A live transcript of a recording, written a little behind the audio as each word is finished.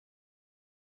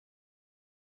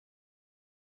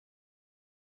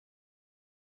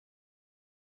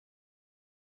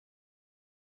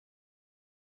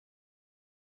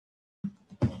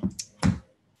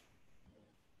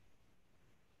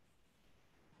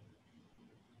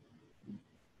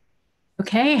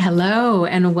Okay, hello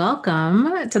and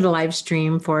welcome to the live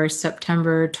stream for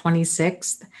September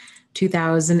 26th,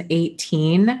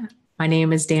 2018. My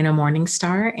name is Dana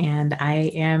Morningstar and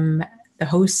I am the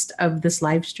host of this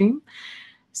live stream.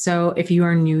 So if you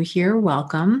are new here,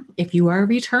 welcome. If you are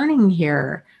returning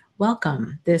here,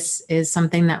 welcome. This is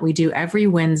something that we do every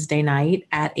Wednesday night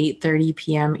at 8:30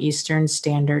 p.m. Eastern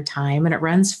Standard Time, and it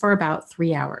runs for about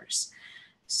 3 hours.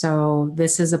 So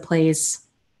this is a place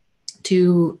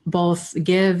to both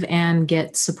give and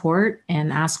get support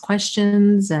and ask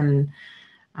questions. And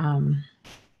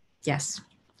yes,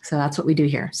 so that's what we do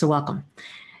here. So welcome.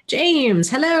 James,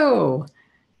 hello.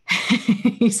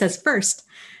 He says first.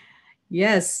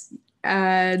 Yes.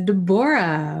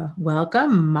 Deborah,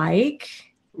 welcome. Mike,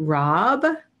 Rob,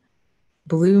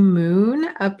 Blue Moon,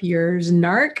 up yours.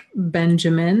 Narc,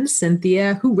 Benjamin,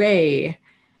 Cynthia, hooray.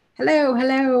 Hello,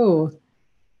 hello.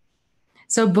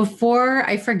 So before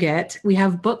I forget, we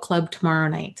have book club tomorrow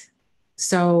night.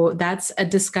 So that's a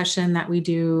discussion that we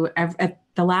do at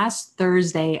the last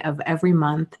Thursday of every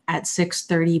month at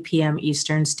 6:30 p.m.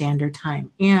 Eastern Standard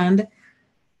Time. And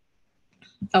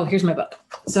oh, here's my book.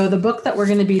 So the book that we're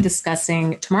going to be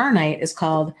discussing tomorrow night is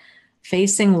called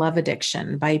Facing Love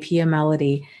Addiction by Pia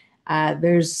Melody. I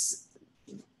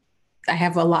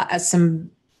have a lot to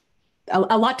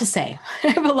say. I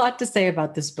have a lot to say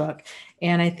about this book.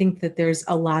 And I think that there's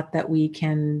a lot that we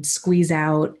can squeeze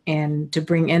out and to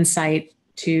bring insight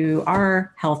to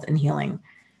our health and healing.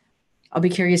 I'll be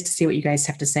curious to see what you guys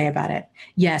have to say about it.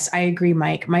 Yes, I agree,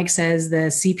 Mike. Mike says the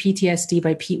CPTSD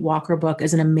by Pete Walker book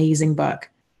is an amazing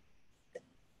book.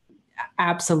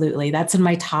 Absolutely. That's in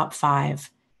my top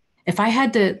 5. If I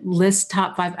had to list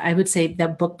top 5, I would say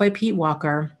that book by Pete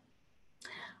Walker,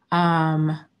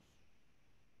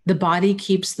 The Body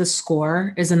Keeps the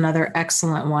Score is another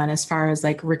excellent one as far as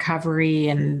like recovery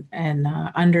and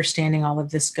understanding all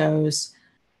of this goes.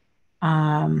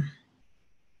 Trying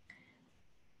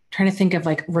to think of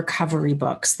like recovery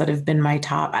books that have been my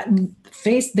top.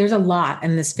 There's a lot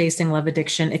in this Facing Love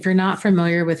Addiction. If you're not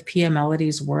familiar with Pia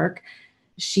Melody's work,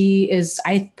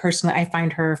 I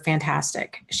find her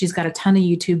fantastic. She's got a ton of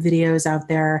YouTube videos out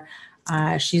there.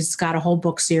 She's got a whole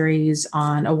book series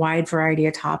on a wide variety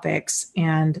of topics,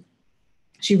 and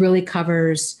she really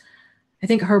covers, I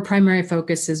think her primary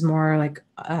focus is more like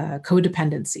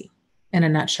codependency in a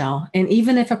nutshell. And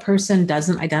even if a person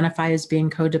doesn't identify as being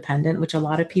codependent, which a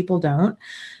lot of people don't,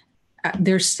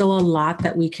 there's still a lot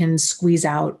that we can squeeze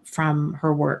out from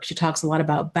her work. She talks a lot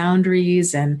about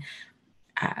boundaries and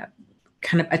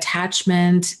kind of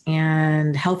attachment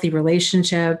and healthy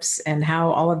relationships and how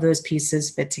all of those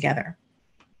pieces fit together.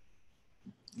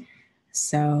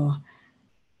 So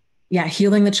yeah,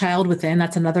 Healing the Child Within,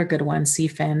 that's another good one.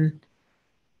 CFIN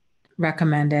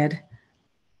recommended.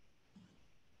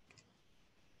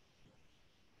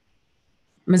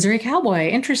 Missouri Cowboy,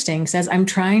 interesting, says, I'm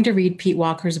trying to read Pete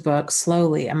Walker's book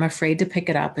slowly. I'm afraid to pick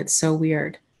it up. It's so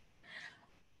weird.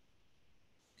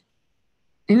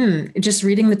 Just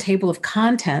reading the table of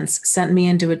contents sent me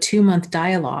into a 2-month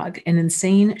dialogue, an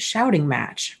insane shouting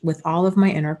match with all of my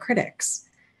inner critics.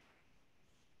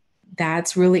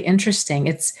 That's really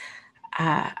interesting.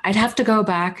 I'd have to go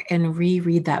back and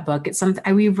reread that book. It's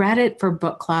something we read it for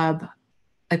book club,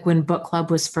 like when book club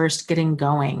was first getting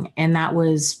going, and that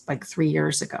was like 3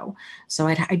 years ago. So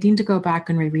I need to go back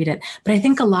and reread it. But I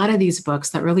think a lot of these books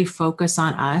that really focus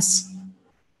on us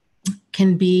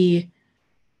can be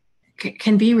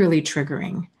really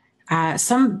triggering.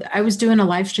 I was doing a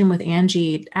live stream with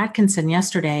Angie Atkinson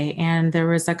yesterday, and there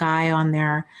was a guy on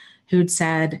there who'd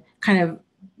said, kind of,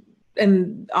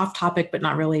 and off topic, but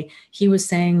not really, he was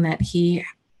saying that he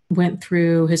went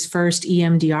through his first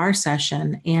EMDR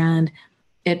session and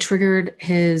it triggered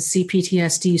his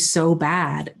CPTSD so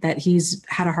bad that he's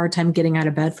had a hard time getting out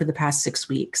of bed for the past 6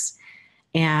 weeks.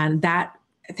 And that,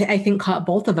 I think, caught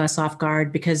both of us off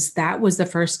guard, because that was the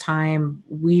first time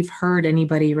we've heard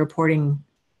anybody reporting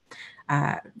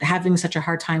having such a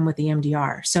hard time with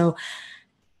EMDR. So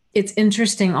it's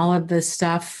interesting, all of this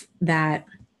stuff that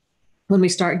when we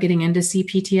start getting into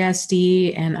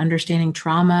CPTSD and understanding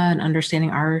trauma and understanding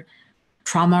our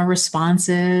trauma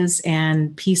responses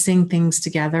and piecing things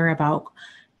together about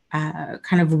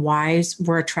kind of why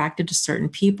we're attracted to certain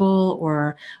people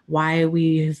or why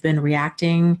we've been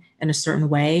reacting in a certain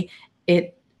way,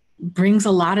 it brings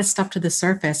a lot of stuff to the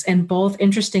surface. And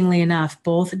interestingly enough,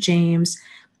 both James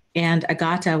and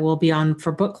Agata will be on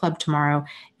for book club tomorrow.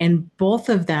 And both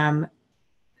of them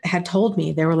had told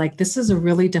me, they were like, this is a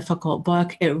really difficult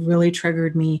book. It really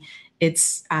triggered me.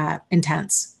 It's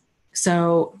intense.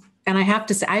 So, and I have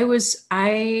to say,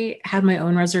 I had my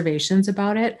own reservations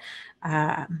about it.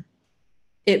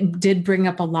 it did bring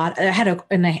up a lot. I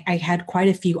had quite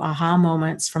a few aha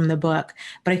moments from the book,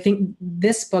 but I think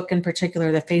this book in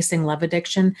particular, The Facing Love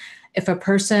Addiction, if a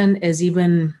person is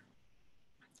even,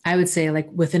 I would say like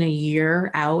within a year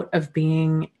out of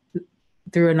being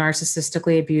through a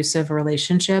narcissistically abusive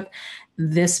relationship,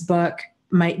 this book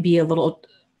might be a little,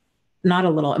 not a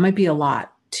little, it might be a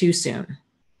lot too soon.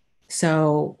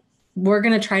 So we're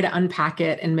going to try to unpack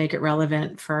it and make it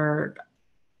relevant for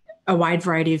a wide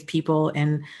variety of people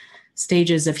in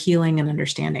stages of healing and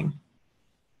understanding.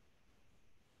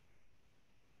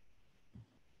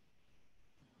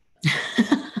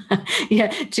 Yeah,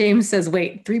 James says,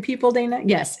 wait, 3 people, Dana?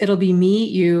 Yes, it'll be me,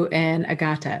 you, and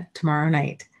Agata tomorrow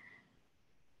night.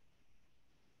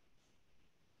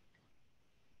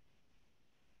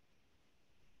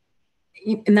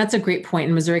 And that's a great point.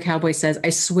 And Missouri Cowboy says, I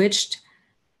switched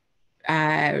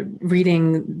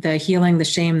reading the Healing the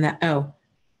Shame that, oh,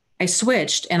 I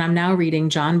switched and I'm now reading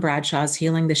John Bradshaw's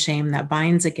Healing the Shame That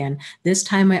Binds Again. This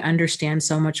time I understand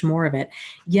so much more of it.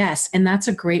 Yes, and that's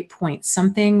a great point.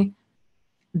 Something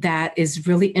that is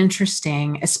really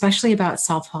interesting, especially about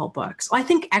self-help books. Well, I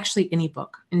think actually any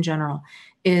book in general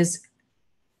is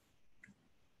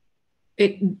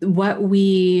what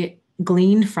we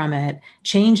gleaned from it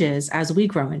changes as we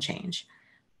grow and change.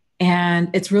 And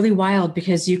it's really wild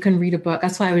because you can read a book.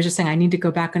 That's why I was just saying I need to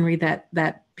go back and read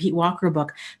that Pete Walker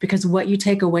book, because what you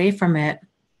take away from it,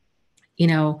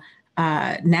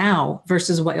 now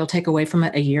versus what you'll take away from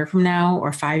it a year from now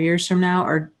or 5 years from now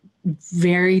are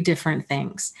very different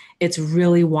things. It's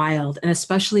really wild. And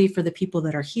especially for the people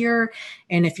that are here.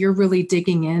 And if you're really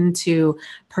digging into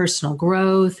personal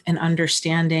growth and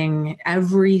understanding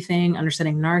everything,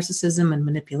 understanding narcissism and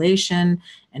manipulation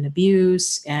and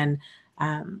abuse and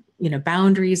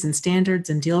boundaries and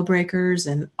standards and deal breakers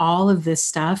and all of this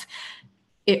stuff,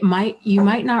 you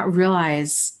might not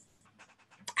realize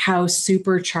how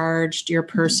supercharged your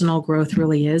personal growth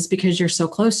really is because you're so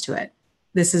close to it.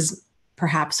 This is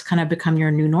perhaps kind of become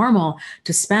your new normal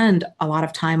to spend a lot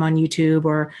of time on YouTube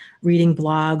or reading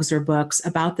blogs or books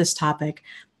about this topic.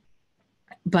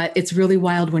 But it's really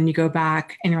wild when you go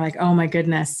back and you're like, oh my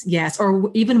goodness, yes. Or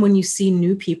even when you see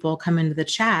new people come into the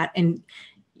chat and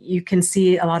you can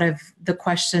see a lot of the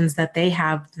questions that they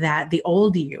have that the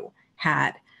old you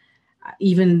had,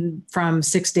 even from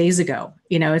 6 days ago.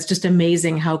 It's just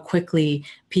amazing how quickly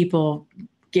people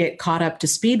get caught up to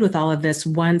speed with all of this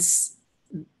once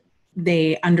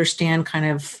they understand kind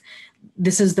of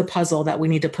this is the puzzle that we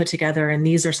need to put together and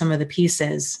these are some of the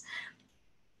pieces.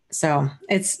 So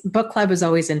book club is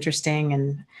always interesting.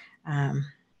 And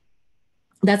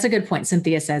that's a good point.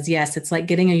 Cynthia says, yes, it's like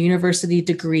getting a university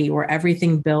degree where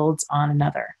everything builds on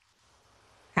another.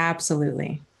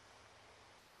 Absolutely.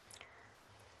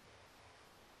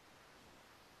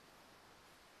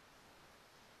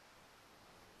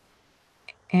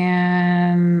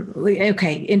 And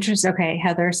okay, interest. Okay,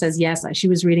 Heather says, yes, she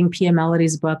was reading Pia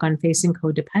Melody's book on facing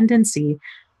codependency,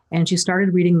 and she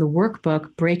started reading the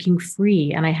workbook, Breaking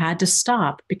Free, and I had to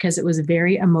stop because it was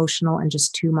very emotional and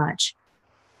just too much.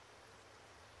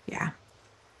 Yeah,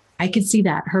 I could see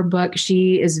that. Her book,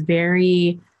 she is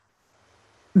very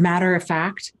matter of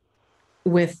fact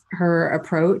with her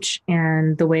approach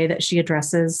and the way that she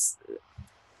addresses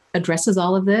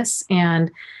all of this.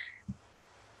 And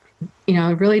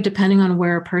really depending on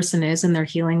where a person is in their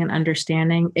healing and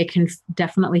understanding, it can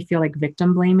definitely feel like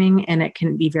victim blaming and it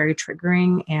can be very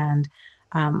triggering. And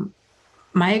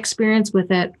my experience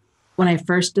with it when I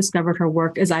first discovered her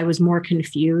work is I was more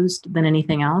confused than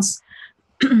anything else.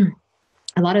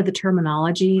 A lot of the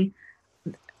terminology,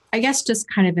 I guess just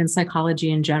kind of in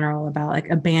psychology in general about like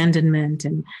abandonment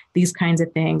and these kinds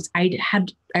of things, I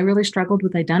really struggled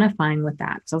with identifying with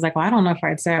that. So I was like, well, I don't know if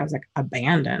I'd say I was like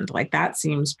abandoned. Like that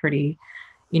seems pretty,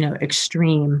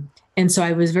 extreme. And so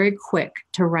I was very quick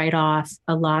to write off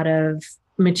a lot of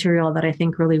material that I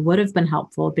think really would have been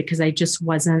helpful because I just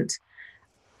wasn't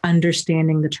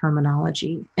understanding the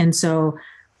terminology. And so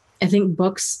I think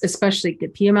books, especially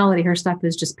Pia Melody, her stuff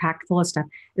is just packed full of stuff.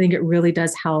 I think it really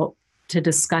does help to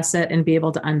discuss it and be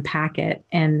able to unpack it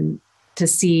and to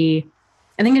see,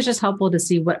 I think it's just helpful to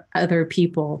see what other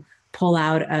people pull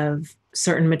out of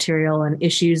certain material and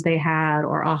issues they had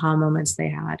or aha moments they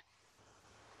had.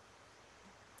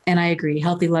 And I agree.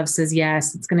 Healthy Love says,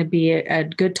 yes, it's going to be a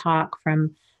good talk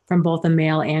from both a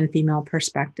male and female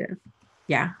perspective.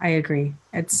 Yeah, I agree.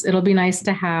 It'll be nice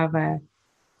to have a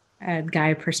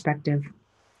guy perspective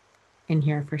in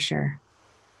here for sure.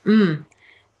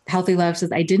 Healthy Love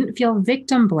says, I didn't feel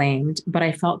victim blamed, but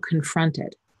I felt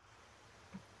confronted.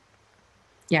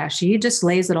 Yeah, she just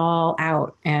lays it all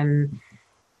out. And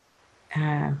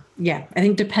Yeah, I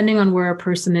think depending on where a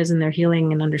person is in their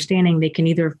healing and understanding, they can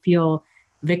either feel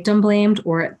victim blamed,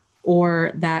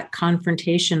 or that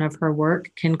confrontation of her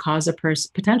work can cause a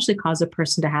person, potentially cause a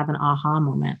person to have an aha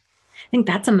moment. I think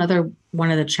that's another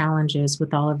one of the challenges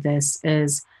with all of this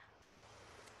is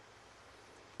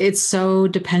it's so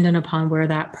dependent upon where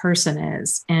that person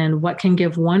is, and what can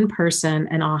give one person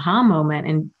an aha moment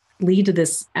and lead to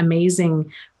this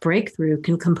amazing breakthrough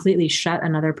can completely shut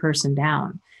another person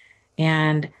down.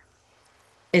 And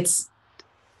it's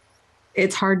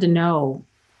hard to know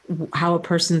how a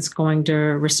person's going to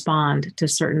respond to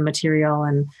certain material.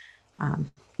 And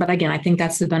but again, I think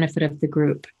that's the benefit of the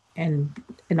group and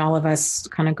all of us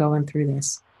kind of going through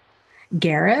this.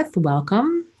 Gareth,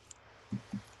 welcome.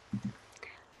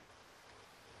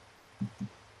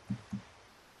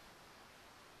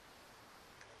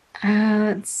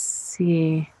 Let's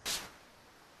see.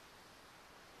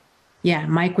 Yeah,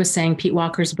 Mike was saying Pete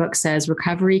Walker's book says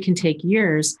recovery can take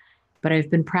years, but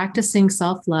I've been practicing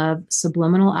self-love,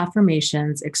 subliminal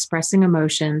affirmations, expressing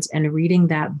emotions, and reading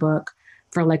that book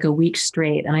for like a week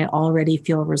straight, and I already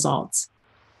feel results.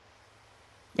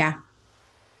 Yeah.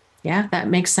 Yeah, that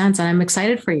makes sense. And I'm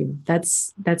excited for you.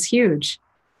 That's huge.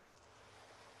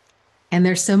 And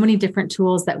there's so many different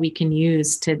tools that we can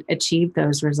use to achieve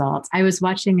those results. I was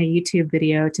watching a YouTube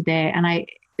video today, and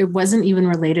it wasn't even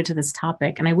related to this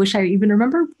topic. And I wish I even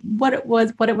remember what it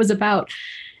was about.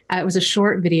 It was a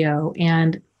short video,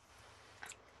 and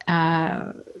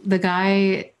the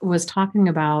guy was talking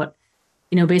about,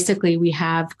 basically we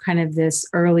have kind of this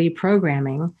early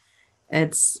programming.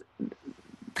 It's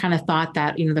kind of thought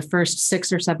that, the first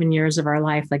 6 or 7 years of our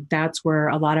life, like that's where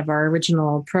a lot of our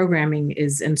original programming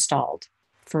is installed,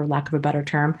 for lack of a better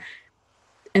term.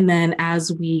 And then as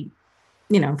we,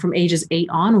 from ages 8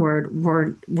 onward,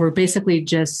 we're basically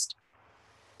just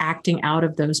acting out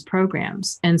of those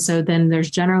programs. And so then there's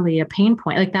generally a pain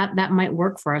point like that might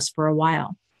work for us for a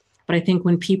while. But I think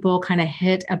when people kind of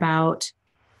hit about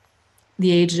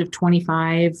the age of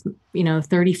 25,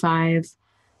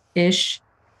 35-ish,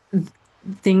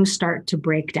 things start to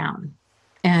break down.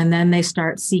 And then they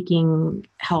start seeking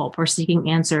help or seeking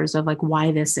answers of like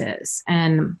why this is.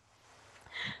 And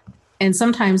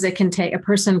sometimes it can take, a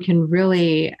person can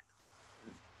really,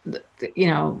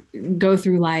 go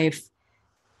through life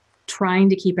trying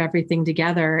to keep everything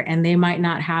together, and they might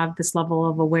not have this level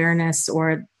of awareness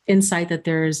or insight that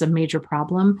there's a major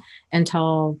problem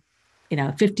until,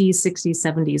 50s, 60s,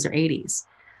 70s, or 80s.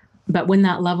 But when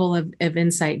that level of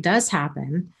insight does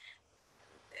happen,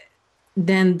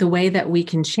 then the way that we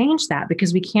can change that,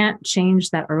 because we can't change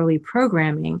that early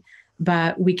programming,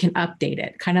 but we can update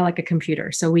it, kind of like a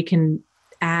computer. So we can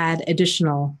add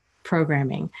additional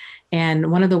programming.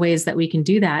 And one of the ways that we can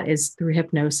do that is through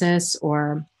hypnosis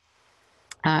or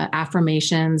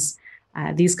affirmations,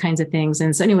 these kinds of things.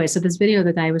 And so anyway, so this video,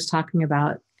 the guy was talking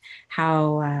about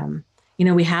how,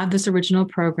 we have this original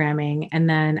programming. And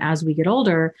then as we get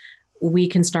older, we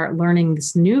can start learning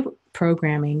this new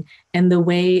programming. And the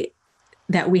way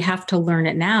that we have to learn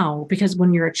it now, because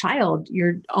when you're a child,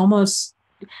 you're almost,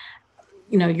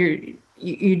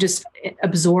 you just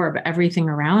absorb everything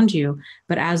around you.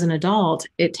 But as an adult,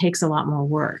 it takes a lot more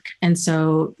work. And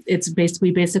so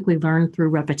we basically learn through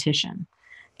repetition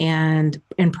and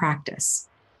in practice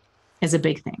is a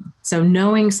big thing. So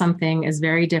knowing something is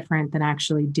very different than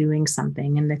actually doing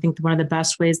something. And I think one of the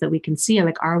best ways that we can see,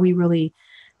 like, are we really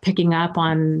picking up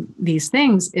on these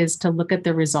things, is to look at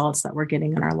the results that we're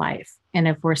getting in our life. And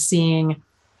if we're seeing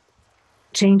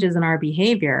changes in our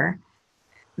behavior,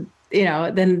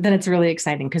 then it's really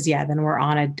exciting, because then we're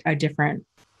on a different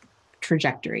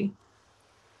trajectory.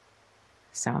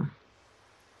 So.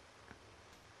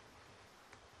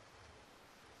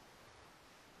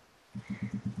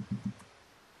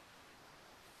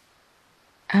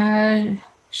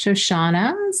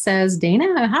 Shoshana says,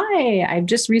 Dana, hi, I've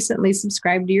just recently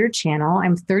subscribed to your channel.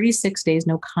 I'm 36 days,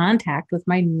 no contact with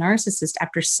my narcissist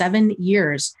after 7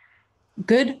 years.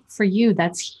 Good for you.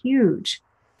 That's huge.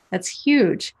 That's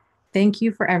huge. Thank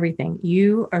you for everything.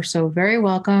 You are so very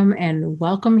welcome, and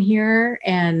welcome here,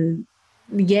 and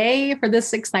yay for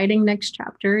this exciting next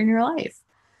chapter in your life.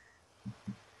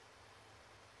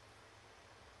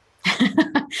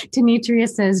 Demetria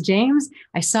says, James,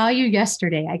 I saw you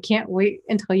yesterday. I can't wait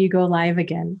until you go live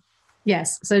again.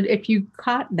 Yes. So if you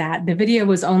caught that, the video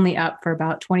was only up for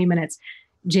about 20 minutes.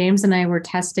 James and I were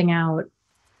testing out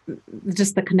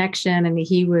just the connection, and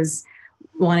he was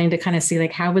wanting to kind of see,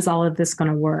 like, how is all of this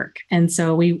going to work? And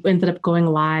so we ended up going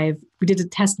live. We did a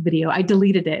test video. I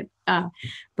deleted it,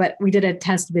 but we did a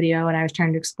test video, and I was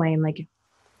trying to explain, like,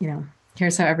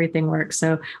 Here's how everything works.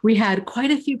 So we had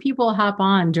quite a few people hop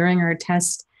on during our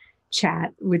test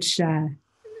chat, which I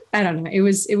don't know. It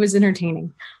was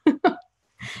entertaining.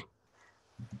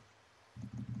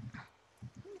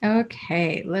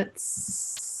 Okay, let's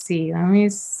see. Let me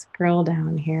scroll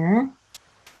down here.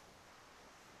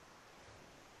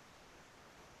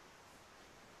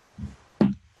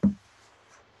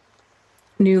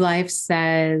 New Life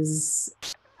says,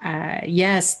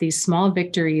 yes, these small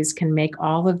victories can make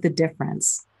all of the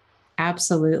difference.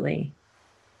 Absolutely.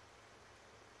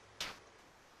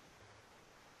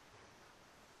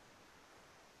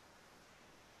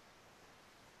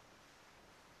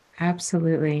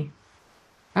 Absolutely.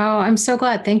 Oh, I'm so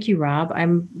glad. Thank you, Rob.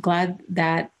 I'm glad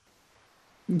that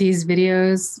these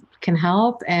videos can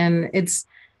help. And it's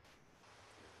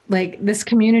like this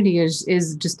community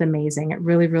is just amazing. It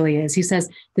really, really is. He says,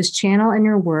 this channel and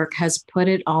your work has put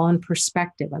it all in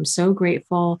perspective. I'm so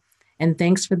grateful. And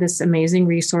thanks for this amazing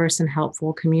resource and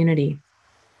helpful community.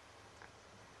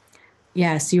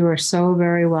 Yes, you are so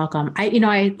very welcome.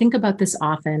 I think about this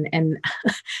often, and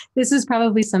this is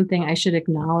probably something I should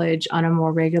acknowledge on a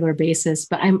more regular basis,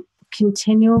 but I'm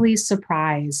continually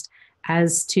surprised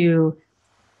as to,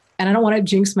 and I don't want to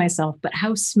jinx myself, but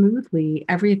how smoothly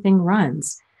everything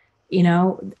runs. You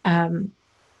know,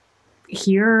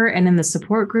 here and in the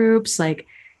support groups, like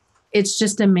it's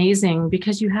just amazing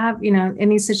because you have, in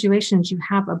these situations, you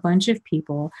have a bunch of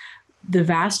people. The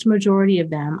vast majority of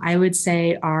them, I would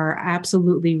say, are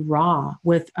absolutely raw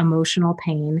with emotional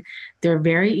pain. They're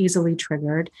very easily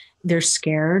triggered. They're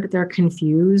scared. They're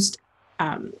confused.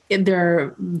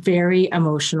 They're very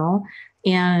emotional.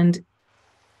 And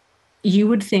you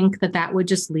would think that that would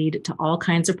just lead to all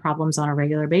kinds of problems on a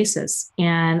regular basis.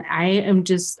 And I am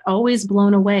just always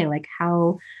blown away, like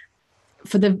how,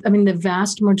 the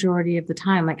vast majority of the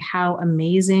time, like how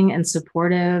amazing and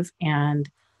supportive and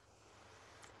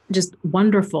just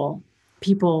wonderful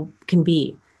people can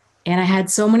be. And I had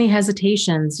so many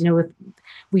hesitations,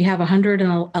 we have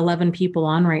 111 people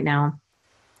on right now.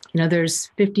 There's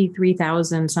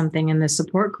 53,000 something in the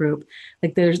support group.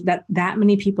 Like there's that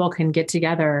many people can get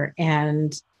together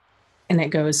and it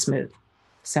goes smooth.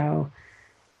 So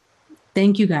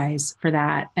thank you guys for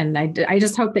that. And I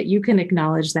just hope that you can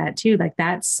acknowledge that too. Like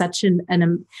that's such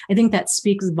I think that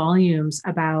speaks volumes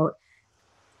about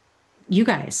you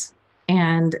guys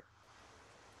and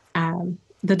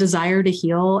the desire to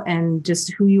heal and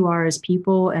just who you are as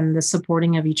people and the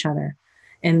supporting of each other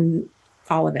and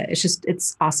all of it.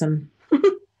 It's awesome.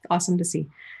 Awesome to see.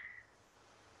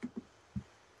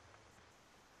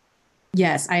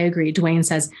 Yes, I agree. Dwayne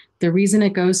says the reason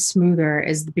it goes smoother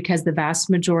is because the vast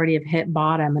majority have hit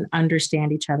bottom and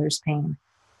understand each other's pain.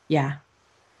 Yeah.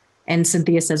 And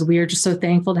Cynthia says, we are just so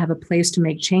thankful to have a place to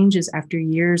make changes after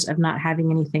years of not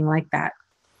having anything like that.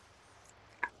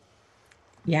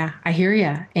 Yeah, I hear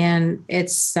you. And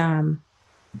it's,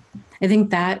 I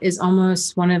think that is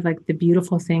almost one of like the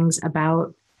beautiful things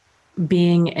about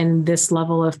being in this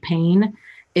level of pain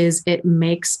is it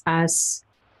makes us,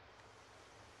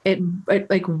 it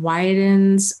like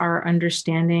widens our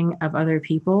understanding of other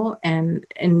people and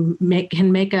it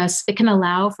can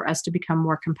allow for us to become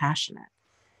more compassionate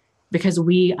because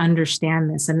we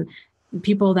understand this. And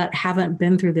people that haven't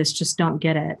been through this just don't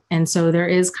get it. And so there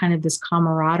is kind of this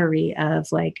camaraderie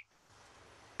of like,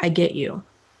 I get you.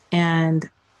 And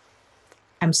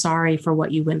I'm sorry for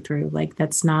what you went through. Like,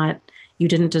 you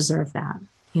didn't deserve that,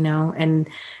 and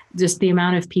just the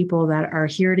amount of people that are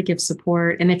here to give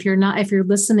support. And if you're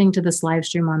listening to this live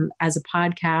stream as a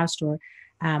podcast or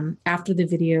after the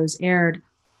videos aired,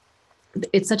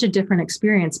 it's such a different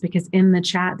experience because in the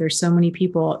chat, there's so many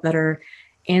people that are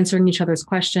answering each other's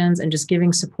questions and just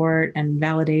giving support and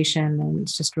validation. And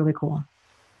it's just really cool.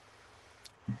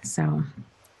 So,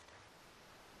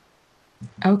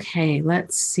 okay,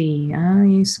 let's see.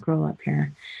 You scroll up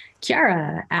here.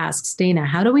 Kiara asks, Dana,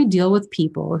 how do we deal with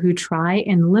people who try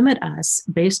and limit us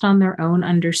based on their own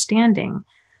understanding?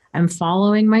 I'm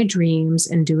following my dreams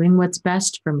and doing what's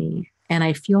best for me, and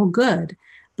I feel good,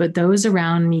 but those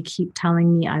around me keep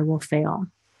telling me I will fail.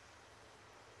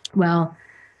 Well,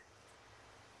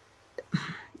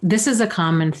 this is a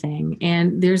common thing.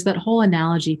 And there's that whole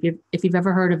analogy, if you've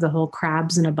ever heard of the whole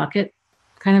crabs in a bucket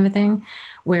kind of a thing,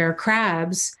 where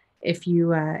crabs, is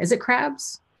it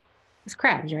crabs? It's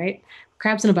crabs, right?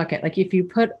 Crabs in a bucket. Like if you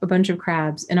put a bunch of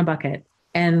crabs in a bucket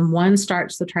and one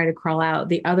starts to try to crawl out,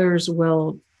 the others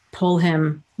will pull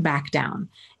him back down.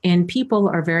 And people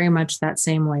are very much that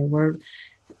same way. We're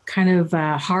kind of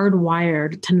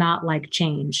hardwired to not like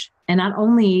change. And not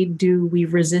only do we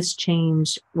resist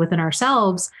change within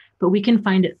ourselves, but we can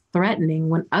find it threatening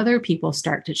when other people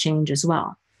start to change as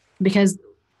well. because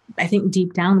I think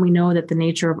deep down we know that the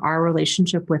nature of our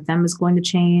relationship with them is going to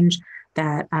change,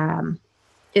 that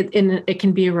it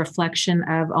can be a reflection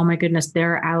of, oh my goodness,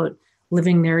 they're out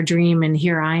living their dream and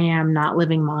here I am not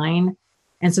living mine.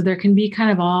 And so there can be kind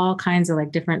of all kinds of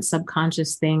like different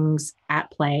subconscious things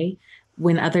at play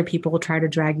when other people try to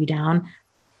drag you down.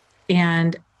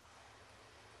 And,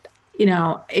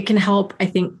 it can help, I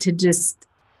think, to just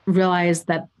realize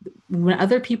that when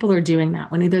other people are doing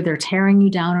that, when either they're tearing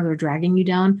you down or they're dragging you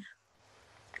down,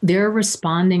 they're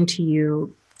responding to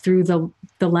you through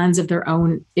the lens of their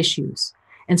own issues.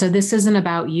 And so this isn't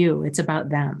about you, it's about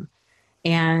them.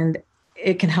 And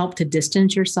it can help to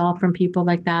distance yourself from people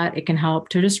like that. It can help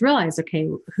to just realize, okay,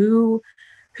 who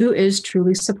is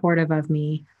truly supportive of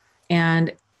me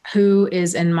and who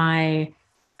is emotionally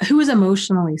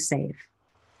safe.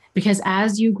 Because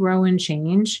as you grow and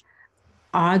change,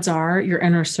 odds are your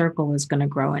inner circle is going to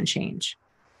grow and change.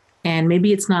 And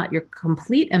maybe it's not your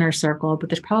complete inner circle, but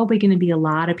there's probably going to be a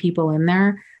lot of people in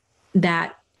there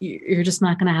that you're just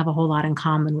not going to have a whole lot in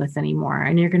common with anymore.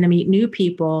 And you're going to meet new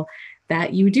people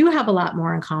that you do have a lot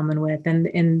more in common with,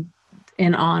 and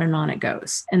on it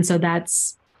goes. And so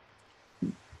that's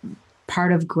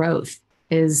part of growth,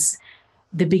 is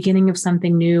the beginning of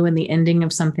something new and the ending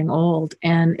of something old.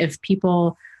 And if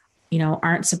people,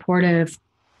 aren't supportive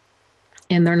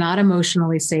and they're not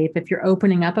emotionally safe, if you're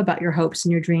opening up about your hopes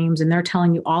and your dreams and they're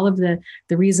telling you all of the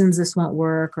reasons this won't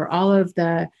work, or all of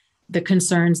the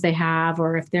concerns they have,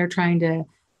 or if they're trying to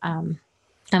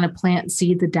kind of plant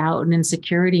seeds of doubt and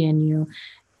insecurity in you,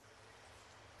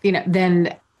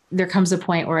 then there comes a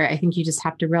point where I think you just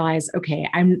have to realize, okay,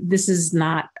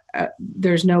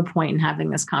 there's no point in having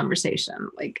this conversation.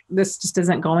 Like, this just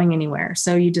isn't going anywhere.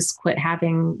 So you just quit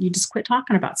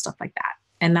talking about stuff like that.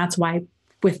 And that's why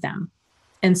with them.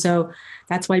 And so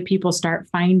that's why people start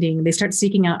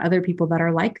seeking out other people that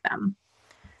are like them.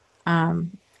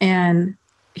 And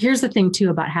here's the thing too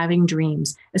about having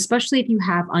dreams, especially if you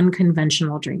have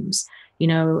unconventional dreams.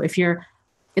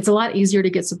 It's a lot easier to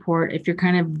get support if you're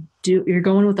going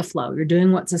with the flow. You're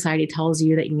doing what society tells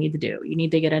you that you need to do. You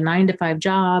need to get a 9-to-5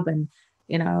 job, and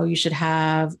you should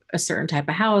have a certain type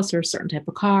of house or a certain type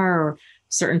of car or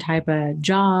certain type of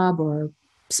job or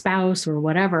spouse or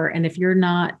whatever. And if you're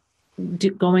not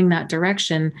going that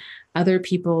direction, other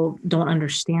people don't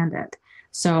understand it.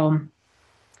 So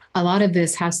a lot of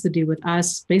this has to do with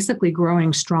us basically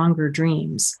growing stronger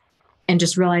dreams and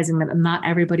just realizing that not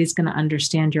everybody's going to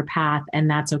understand your path, and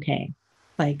that's okay.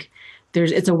 Like,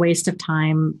 it's a waste of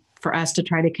time for us to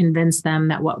try to convince them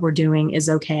that what we're doing is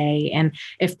okay. And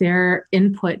if their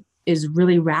input is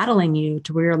really rattling you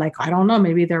to where you're like, I don't know,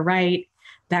 maybe they're right,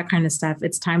 that kind of stuff,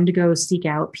 it's time to go seek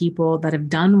out people that have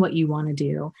done what you want to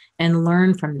do and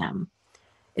learn from them.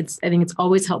 I think it's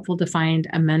always helpful to find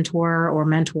a mentor or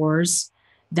mentors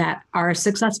that are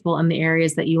successful in the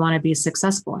areas that you want to be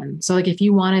successful in. So like, if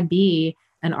you want to be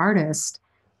an artist,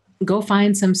 go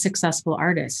find some successful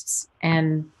artists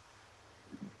and,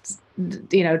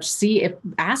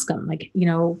 ask them, like,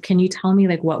 can you tell me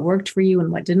like what worked for you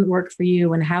and what didn't work for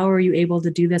you? And how are you able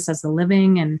to do this as a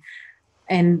living,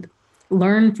 and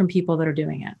learn from people that are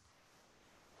doing it.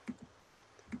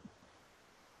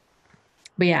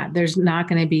 But yeah, there's not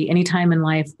going to be any time in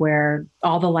life where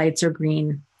all the lights are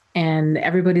green and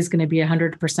everybody's going to be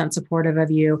 100% supportive of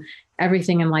you.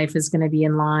 Everything in life is going to be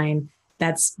in line.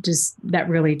 That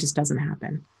really just doesn't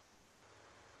happen.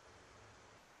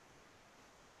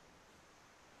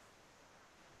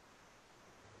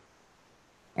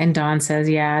 And Dawn says,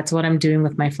 yeah, it's what I'm doing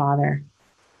with my father.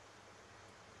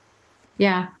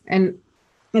 Yeah. And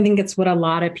I think it's what a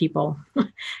lot of people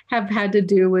have had to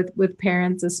do with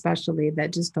parents, especially,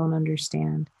 that just don't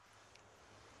understand.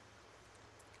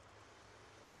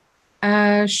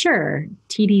 Sure.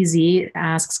 TDZ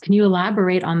asks, can you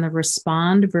elaborate on the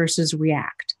respond versus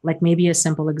react? Like maybe a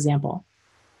simple example.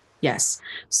 Yes.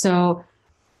 So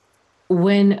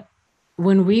when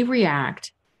we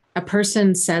react, a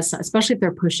person says, especially if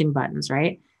they're pushing buttons,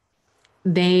 right?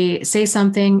 They say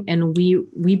something and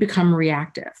we become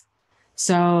reactive.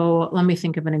 So let me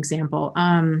think of an example.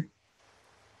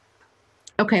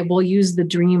 Okay, we'll use the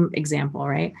dream example,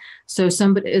 right? So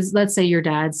let's say your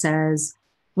dad says,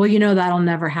 well, that'll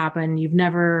never happen. You've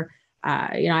never,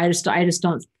 I just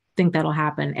don't think that'll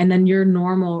happen. And then your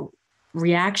normal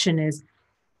reaction is,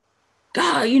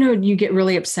 God, you get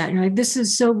really upset. And you're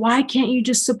like, why can't you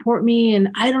just support me? And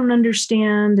I don't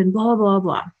understand, and blah, blah,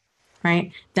 blah,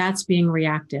 right? That's being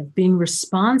reactive. Being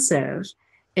responsive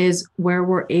is where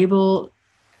we're able,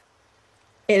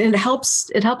 and it helps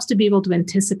to be able to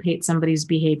anticipate somebody's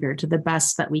behavior to the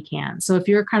best that we can. So if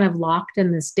you're kind of locked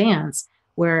in this dance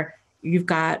where you've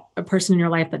got a person in your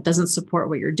life that doesn't support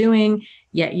what you're doing,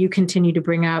 yet you continue to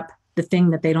bring up the thing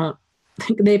that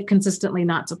they've consistently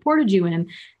not supported you in, and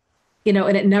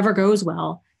it never goes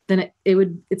well, then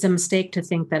it's a mistake to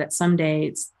think that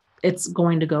someday it's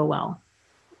going to go well.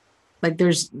 Like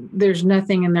there's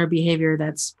nothing in their behavior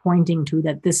that's pointing to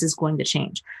that this is going to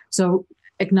change. So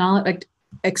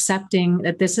accepting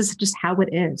that this is just how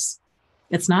it is.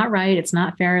 It's not right. It's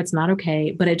not fair. It's not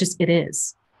okay, but it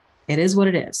is. It is what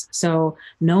it is. So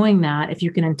knowing that, if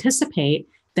you can anticipate,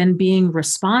 then being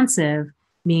responsive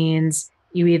means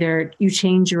you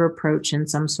change your approach in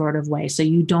some sort of way. So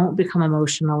you don't become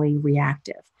emotionally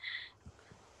reactive.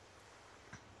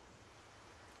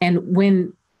 And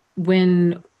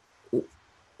when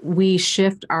we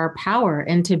shift our power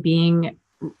into being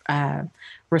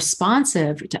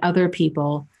responsive to other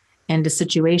people and to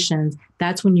situations,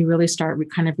 that's when you really start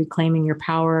kind of reclaiming your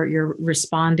power. You're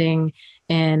responding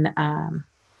in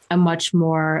a much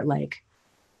more like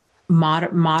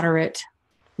moderate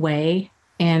way,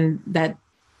 and that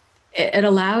it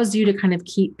allows you to kind of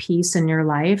keep peace in your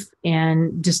life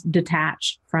and just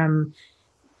detach from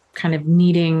kind of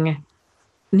needing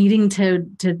to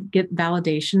get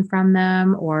validation from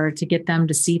them or to get them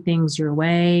to see things your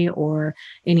way or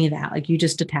any of that. Like you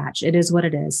just detach. It is what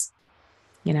it is.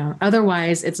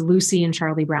 Otherwise it's Lucy and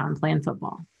Charlie Brown playing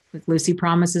football. Like Lucy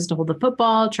promises to hold the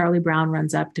football. Charlie Brown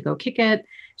runs up to go kick it.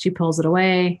 She pulls it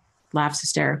away, laughs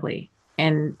hysterically.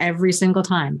 And every single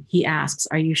time he asks,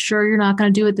 are you sure you're not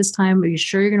going to do it this time? Are you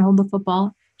sure you're going to hold the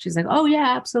football? She's like, oh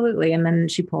yeah, absolutely. And then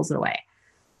she pulls it away.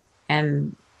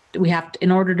 And we have to,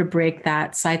 in order to break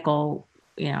that cycle,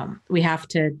 we have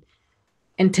to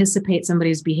anticipate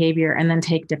somebody's behavior and then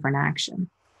take different action.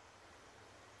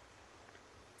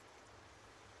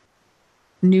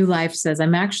 New Life says,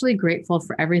 I'm actually grateful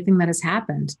for everything that has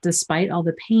happened, despite all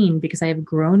the pain, because I have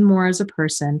grown more as a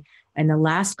person in the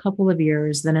last couple of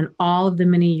years than in all of the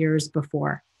many years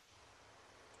before.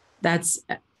 That's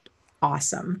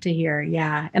awesome to hear.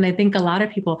 Yeah. And I think a lot of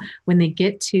people, when they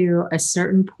get to a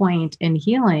certain point in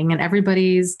healing, and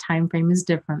everybody's time frame is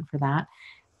different for that.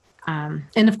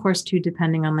 And of course, too,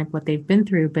 depending on like what they've been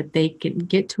through, but they can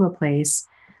get to a place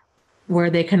where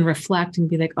they can reflect and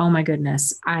be like, oh my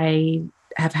goodness, I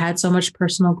have had so much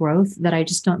personal growth that I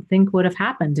just don't think would have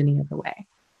happened any other way.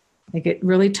 Like it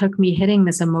really took me hitting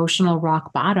this emotional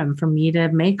rock bottom for me to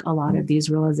make a lot of these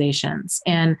realizations.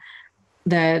 And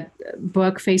the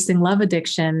book Facing Love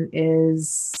Addiction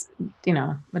is,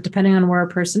 depending on where a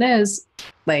person is,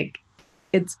 like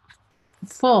it's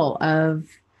full of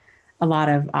a lot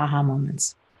of aha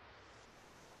moments.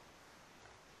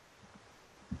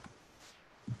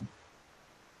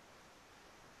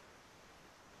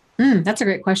 That's a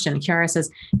great question. Kiara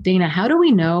says, Dana, how do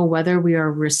we know whether we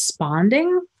are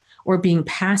responding or being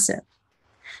passive?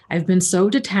 I've been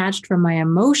so detached from my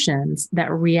emotions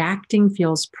that reacting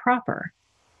feels proper.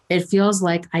 It feels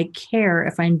like I care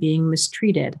if I'm being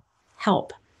mistreated.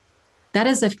 Help. That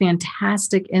is a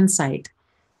fantastic insight.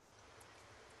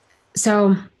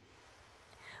 So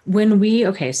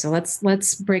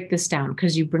let's break this down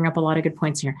because you bring up a lot of good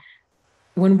points here.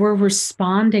 When we're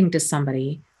responding to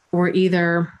somebody, we're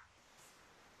either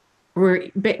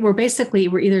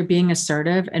being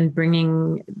assertive and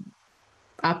bringing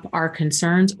up our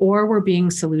concerns, or we're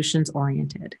being solutions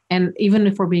oriented. And even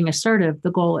if we're being assertive, the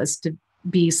goal is to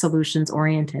be solutions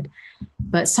oriented.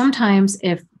 But sometimes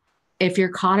if you're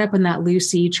caught up in that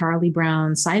Lucy Charlie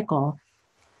Brown cycle,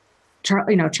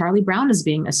 Charlie Brown is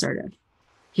being assertive.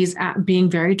 He's being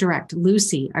very direct.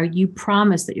 Lucy, you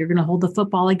promise that you're going to hold the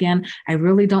football again? I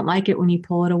really don't like it when you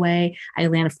pull it away. I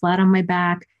land flat on my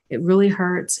back. It really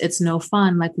hurts. It's no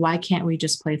fun. Like, why can't we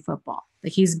just play football?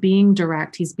 Like, he's being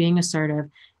direct. He's being assertive,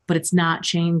 but it's not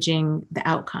changing the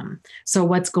outcome. So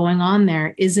what's going on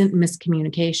there isn't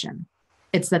miscommunication.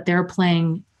 It's that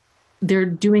they're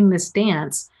doing this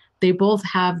dance. They both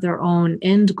have their own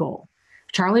end goal.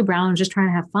 Charlie Brown is just trying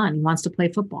to have fun. He wants to play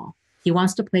football. He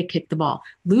wants to play kick the ball.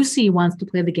 Lucy wants to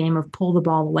play the game of pull the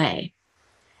ball away.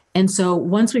 And so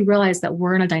once we realize that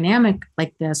we're in a dynamic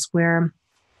like this, where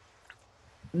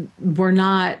we're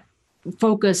not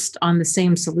focused on the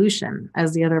same solution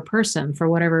as the other person for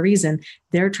whatever reason,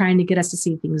 they're trying to get us to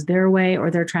see things their way, or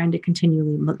they're trying to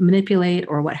continually manipulate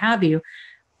or what have you,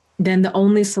 then the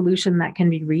only solution that can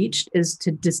be reached is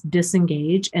to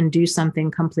disengage and do something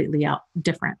completely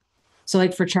different. So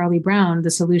like for Charlie Brown,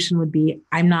 the solution would be,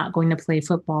 I'm not going to play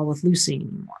football with Lucy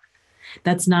anymore.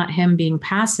 That's not him being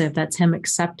passive. That's him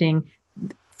accepting,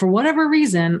 for whatever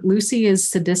reason, Lucy is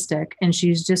sadistic and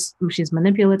she's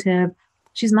manipulative.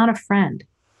 She's not a friend.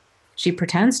 She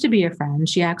pretends to be a friend.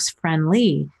 She acts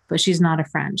friendly, but she's not a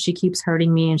friend. She keeps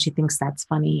hurting me and she thinks that's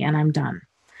funny and I'm done.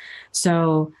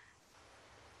 So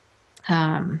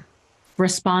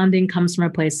responding comes from a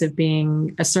place of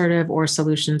being assertive or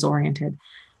solutions oriented.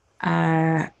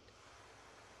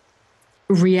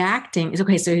 Reacting is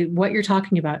okay. So what you're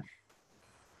talking about,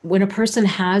 when a person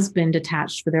has been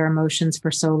detached for their emotions for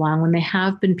so long, when they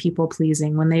have been people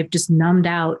pleasing, when they've just numbed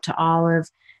out to all of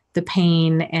the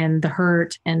pain and the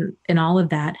hurt and all of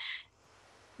that,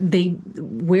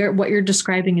 what you're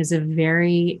describing is a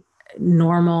very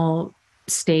normal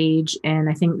stage, and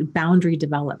I think boundary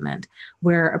development,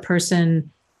 where a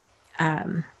person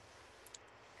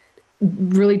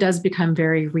really does become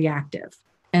very reactive.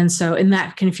 And so, and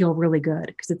that can feel really good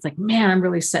because it's like, man, I'm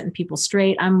really setting people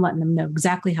straight. I'm letting them know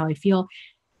exactly how I feel.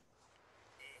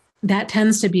 That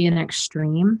tends to be an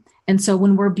extreme. And so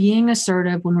when we're being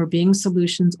assertive, when we're being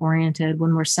solutions oriented,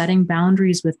 when we're setting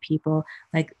boundaries with people,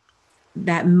 like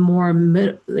that more,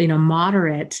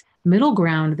 moderate middle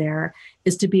ground there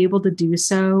is to be able to do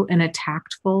so in a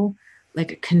tactful,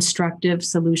 like a constructive,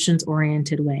 solutions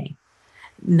oriented way,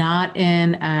 not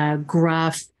in a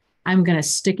gruff, I'm going to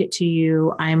stick it to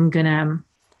you, I'm going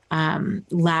to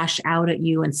lash out at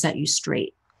you and set you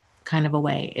straight kind of a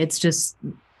way. It's just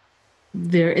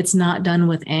there. It's not done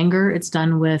with anger. It's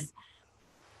done with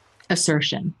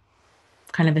assertion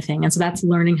kind of a thing. And so that's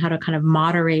learning how to kind of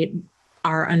moderate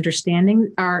our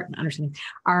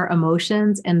our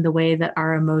emotions and the way that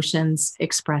our emotions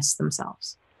express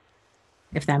themselves,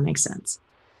 if that makes sense.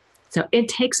 So it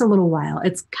takes a little while.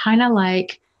 It's kind of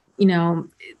like,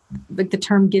 like the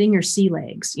term getting your sea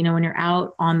legs, when you're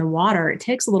out on the water, it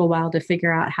takes a little while to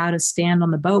figure out how to stand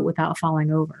on the boat without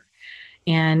falling over.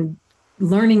 And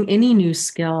learning any new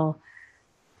skill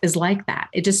is like that.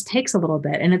 It just takes a little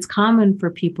bit. And it's common for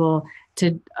people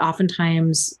to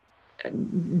oftentimes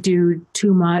do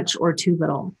too much or too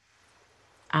little.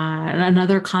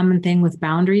 Another common thing with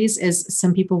boundaries is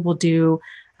some people will do,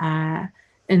 they'll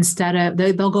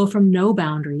go from no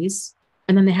boundaries.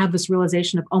 And then they have this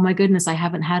realization of, oh my goodness, I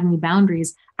haven't had any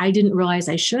boundaries. I didn't realize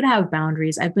I should have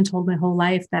boundaries. I've been told my whole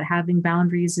life that having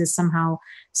boundaries is somehow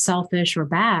selfish or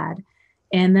bad.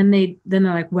 And then they're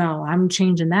like, well, I'm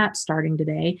changing that starting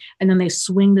today. And then they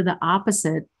swing to the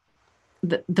opposite,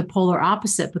 the polar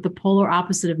opposite. But the polar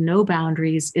opposite of no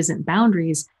boundaries isn't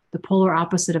boundaries. The polar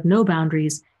opposite of no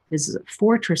boundaries is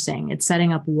fortressing. It's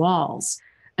setting up walls.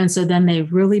 And so then they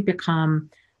really become,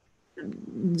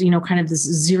 kind of this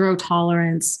zero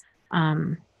tolerance,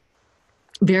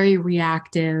 very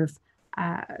reactive,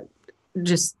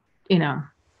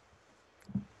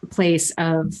 place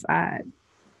of,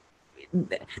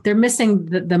 they're missing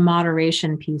the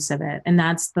moderation piece of it. And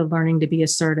that's the learning to be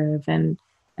assertive and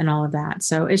all of that.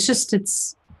 So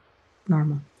it's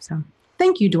normal. So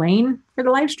thank you, Dwayne, for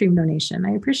the live stream donation.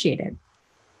 I appreciate it.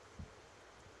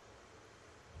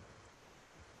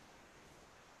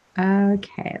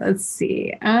 Okay, let's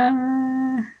see.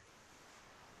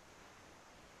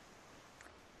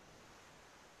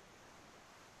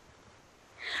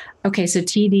 Okay, so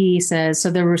TD says, so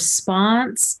the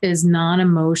response is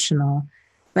non-emotional,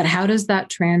 but how does that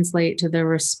translate to the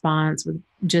response with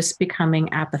just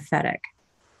becoming apathetic?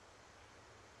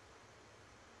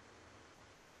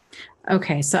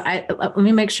 Okay, so let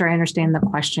me make sure I understand the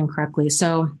question correctly.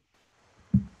 So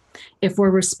if we're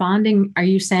responding, are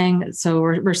you saying, so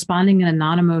we're responding in a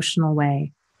non-emotional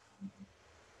way,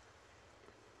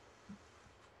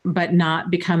 but not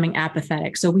becoming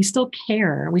apathetic? So we still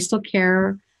care. We still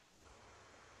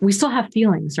have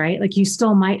feelings, right? Like you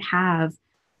still might have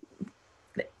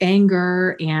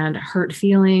anger and hurt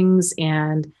feelings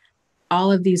and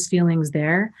all of these feelings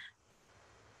there.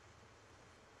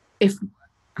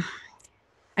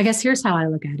 I guess here's how I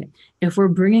look at it. If we're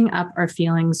bringing up our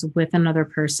feelings with another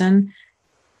person,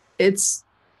 it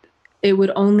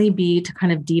would only be to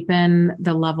kind of deepen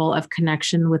the level of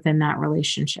connection within that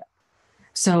relationship.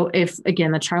 So if,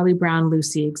 again, the Charlie Brown,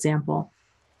 Lucy example,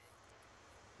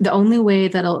 the only way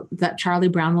that Charlie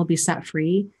Brown will be set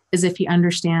free is if he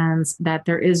understands that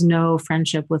there is no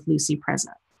friendship with Lucy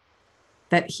present,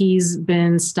 that he's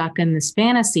been stuck in this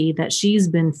fantasy that she's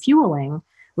been fueling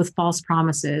with false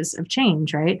promises of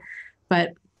change, right?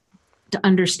 But to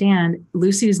understand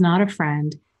Lucy's not a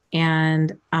friend,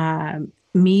 and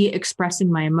me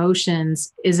expressing my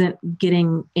emotions isn't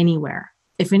getting anywhere.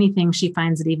 If anything, she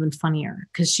finds it even funnier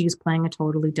because she's playing a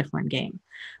totally different game.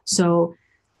 So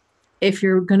if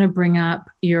you're going to bring up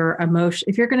your emotion,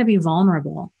 if you're going to be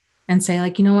vulnerable and say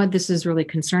like, you know what, this is really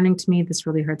concerning to me, this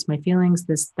really hurts my feelings,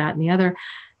 this, that, and the other,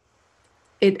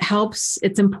 it helps.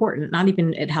 It's important. Not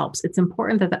even it helps. It's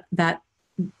important that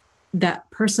that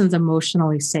person's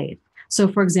emotionally safe. So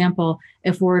for example,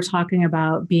 if we're talking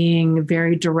about being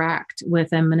very direct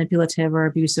with a manipulative or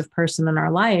abusive person in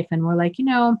our life, and we're like,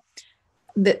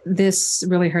 this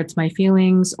really hurts my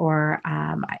feelings, or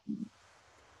I'm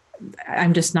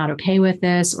just not okay with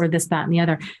this, or this, that, and the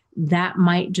other, that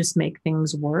might just make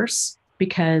things worse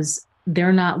because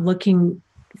they're not looking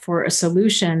for a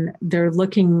solution. They're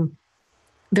looking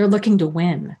to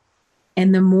win.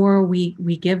 And the more we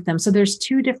give them, so there's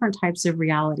two different types of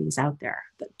realities out there,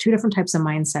 two different types of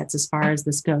mindsets as far as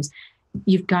this goes.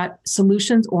 You've got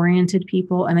solutions-oriented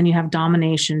people, and then you have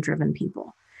domination-driven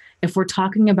people. If we're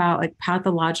talking about like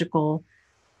pathological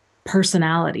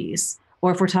personalities,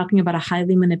 or if we're talking about a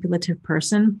highly manipulative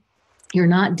person, you're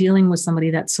not dealing with somebody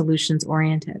that's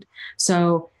solutions-oriented.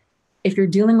 So if you're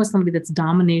dealing with somebody that's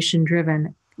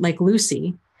domination-driven, like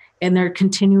Lucy, and they're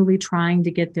continually trying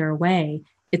to get their way,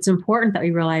 it's important that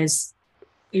we realize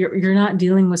you're not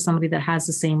dealing with somebody that has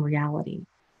the same reality.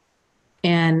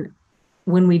 And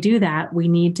when we do that, we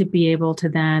need to be able to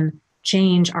then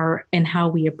change in how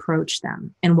we approach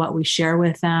them and what we share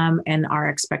with them and our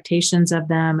expectations of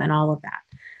them and all of that.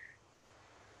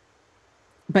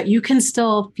 But you can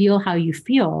still feel how you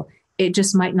feel. It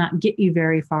just might not get you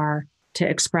very far to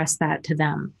express that to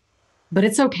them. But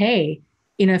it's okay.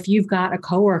 If you've got a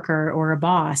coworker or a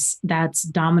boss that's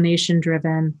domination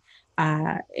driven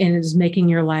and is making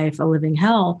your life a living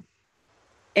hell,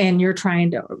 and you're trying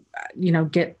to,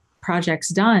 get projects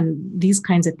done, these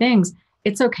kinds of things,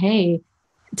 it's okay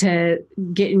to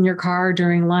get in your car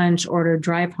during lunch or to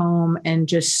drive home and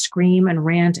just scream and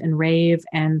rant and rave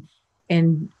and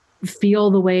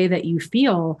feel the way that you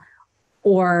feel,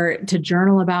 or to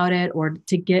journal about it, or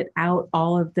to get out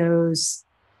all of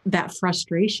that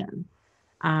frustration.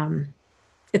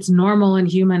 It's normal and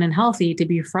human and healthy to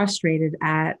be frustrated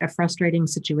at a frustrating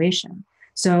situation.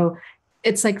 So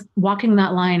it's like walking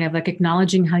that line of like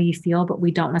acknowledging how you feel, but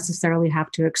we don't necessarily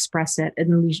have to express it.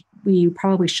 And we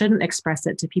probably shouldn't express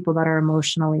it to people that are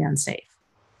emotionally unsafe,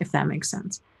 if that makes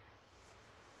sense.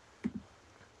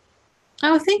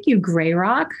 Oh, thank you, Gray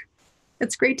Rock.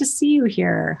 It's great to see you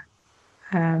here.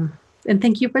 And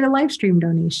thank you for the live stream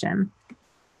donation.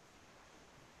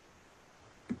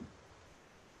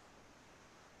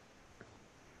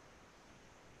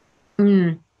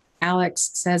 Alex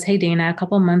says, hey, Dana, a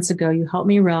couple months ago, you helped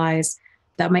me realize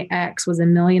that my ex was a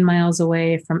million miles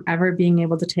away from ever being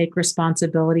able to take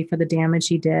responsibility for the damage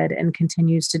he did and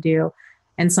continues to do.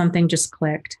 And something just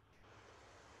clicked.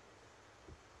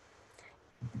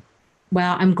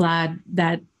 Well, I'm glad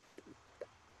that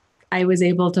I was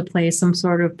able to play some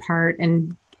sort of part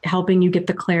in helping you get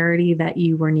the clarity that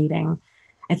you were needing.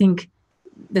 I think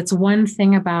that's one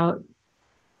thing about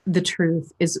the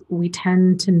truth is we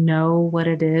tend to know what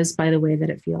it is by the way that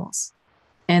it feels.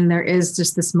 And there is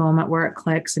just this moment where it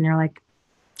clicks and you're like,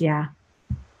 yeah.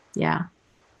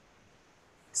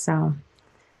 So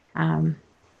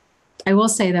I will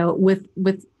say though,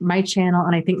 with my channel,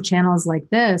 and I think channels like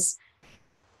this,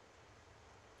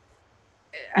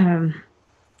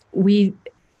 we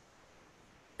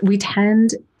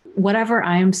tend, whatever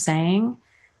I'm saying,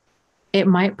 it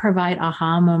might provide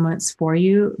aha moments for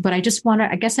you, but I just want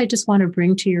to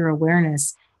bring to your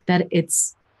awareness that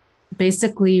it's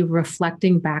basically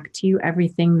reflecting back to you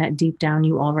everything that deep down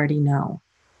you already know.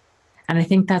 And I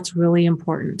think that's really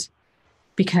important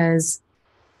because,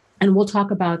 and we'll talk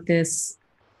about this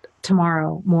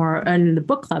tomorrow more in the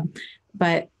book club,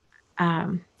 but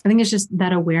I think it's just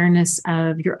that awareness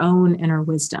of your own inner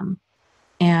wisdom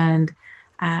and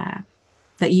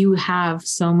that you have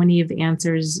so many of the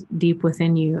answers deep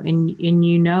within you, and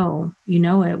you know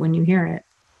it when you hear it.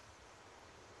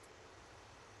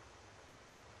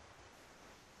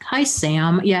 Hi,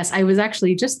 Sam. Yes, I was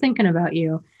actually just thinking about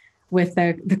you with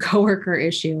the coworker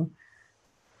issue.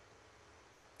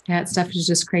 That stuff is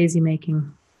just crazy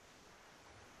making.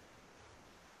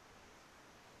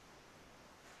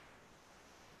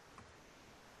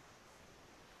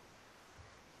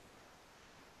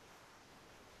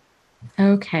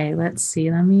 Okay, let's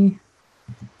see. Let me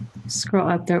scroll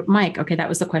up there. Mike, okay, that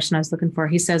was the question I was looking for.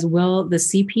 He says, will the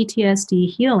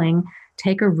CPTSD healing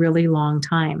take a really long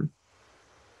time?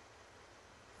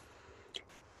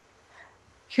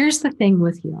 Here's the thing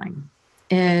with healing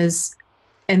is,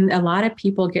 and a lot of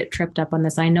people get tripped up on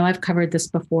this. I know I've covered this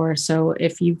before. So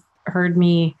if you've heard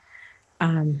me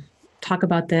talk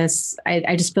about this,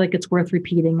 I just feel like it's worth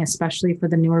repeating, especially for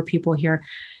the newer people here.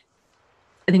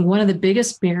 I think one of the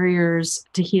biggest barriers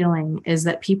to healing is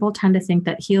that people tend to think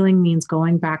that healing means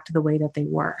going back to the way that they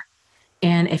were.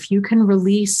 And if you can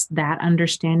release that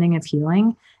understanding of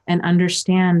healing and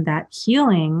understand that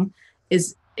healing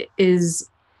is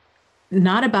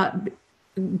not about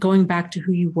going back to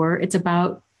who you were. It's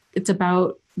about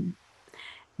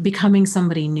becoming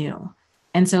somebody new.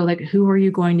 And so like, who are you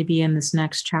going to be in this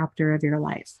next chapter of your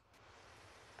life?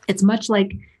 It's much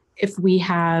like if we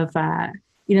have,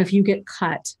 if you get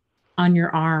cut on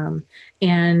your arm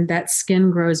and that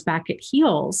skin grows back, it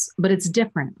heals, but it's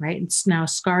different, right? It's now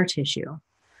scar tissue.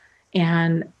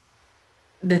 And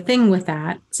the thing with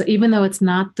that, so even though it's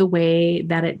not the way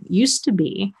that it used to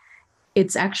be,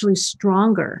 it's actually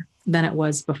stronger than it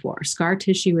was before. Scar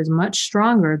tissue is much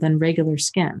stronger than regular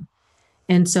skin.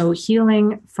 And so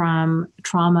healing from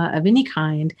trauma of any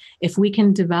kind, if we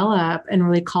can develop and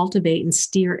really cultivate and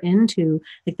steer into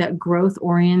like that growth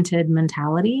oriented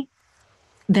mentality,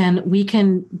 then we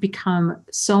can become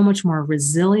so much more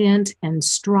resilient and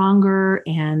stronger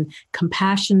and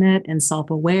compassionate and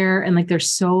self-aware. And like, there's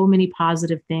so many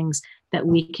positive things that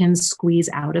we can squeeze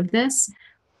out of this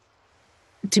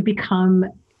to become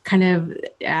kind of,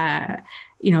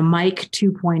 Mike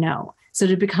 2.0. So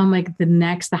to become like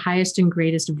the highest and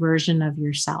greatest version of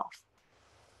yourself.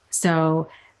 So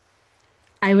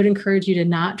I would encourage you to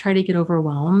not try to get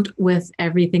overwhelmed with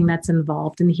everything that's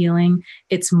involved in healing.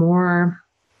 It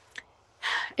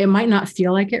might not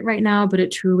feel like it right now, but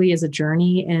it truly is a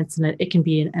journey, and it can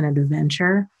be an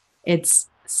adventure. It's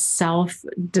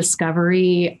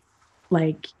self-discovery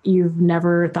like you've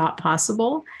never thought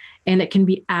possible. And it can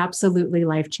be absolutely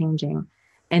life-changing.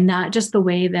 And not just the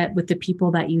way that with the people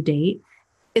that you date,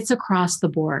 it's across the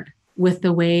board with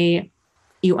the way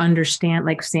you understand,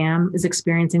 like Sam is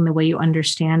experiencing, the way you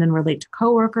understand and relate to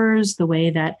coworkers, the way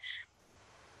that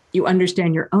you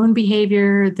understand your own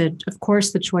behavior, of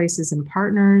course, the choices in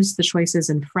partners, the choices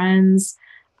in friends,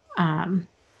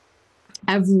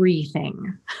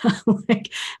 everything,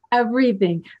 like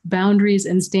everything, boundaries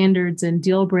and standards and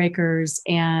deal breakers,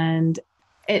 and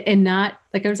not,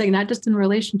 like I was saying, not just in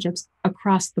relationships,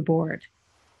 across the board.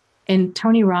 And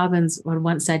Tony Robbins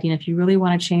once said, if you really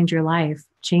want to change your life,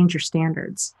 change your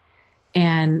standards.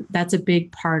 And that's a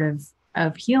big part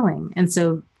of healing. And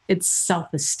so it's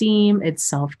self-esteem, it's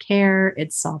self-care,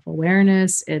 it's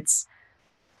self-awareness, it's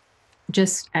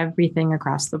just everything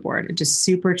across the board. It just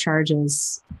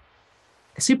supercharges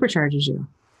you.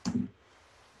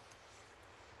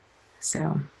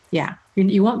 So yeah,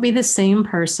 you won't be the same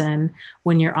person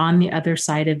when you're on the other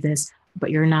side of this, but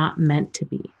you're not meant to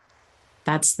be.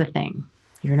 That's the thing.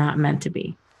 You're not meant to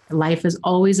be. Life is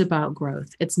always about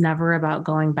growth. It's never about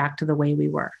going back to the way we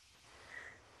were.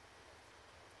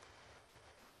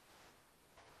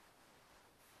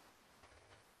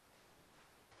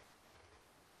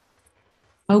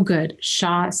 Oh, good.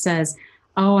 Shaw says,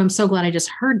 oh, I'm so glad I just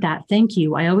heard that. Thank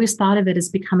you. I always thought of it as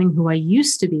becoming who I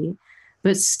used to be,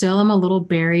 but still I'm a little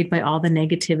buried by all the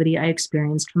negativity I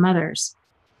experienced from others.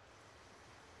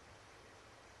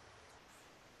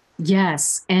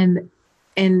 Yes. And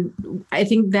I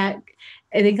think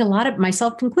a lot of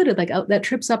myself included, like that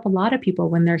trips up a lot of people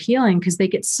when they're healing, because they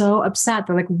get so upset.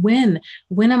 They're like, when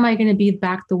am I going to be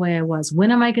back the way I was?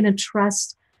 When am I going to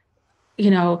trust,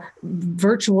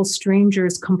 virtual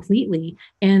strangers completely?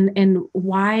 And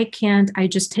why can't I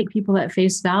just take people at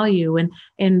face value?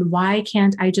 And why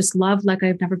can't I just love like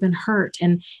I've never been hurt?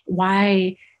 And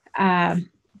why,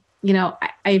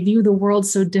 I view the world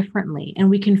so differently, and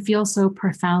we can feel so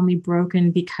profoundly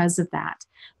broken because of that.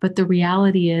 But the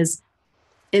reality is,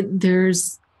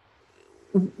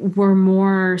 we're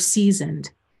more seasoned.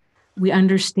 We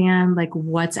understand like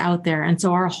what's out there. And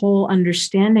so our whole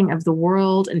understanding of the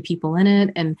world and people in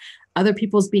it and other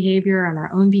people's behavior and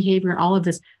our own behavior and all of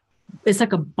this, it's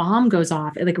like a bomb goes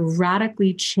off. It like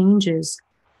radically changes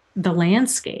the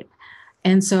landscape.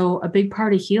 And so a big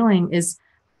part of healing is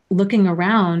looking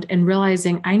around and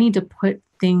realizing I need to put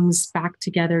things back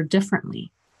together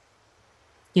differently,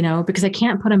 because I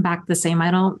can't put them back the same.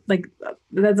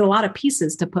 There's a lot of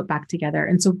pieces to put back together.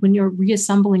 And so when you're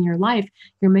reassembling your life,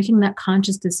 you're making that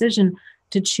conscious decision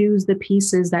to choose the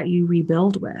pieces that you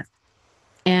rebuild with.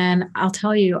 And I'll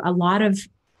tell you, a lot of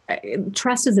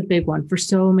trust is a big one for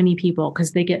so many people,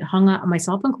 because they get hung up,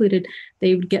 myself included,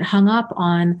 they would get hung up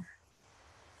on,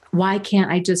 why can't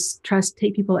I just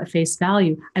take people at face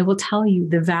value? I will tell you,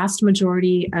 the vast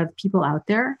majority of people out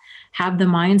there have the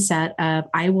mindset of,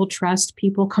 I will trust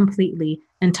people completely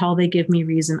until they give me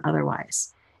reason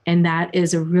otherwise. And that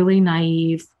is a really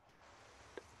naive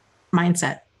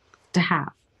mindset to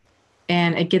have.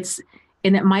 And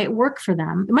it might work for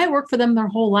them. It might work for them their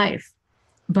whole life.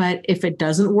 But if it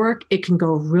doesn't work, it can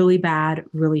go really bad,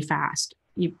 really fast.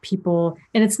 And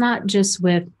it's not just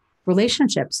with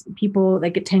relationships, people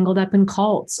that get tangled up in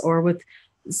cults or with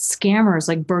scammers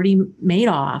like Bernie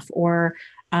Madoff, or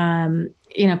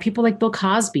People like Bill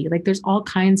Cosby, like there's all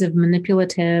kinds of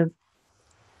manipulative,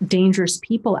 dangerous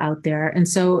people out there. And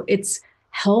so it's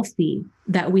healthy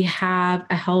that we have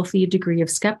a healthy degree of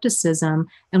skepticism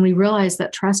and we realize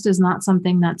that trust is not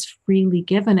something that's freely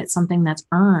given, it's something that's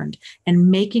earned. And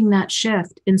making that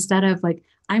shift instead of like,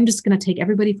 I'm just going to take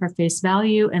everybody for face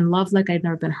value and love like I've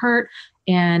never been hurt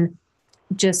and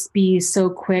just be so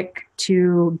quick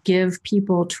to give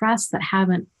people trust that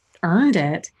haven't earned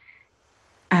it.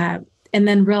 And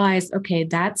then realize, okay,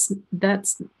 that's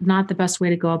not the best way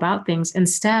to go about things.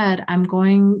 Instead, I'm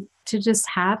going to just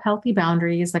have healthy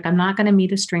boundaries. Like I'm not going to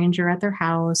meet a stranger at their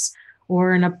house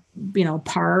or in a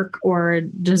park or a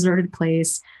deserted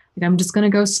place. Like I'm just going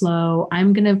to go slow.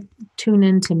 I'm going to tune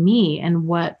into me and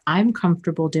what I'm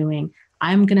comfortable doing.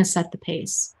 I'm going to set the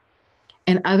pace.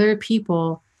 And other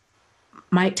people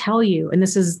might tell you, and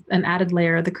this is an added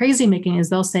layer of the crazy making, is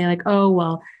they'll say like, oh,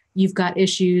 well, you've got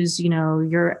issues,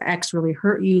 your ex really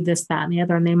hurt you, this, that, and the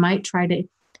other. And they might try to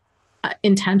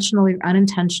intentionally or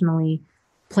unintentionally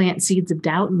plant seeds of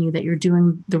doubt in you that you're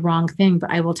doing the wrong thing. But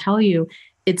I will tell you,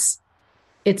 it's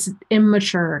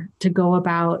immature to go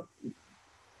about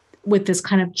with this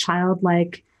kind of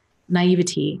childlike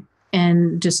naivety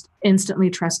and just instantly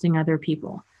trusting other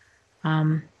people.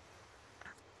 And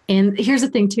here's the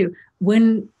thing too,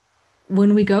 when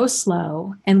we go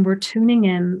slow and we're tuning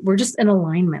in, we're just in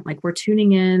alignment, like we're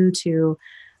tuning in to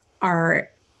our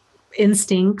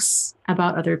instincts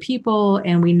about other people.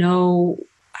 And we know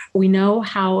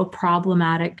how a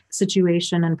problematic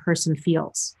situation and person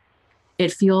feels.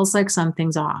 It feels like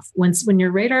something's off. When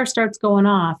your radar starts going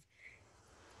off,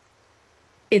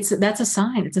 that's a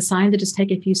sign. It's a sign to just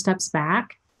take a few steps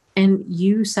back and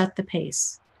you set the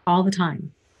pace all the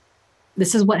time.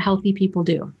 This is what healthy people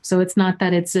do. So it's not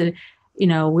that it's we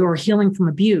were healing from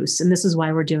abuse and this is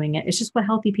why we're doing it. It's just what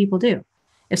healthy people do.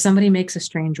 If somebody makes a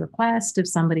strange request, if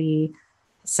somebody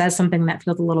says something that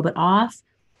feels a little bit off,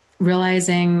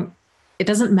 realizing it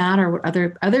doesn't matter what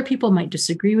other people might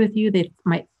disagree with you. They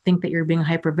might think that you're being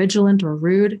hypervigilant or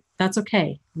rude. That's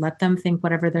okay. Let them think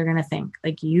whatever they're going to think.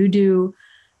 Like you do,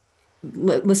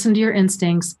 listen to your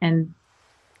instincts and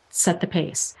set the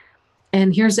pace.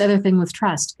 And here's the other thing with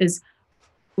trust is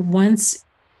once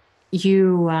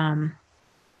you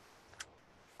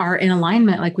are in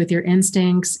alignment, like with your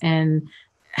instincts and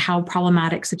how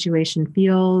problematic situation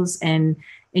feels, and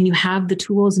you have the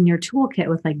tools in your toolkit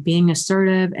with like being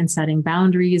assertive and setting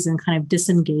boundaries and kind of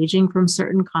disengaging from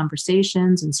certain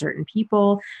conversations and certain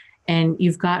people, and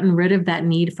you've gotten rid of that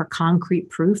need for concrete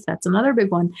proof. That's another big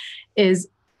one, is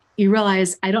you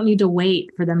realize I don't need to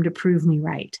wait for them to prove me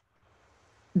right.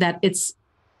 That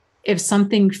if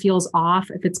something feels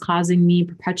off, if it's causing me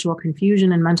perpetual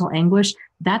confusion and mental anguish,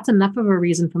 that's enough of a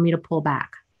reason for me to pull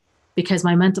back because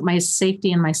my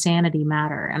safety and my sanity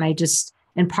matter.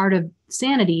 And part of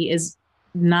sanity is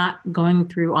not going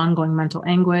through ongoing mental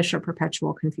anguish or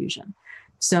perpetual confusion.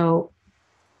 So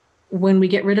when we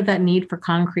get rid of that need for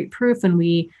concrete proof and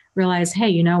we realize, hey,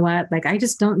 you know what? Like I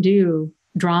just don't do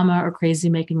drama or crazy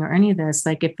making or any of this.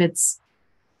 Like if it's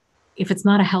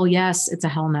not a hell yes, it's a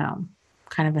hell no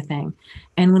kind of a thing.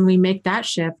 And when we make that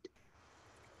shift,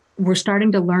 we're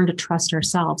starting to learn to trust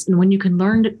ourselves. And when you can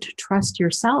learn to trust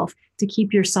yourself, to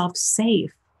keep yourself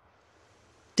safe,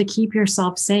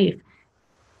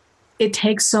 it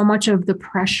takes so much of the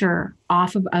pressure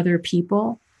off of other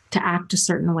people to act a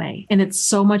certain way. And it's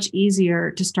so much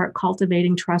easier to start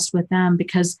cultivating trust with them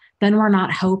because then we're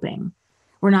not hoping.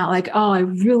 We're not like, oh, I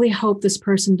really hope this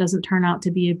person doesn't turn out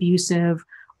to be abusive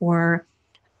or,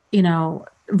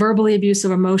 verbally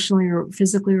abusive, emotionally or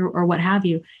physically or what have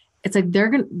you. It's like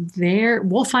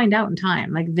we'll find out in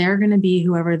time. Like they're going to be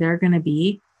whoever they're going to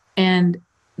be. And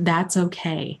that's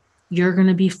okay. You're going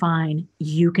to be fine.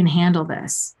 You can handle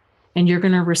this and you're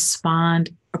going to respond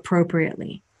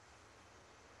appropriately.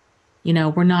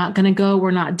 We're not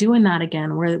doing that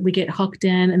again where we get hooked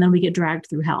in and then we get dragged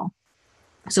through hell.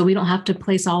 So we don't have to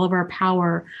place all of our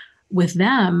power with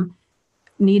them,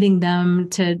 needing them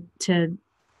to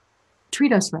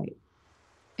treat us right.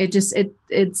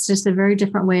 It's just a very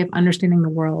different way of understanding the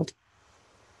world.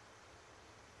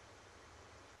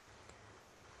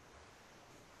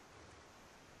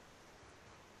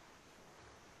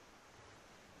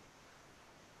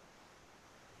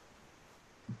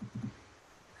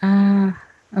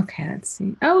 Okay, let's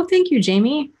see. Oh, thank you,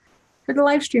 Jamie, for the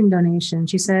live stream donation.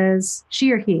 She says,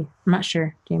 she or he, I'm not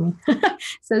sure, Jamie,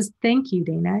 says, thank you,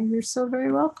 Dana. You're so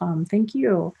very welcome. Thank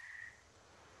you.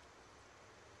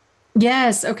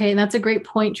 Yes. Okay. And that's a great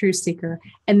point, Truth Seeker.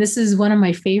 And this is one of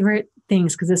my favorite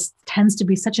things because this tends to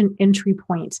be such an entry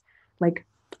point. Like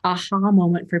aha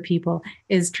moment for people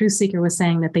is Truth Seeker was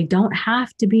saying that they don't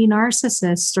have to be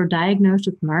narcissists or diagnosed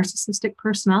with narcissistic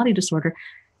personality disorder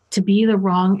to be the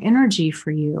wrong energy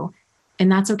for you.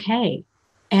 And that's okay.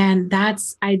 And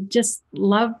I just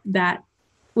love that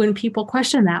when people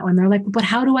question that, when they're like, but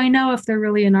how do I know if they're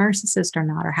really a narcissist or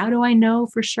not? Or how do I know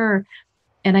for sure?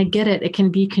 And I get it. It can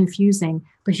be confusing.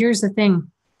 But here's the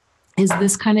thing, is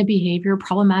this kind of behavior,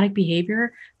 problematic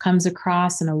behavior, comes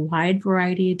across in a wide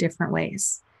variety of different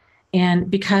ways.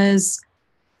 And because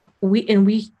we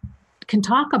can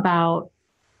talk about,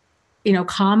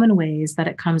 common ways that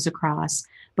it comes across,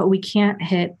 but we can't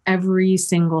hit every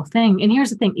single thing. And here's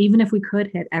the thing, even if we could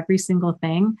hit every single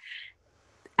thing,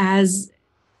 as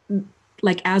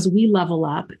we level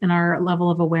up in our level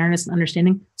of awareness and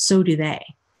understanding, so do they.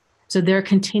 So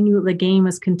the game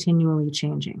is continually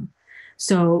changing.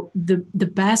 So the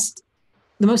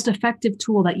most effective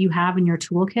tool that you have in your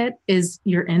toolkit is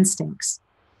your instincts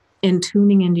and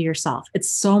tuning into yourself. It's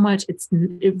so much,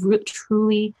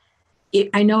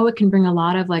 I know it can bring a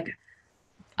lot of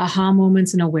aha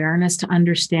moments and awareness to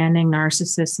understanding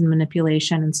narcissists and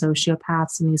manipulation and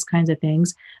sociopaths and these kinds of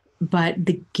things. But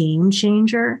the game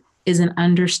changer is in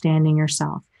understanding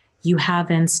yourself. You have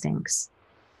instincts.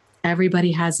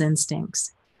 Everybody has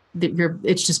instincts.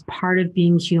 It's just part of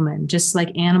being human, just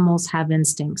like animals have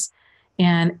instincts.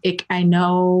 And I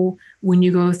know when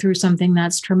you go through something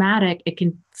that's traumatic, it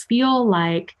can feel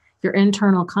like your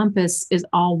internal compass is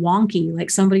all wonky, like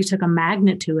somebody took a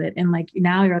magnet to it. And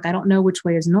now you're like, I don't know which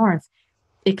way is north.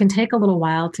 It can take a little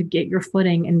while to get your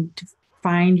footing and to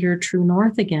find your true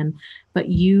north again. But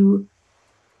your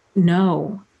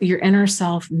inner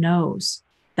self knows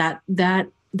that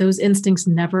those instincts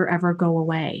never, ever go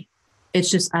away.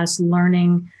 It's just us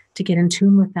learning to get in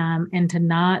tune with them and to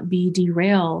not be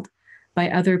derailed by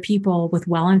other people with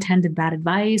well-intended bad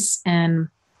advice and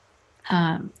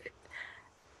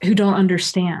who don't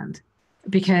understand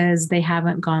because they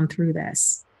haven't gone through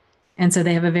this. And so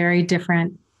they have a very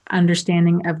different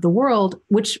understanding of the world,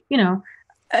 which,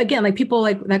 again, people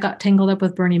that got tangled up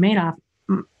with Bernie Madoff,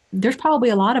 there's probably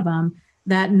a lot of them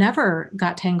that never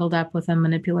got tangled up with a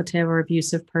manipulative or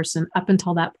abusive person up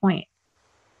until that point.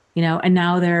 And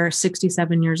now they're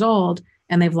 67 years old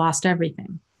and they've lost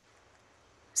everything.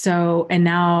 So, and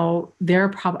now they're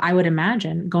I would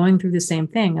imagine going through the same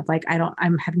thing of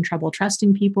I'm having trouble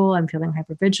trusting people. I'm feeling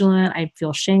hypervigilant. I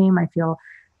feel shame.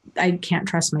 I can't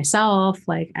trust myself.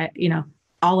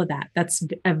 All of that. That's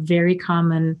a very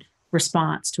common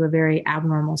response to a very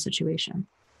abnormal situation.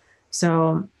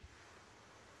 So,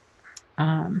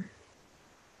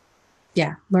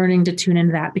 learning to tune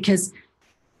into that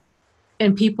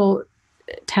and people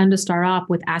tend to start off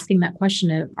with asking that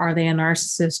question of, are they a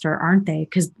narcissist or aren't they?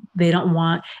 Because they don't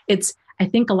want I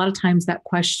think a lot of times that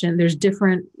question, there's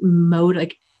different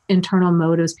internal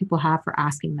motives people have for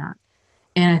asking that.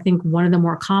 And I think one of the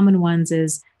more common ones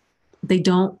is they're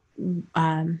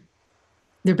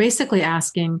basically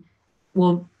asking,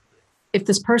 well, if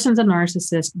this person's a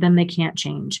narcissist, then they can't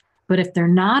change. But if they're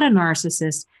not a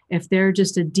narcissist, if they're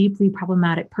just a deeply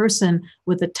problematic person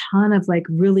with a ton of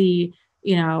really,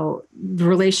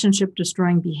 relationship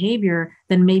destroying behavior,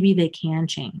 then maybe they can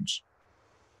change.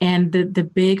 And the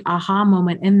big aha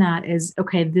moment in that is,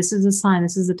 okay, this is a sign,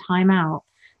 this is a timeout.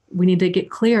 We need to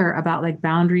get clear about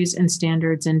boundaries and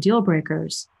standards and deal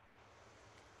breakers.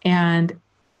 And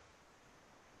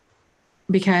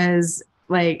because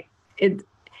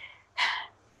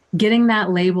getting that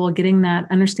label, getting that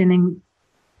understanding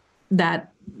that,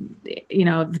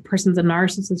 the person's a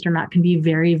narcissist or not can be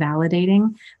very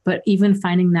validating, but even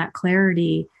finding that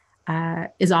clarity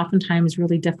is oftentimes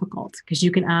really difficult because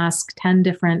you can ask 10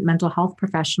 different mental health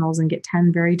professionals and get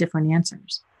 10 very different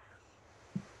answers.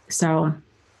 So,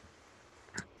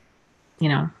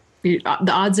 the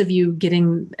odds of you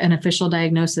getting an official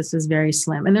diagnosis is very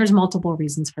slim. And there's multiple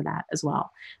reasons for that as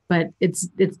well. But it's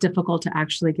difficult to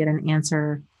actually get an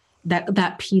answer,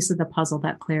 that piece of the puzzle,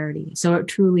 that clarity. So it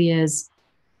truly is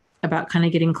about kind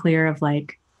of getting clear of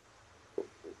what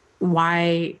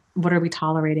are we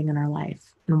tolerating in our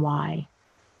life and why?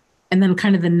 And then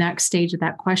kind of the next stage of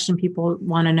that question people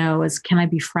want to know is, can I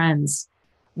be friends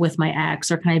with my ex,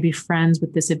 or can I be friends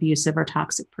with this abusive or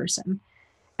toxic person?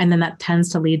 And then that tends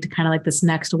to lead to kind of this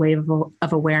next wave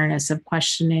of awareness of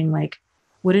questioning,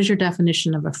 what is your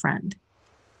definition of a friend?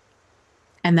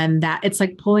 And then it's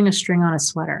like pulling a string on a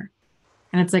sweater.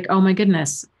 And it's like, oh my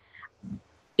goodness.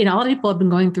 A lot of people have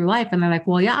been going through life and they're like,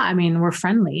 well, yeah, we're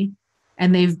friendly.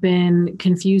 And they've been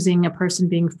confusing a person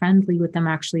being friendly with them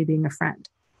actually being a friend.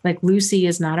 Lucy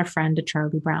is not a friend to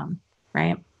Charlie Brown,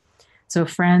 right? So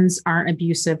friends aren't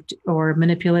abusive or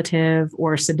manipulative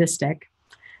or sadistic.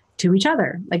 to each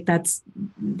other. Like that's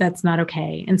not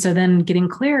okay. And so then getting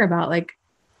clear about like,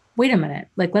 wait a minute,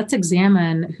 like let's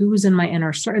examine who's in my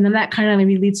inner circle. And then that kind of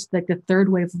maybe leads to like the third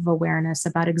wave of awareness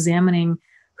about examining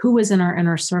who is in our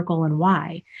inner circle and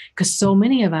why. Because so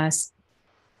many of us,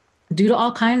 due to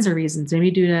all kinds of reasons,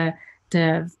 maybe due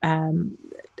to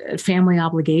family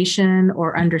obligation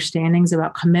or understandings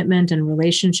about commitment and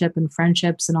relationship and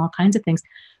friendships and all kinds of things,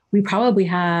 we probably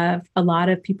have a lot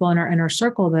of people in our inner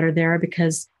circle that are there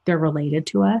because they're related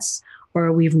to us,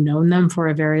 or we've known them for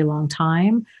a very long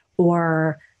time,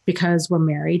 or because we're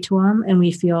married to them and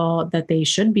we feel that they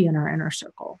should be in our inner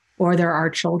circle, or they're our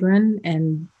children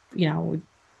and,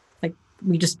 like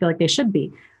we just feel like they should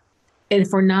be. And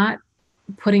if we're not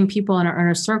putting people in our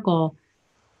inner circle,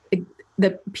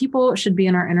 the people should be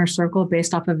in our inner circle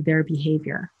based off of their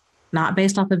behavior, not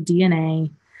based off of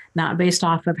DNA, not based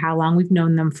off of how long we've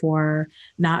known them for,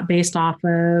 not based off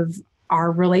of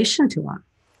our relation to them.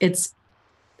 It's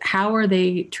how are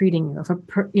they treating you? If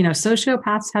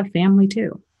sociopaths have family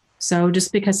too. So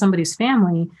just because somebody's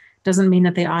family doesn't mean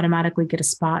that they automatically get a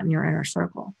spot in your inner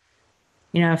circle.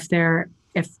 If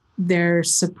they're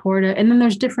supportive, and then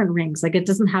there's different rings. Like it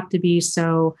doesn't have to be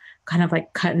so kind of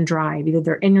like cut and dry. Either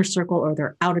they're in your circle or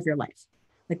they're out of your life.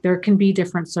 Like there can be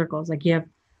different circles. Like you have,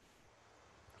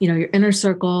 your inner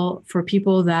circle for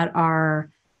people that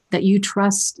you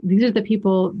trust. These are the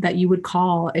people that you would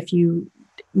call if you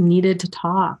needed to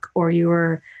talk, or you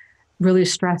were really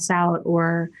stressed out,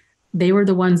 or they were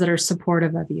the ones that are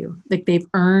supportive of you. Like they've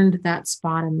earned that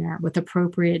spot in there with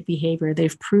appropriate behavior.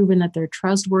 They've proven that they're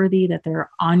trustworthy, that they're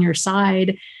on your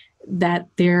side, that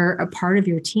they're a part of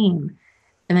your team.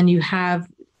 And then you have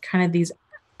kind of these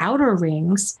outer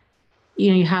rings.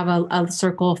 You have a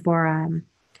circle for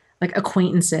like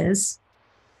acquaintances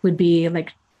would be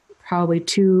like probably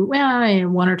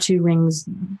one or two rings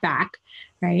back,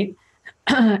 right?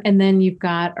 And then you've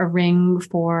got a ring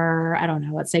for, I don't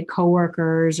know, let's say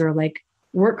coworkers or like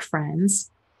work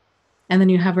friends. And then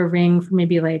you have a ring for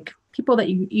maybe like people that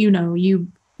you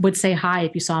would say hi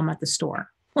if you saw them at the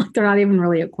store. Like they're not even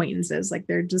really acquaintances. Like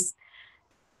they're just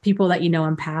people that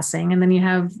in passing. And then you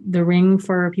have the ring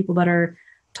for people that are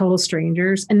total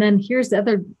strangers. And then here's the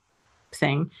other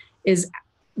thing is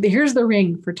here's the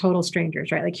ring for total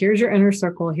strangers, right? Like here's your inner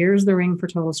circle. Here's the ring for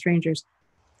total strangers.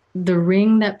 The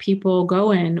ring that people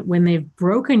go in when they've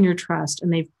broken your trust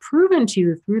and they've proven to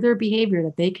you through their behavior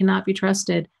that they cannot be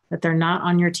trusted, that they're not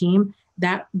on your team,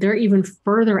 that they're even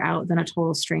further out than a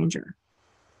total stranger.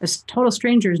 A total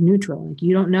stranger is neutral. Like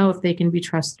you don't know if they can be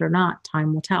trusted or not.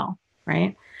 Time will tell,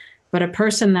 right? But a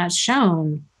person that's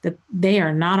shown that they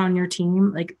are not on your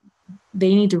team, like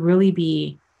they need to really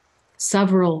be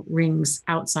several rings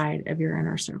outside of your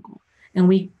inner circle.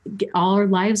 And all our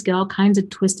lives get all kinds of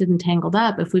twisted and tangled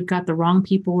up if we've got the wrong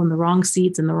people in the wrong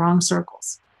seats in the wrong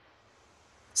circles.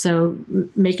 So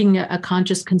making a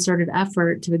conscious, concerted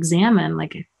effort to examine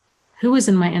like who is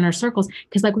in my inner circles.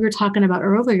 Because like we were talking about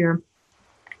earlier,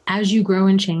 as you grow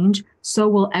and change, so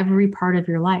will every part of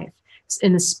your life.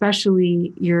 And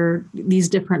especially these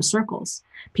different circles.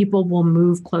 People will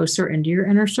move closer into your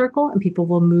inner circle and people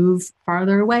will move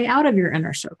farther away out of your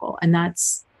inner circle. And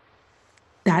that's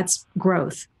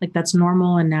growth. Like that's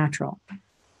normal and natural.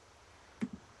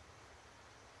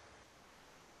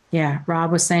 Yeah.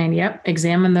 Rob was saying, yep,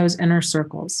 examine those inner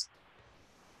circles.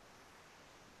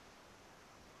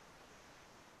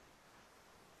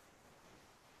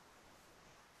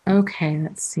 Okay.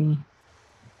 Let's see.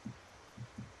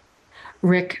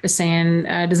 Rick is saying,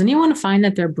 does anyone find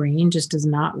that their brain just does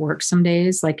not work some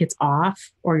days? Like it's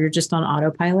off or you're just on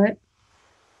autopilot?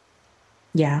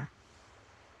 Yeah.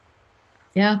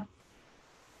 Yeah.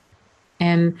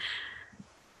 And,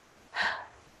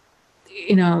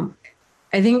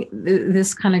 I think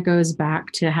this kind of goes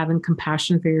back to having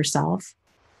compassion for yourself.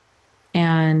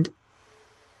 And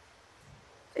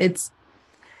it's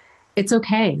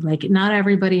okay. Like not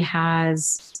everybody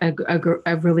has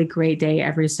a really great day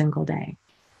every single day.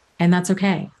 And that's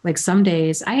okay. Like some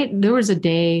days there was a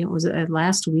day, was it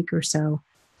last week or so?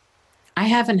 I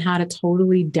haven't had a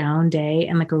totally down day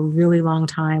in like a really long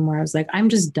time where I was like, I'm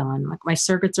just done. Like my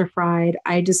circuits are fried.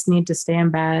 I just need to stay in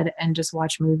bed and just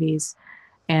watch movies.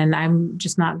 And I'm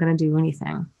just not going to do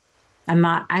anything. I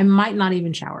might not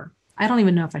even shower. I don't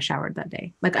even know if I showered that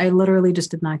day. Like I literally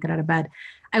just did not get out of bed.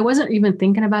 I wasn't even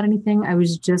thinking about anything. I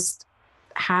was just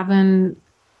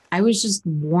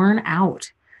worn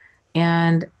out.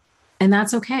 And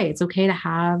that's okay. It's okay to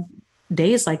have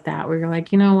days like that where you're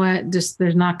like, you know what, just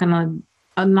not a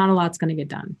lot's going to get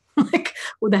done. Like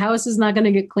the house is not going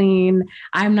to get clean.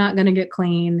 I'm not going to get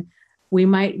clean. We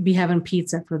might be having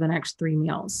pizza for the next 3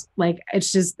 meals. Like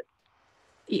it's just,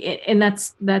 And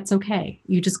that's okay.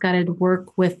 You just got to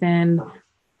work within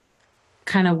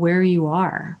kind of where you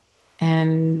are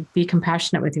and be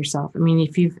compassionate with yourself. I mean,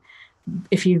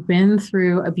 if you've been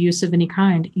through abuse of any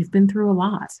kind, you've been through a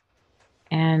lot,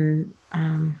 and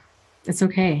it's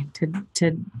okay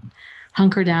to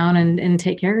hunker down and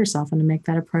take care of yourself and to make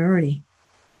that a priority.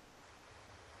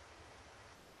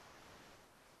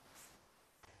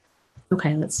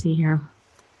 Okay, let's see here.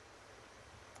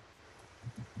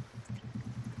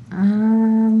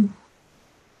 Um,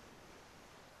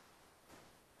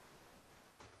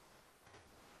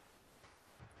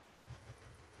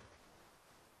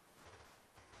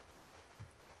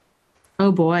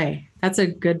 oh boy, that's a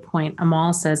good point.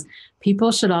 Amal says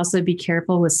people should also be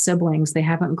careful with siblings they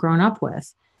haven't grown up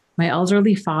with. My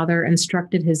elderly father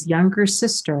instructed his younger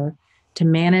sister to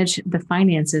manage the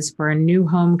finances for a new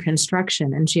home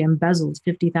construction, and she embezzled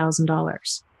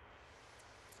 $50,000.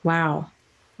 Wow,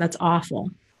 that's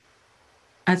awful.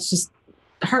 That's just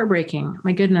heartbreaking.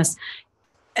 My goodness.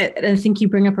 I think you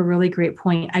bring up a really great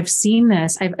point. I've seen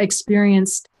this. I've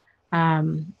experienced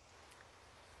um,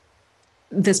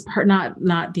 this part,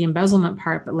 not the embezzlement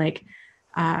part, but like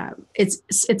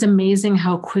it's amazing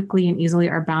how quickly and easily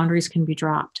our boundaries can be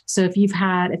dropped. So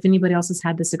if anybody else has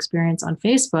had this experience on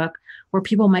Facebook, where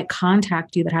people might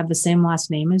contact you that have the same last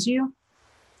name as you,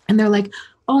 and they're like,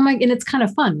 oh my, and it's kind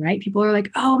of fun, right? People are like,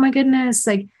 oh my goodness,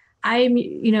 like I'm,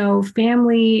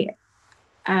 family,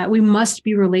 we must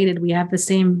be related. We have the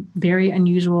same very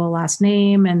unusual last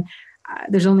name, and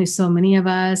there's only so many of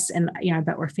us. And I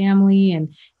bet we're family.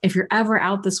 And if you're ever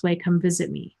out this way, come visit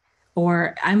me,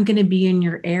 or I'm going to be in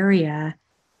your area.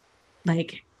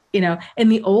 Like,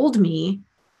 and the old me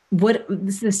would.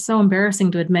 This is so embarrassing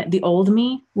to admit. The old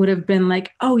me would have been like,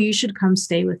 oh, you should come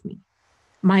stay with me.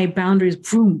 My boundaries,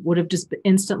 boom, would have just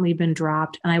instantly been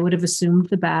dropped, and I would have assumed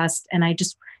the best. And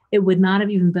it would not have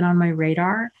even been on my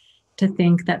radar to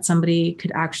think that somebody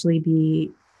could actually be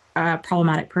a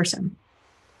problematic person.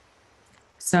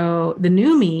 So the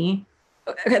new me,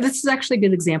 okay, this is actually a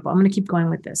good example. I'm going to keep going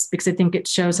with this because I think it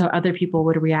shows how other people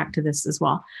would react to this as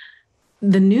well.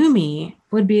 The new me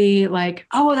would be like,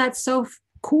 oh, that's so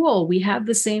cool. We have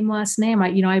the same last name.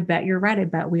 I bet you're right. I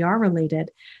bet we are related.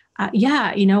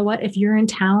 Yeah, you know what? If you're in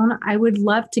town, I would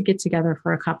love to get together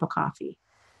for a cup of coffee.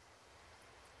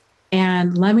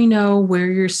 And let me know where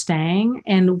you're staying,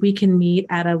 and we can meet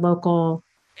at a local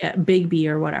Big B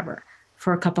or whatever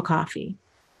for a cup of coffee.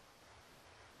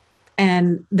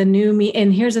 And the new me,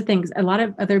 and here's the thing, a lot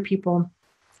of other people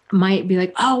might be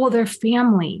like, oh, well, they're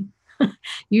family.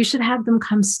 You should have them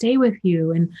come stay with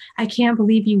you. And I can't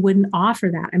believe you wouldn't offer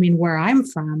that. I mean, where I'm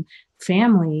from,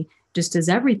 family just is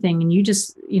everything. And you're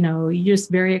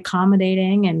just very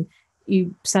accommodating, and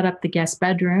you set up the guest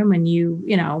bedroom, and you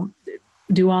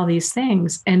do all these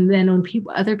things. And then when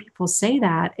other people say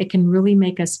that, it can really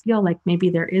make us feel like maybe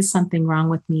there is something wrong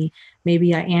with me.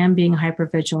 Maybe I am being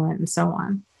hypervigilant and so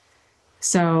on.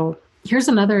 So here's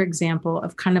another example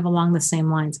of kind of along the same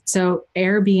lines. So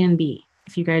Airbnb,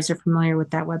 if you guys are familiar with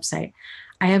that website,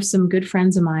 I have some good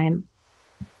friends of mine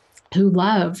who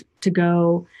love to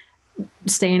go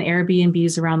stay in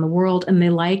Airbnbs around the world. And they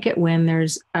like it when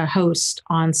there's a host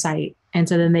on site. And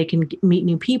so then they can meet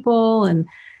new people and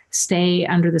stay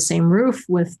under the same roof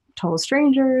with total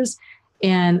strangers.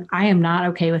 And I am not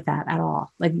okay with that at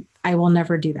all. Like, I will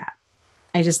never do that.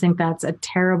 I just think that's a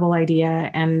terrible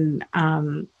idea. And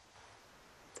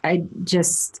I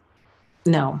just,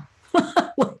 no,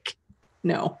 like,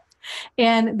 no.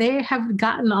 And they have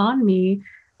gotten on me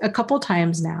a couple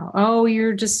times now. Oh,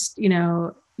 you're just,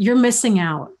 you're missing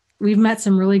out. We've met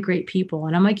some really great people.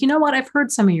 And I'm like, you know what? I've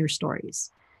heard some of your stories.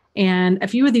 And a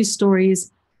few of these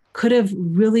stories could have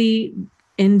really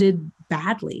ended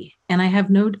badly. And I have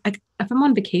if I'm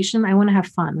on vacation, I want to have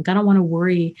fun. Like, I don't want to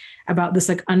worry about this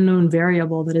like unknown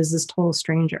variable that is this total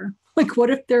stranger. Like, what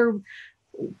if they're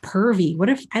pervy? What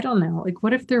if, I don't know, like,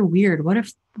 what if they're weird? What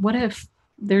if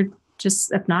they're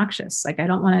just obnoxious? Like, I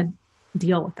don't want to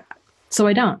deal with that. So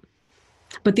I don't.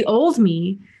 But the old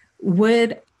me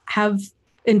would have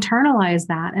internalized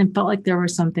that and felt like there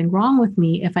was something wrong with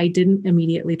me if I didn't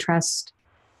immediately trust,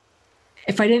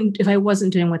 if I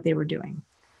wasn't doing what they were doing.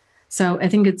 So I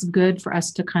think it's good for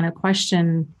us to kind of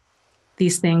question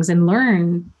these things and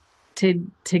learn to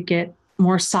get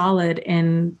more solid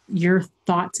in your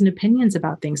thoughts and opinions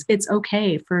about things. It's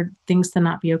okay for things to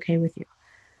not be okay with you.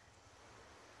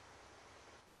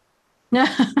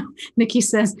 Nikki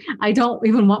says, I don't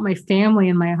even want my family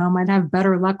in my home. I'd have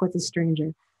better luck with a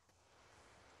stranger.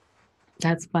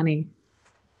 That's funny.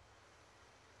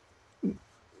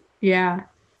 Yeah.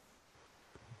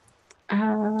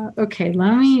 Okay,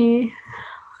 let me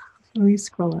Let me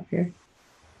scroll up here.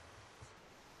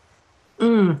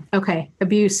 Okay.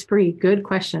 Abuse free. Good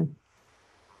question.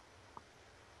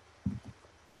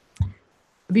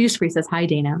 Abuse free says, hi,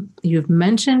 Dana. You've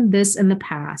mentioned this in the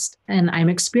past, and I'm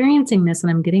experiencing this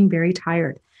and I'm getting very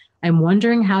tired. I'm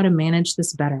wondering how to manage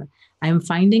this better. I'm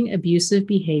finding abusive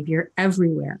behavior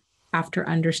everywhere after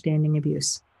understanding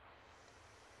abuse.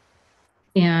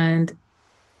 And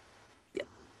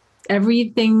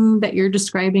everything that you're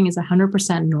describing is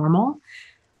 100% normal.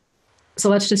 So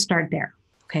let's just start there.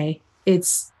 Okay.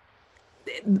 It's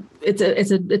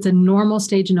a normal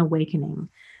stage in awakening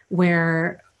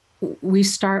where we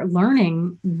start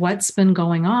learning what's been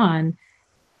going on,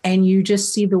 and you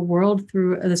just see the world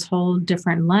through this whole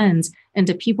different lens. And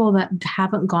to people that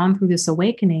haven't gone through this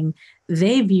awakening,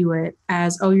 they view it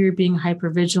as, oh, you're being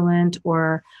hypervigilant,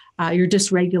 or you're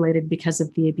dysregulated because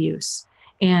of the abuse.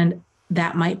 And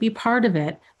that might be part of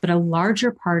it, but a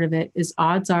larger part of it is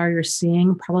odds are you're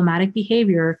seeing problematic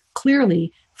behavior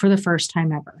clearly for the first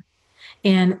time ever.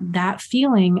 And that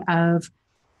feeling of,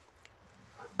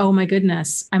 oh my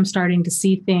goodness, I'm starting to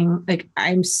see things like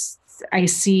I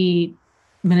see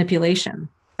manipulation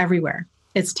everywhere.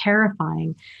 It's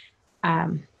terrifying,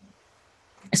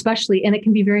 especially, and it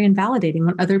can be very invalidating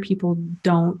when other people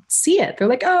don't see it. They're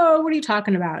like, "Oh, what are you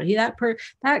talking about?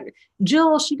 That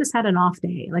Jill, she just had an off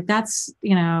day. Like that's,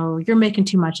 you're making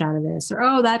too much out of this." Or,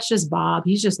 "Oh, that's just Bob.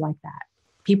 He's just like that."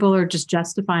 People are just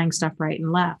justifying stuff right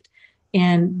and left.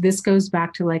 And this goes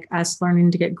back to like us learning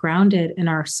to get grounded in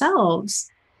ourselves.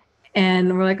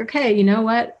 And we're like, okay, you know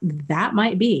what? That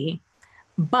might be,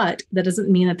 but that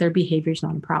doesn't mean that their behavior is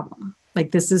not a problem.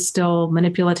 Like this is still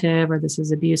manipulative, or this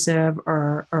is abusive,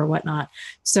 or whatnot.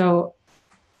 So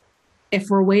if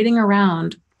we're waiting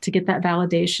around to get that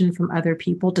validation from other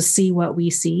people to see what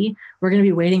we see, we're going to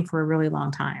be waiting for a really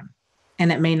long time,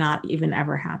 and it may not even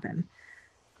ever happen.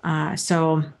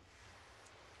 The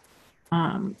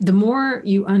more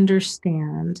you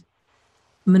understand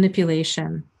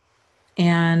manipulation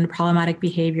and problematic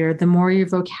behavior, the more your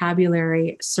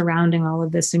vocabulary surrounding all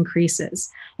of this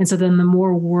increases. And so then the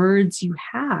more words you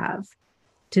have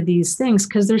to these things,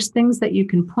 because there's things that you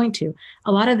can point to.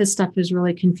 A lot of this stuff is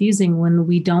really confusing when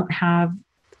we don't have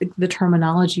the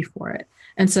terminology for it.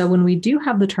 And so when we do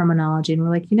have the terminology and we're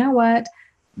like, you know what,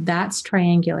 that's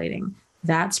triangulating,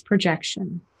 that's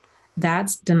projection,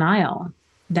 that's denial,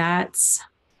 that's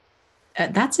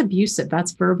abusive,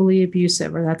 that's verbally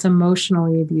abusive, or that's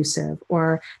emotionally abusive,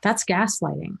 or that's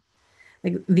gaslighting.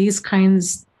 Like these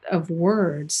kinds of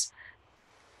words,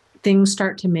 things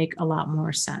start to make a lot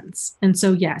more sense. And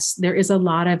so, yes, there is a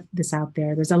lot of this out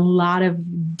there. There's a lot of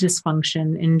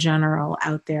dysfunction in general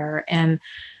out there. And,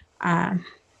 but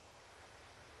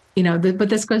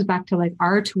this goes back to like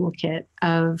our toolkit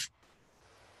of,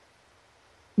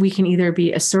 we can either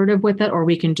be assertive with it, or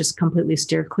we can just completely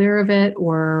steer clear of it,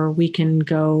 or we can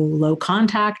go low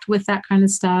contact with that kind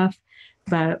of stuff.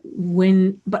 But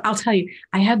I'll tell you,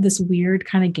 I have this weird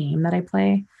kind of game that I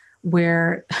play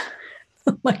where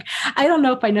like, I don't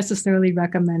know if I necessarily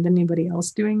recommend anybody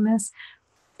else doing this.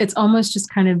 It's almost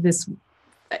just kind of this,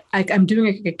 I'm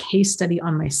doing a case study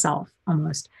on myself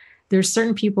almost. There's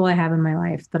certain people I have in my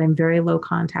life that I'm very low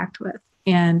contact with,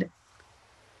 and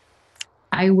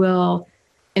I will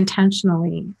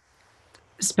intentionally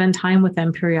spend time with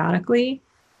them periodically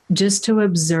just to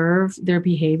observe their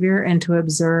behavior and to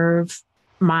observe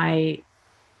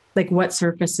what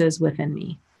surfaces within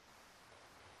me.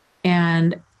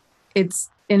 And it's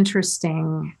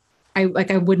interesting. I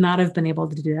would not have been able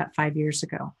to do that 5 years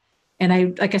ago.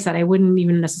 And like I said, I wouldn't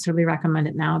even necessarily recommend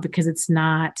it now, because it's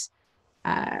not,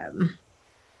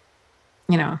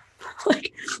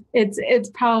 like it's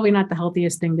probably not the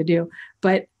healthiest thing to do.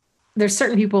 But there's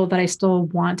certain people that I still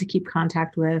want to keep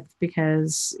contact with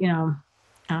because,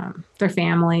 they're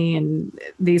family and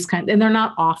and they're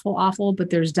not awful, but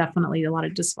there's definitely a lot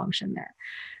of dysfunction there.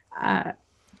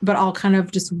 But I'll kind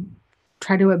of just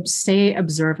try to stay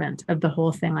observant of the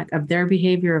whole thing, like of their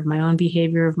behavior, of my own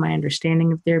behavior, of my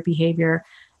understanding of their behavior,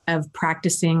 of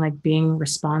practicing like being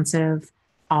responsive,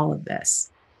 all of this.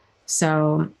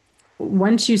 So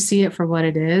once you see it for what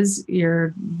it is,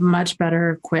 you're much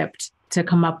better equipped to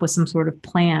come up with some sort of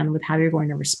plan with how you're going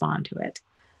to respond to it.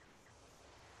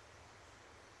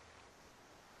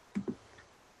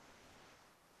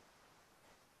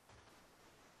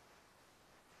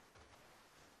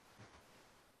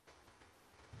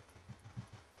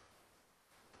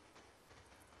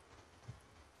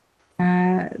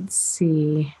 Let's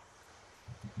see.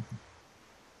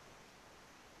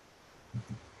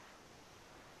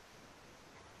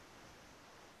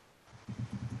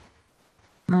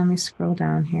 Let me scroll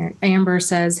down here. Amber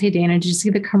says, "Hey, Dana, did you see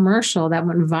the commercial that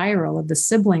went viral of the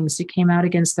siblings who came out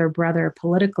against their brother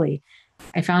politically?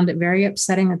 I found it very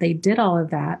upsetting that they did all of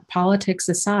that, politics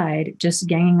aside, just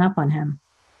ganging up on him."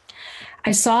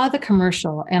 I saw the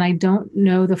commercial and I don't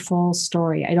know the full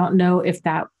story. I don't know if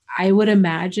that, I would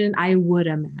imagine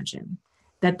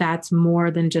that that's more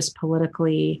than just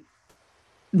politically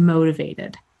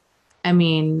motivated. I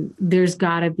mean, there's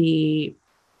got to be,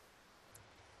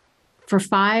 for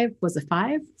five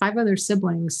other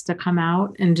siblings to come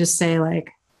out and just say,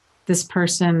 like, this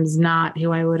person's not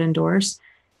who I would endorse.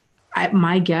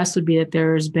 My guess would be that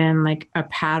there's been like a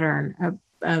pattern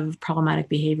of problematic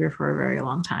behavior for a very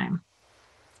long time.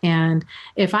 And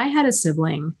if I had a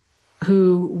sibling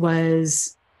who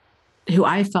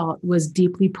I felt was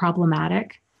deeply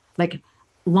problematic, like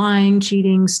lying,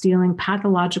 cheating, stealing,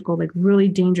 pathological, like really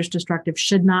dangerous, destructive,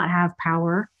 should not have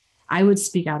power, I would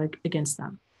speak out against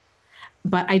them.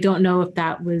 But I don't know if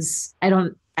that was, I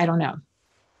don't know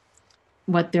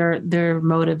what their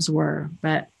motives were,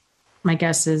 but my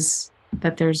guess is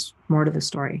that there's more to the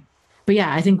story. But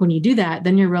yeah, I think when you do that,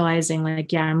 then you're realizing,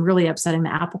 like, yeah, I'm really upsetting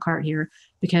the apple cart here,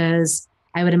 because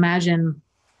I would imagine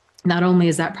not only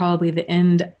is that probably the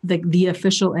end, the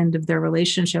official end of their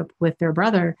relationship with their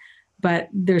brother, but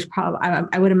there's probably,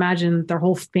 I would imagine their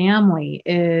whole family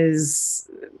is,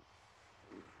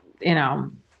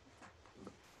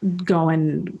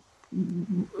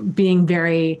 being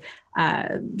very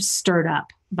stirred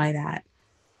up by that.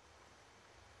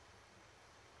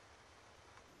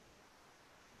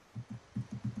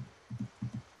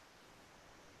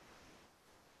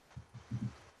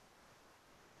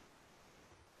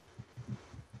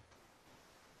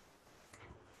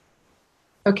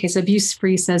 Okay, so Abuse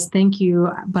Free says, "Thank you,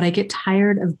 but I get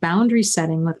tired of boundary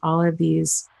setting with all of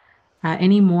these.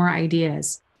 Any more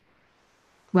ideas?"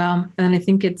 Well, and I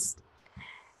think it's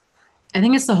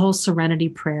the whole serenity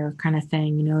prayer kind of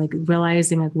thing, like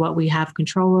realizing like what we have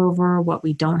control over, what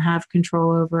we don't have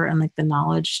control over, and like the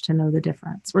knowledge to know the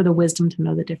difference, or the wisdom to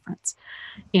know the difference.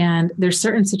 And there's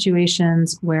certain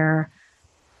situations where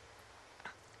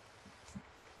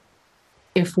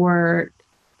if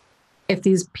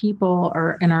these people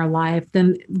are in our life,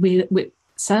 then we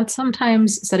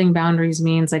sometimes setting boundaries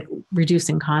means like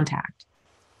reducing contact.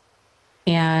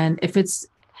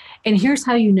 And here's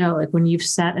how you know, like when you've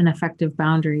set an effective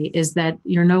boundary, is that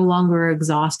you're no longer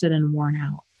exhausted and worn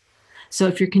out. So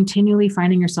if you're continually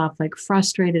finding yourself like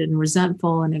frustrated and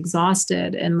resentful and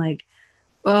exhausted and like,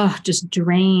 just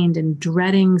drained and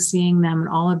dreading seeing them and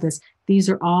all of this, these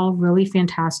are all really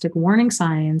fantastic warning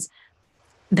signs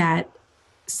that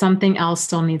something else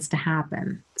still needs to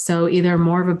happen. So either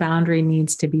more of a boundary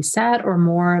needs to be set, or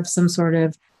more of some sort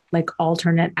of like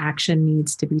alternate action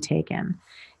needs to be taken.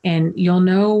 And you'll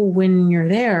know when you're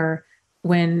there,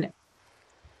 when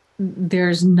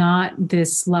there's not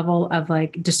this level of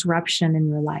like disruption in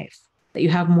your life, that you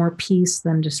have more peace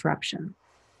than disruption.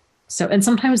 So, and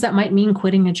sometimes that might mean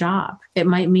quitting a job. It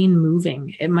might mean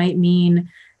moving. It might mean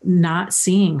not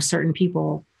seeing certain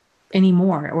people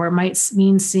anymore, or it might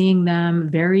mean seeing them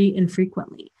very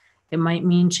infrequently. It might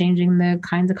mean changing the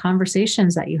kinds of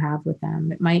conversations that you have with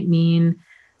them. It might mean,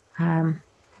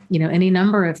 any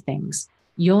number of things.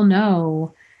 You'll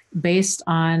know based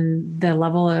on the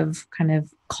level of kind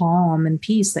of calm and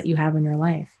peace that you have in your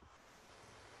life.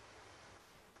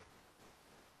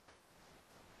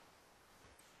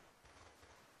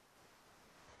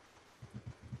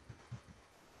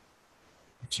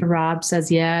 Rob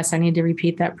says, "Yes, I need to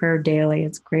repeat that prayer daily.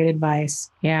 It's great advice."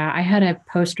 Yeah, I had a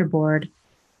poster board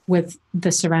with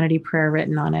the Serenity Prayer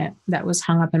written on it that was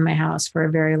hung up in my house for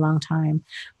a very long time.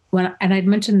 And I'd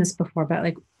mentioned this before, but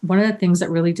like one of the things that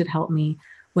really did help me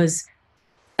was,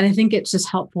 and I think it's just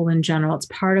helpful in general, it's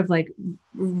part of like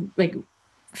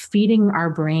feeding our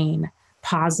brain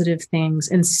positive things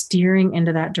and steering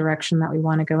into that direction that we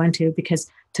want to go into, because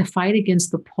to fight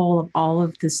against the pull of all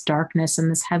of this darkness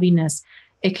and this heaviness,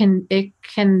 it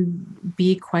can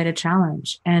be quite a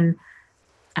challenge. And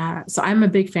so I'm a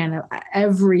big fan of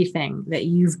everything that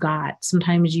you've got.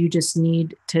 Sometimes you just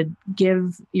need to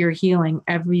give your healing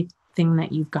everything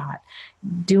that you've got.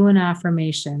 Doing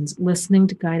affirmations, listening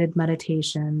to guided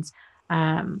meditations,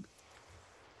 paying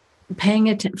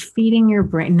attention, feeding your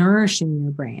brain, nourishing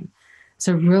your brain.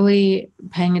 So really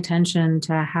paying attention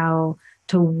to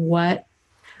what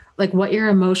your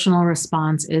emotional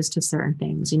response is to certain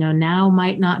things. Now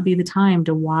might not be the time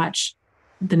to watch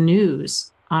the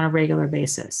news on a regular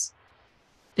basis.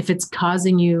 If it's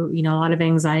causing you, a lot of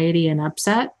anxiety and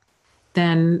upset,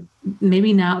 then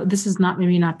maybe now this is not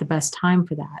the best time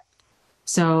for that.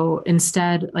 So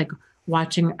instead, like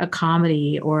watching a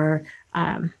comedy or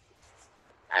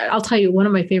I'll tell you, one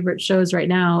of my favorite shows right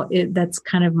now, that's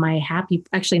kind of my happy,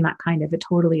 actually not kind of, it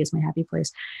totally is my happy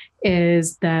place,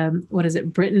 is what is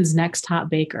it? Britain's Next Top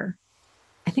Baker.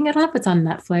 I don't know if it's on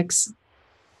Netflix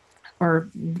or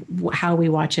how we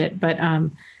watch it, but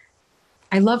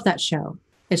I love that show.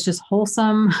 It's just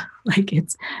wholesome. Like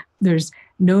there's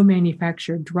no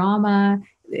manufactured drama.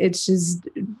 It's just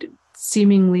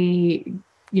seemingly,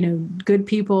 good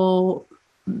people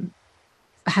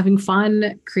having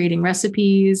fun, creating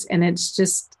recipes. And it's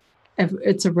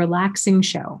a relaxing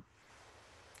show.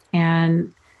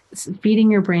 And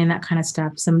feeding your brain that kind of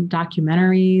stuff. Some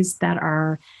documentaries that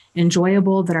are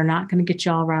enjoyable, that are not going to get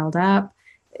you all riled up.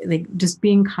 Like just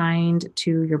being kind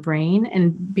to your brain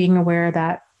and being aware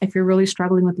that if you're really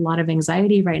struggling with a lot of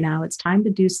anxiety right now, it's time to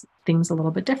do things a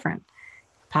little bit different.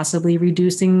 Possibly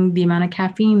reducing the amount of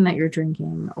caffeine that you're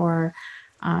drinking, or,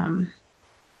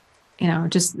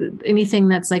 just anything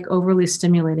that's like overly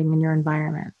stimulating in your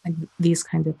environment, like these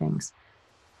kinds of things.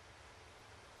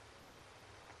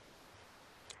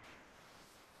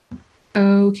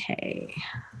 Okay.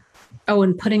 Oh,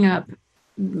 and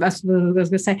that's what I was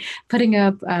going to say, putting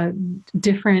up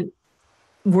different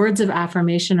words of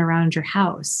affirmation around your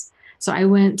house. So I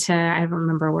went to, I don't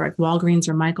remember where, like Walgreens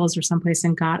or Michael's or someplace,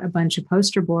 and got a bunch of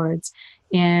poster boards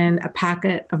and a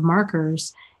packet of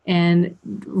markers and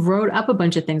wrote up a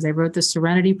bunch of things. I wrote the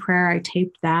Serenity Prayer. I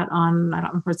taped that on, I don't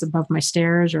remember if it's above my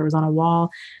stairs or it was on a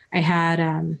wall. I had,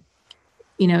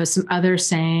 some other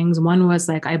sayings. One was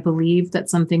like, I believe that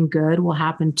something good will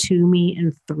happen to me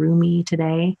and through me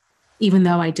today, even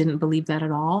though I didn't believe that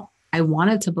at all. I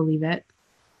wanted to believe it.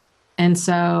 And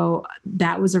so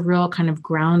that was a real kind of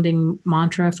grounding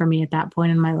mantra for me at that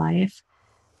point in my life.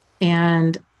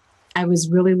 And I was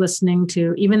really listening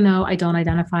to, even though I don't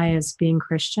identify as being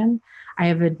Christian, I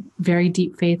have a very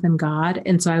deep faith in God.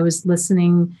 And so I was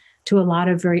listening to a lot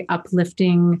of very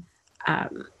uplifting,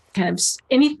 kind of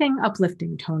anything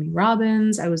uplifting. Tony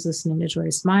Robbins. I was listening to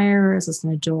Joyce Meyer. I was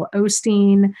listening to Joel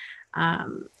Osteen.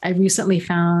 I recently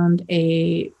found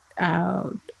a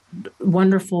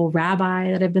wonderful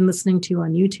rabbi that I've been listening to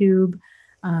on YouTube.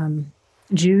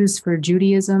 Jews for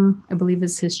Judaism, I believe,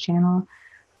 is his channel.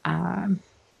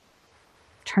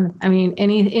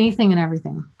 Anything and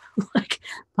everything, like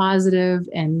positive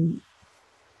and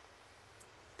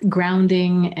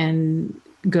grounding and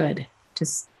good,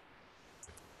 just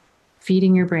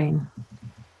feeding your brain.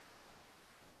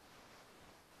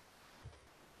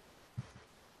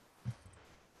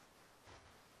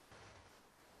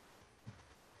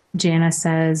 Jana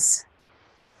says,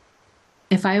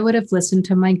 if I would have listened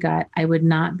to my gut, I would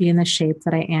not be in the shape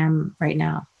that I am right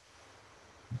now.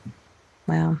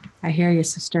 Well, I hear you,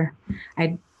 sister.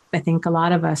 I think a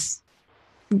lot of us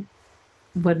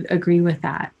would agree with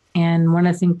that. And one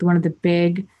of the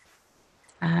big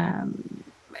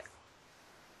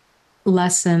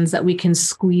lessons that we can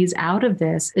squeeze out of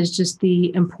this is just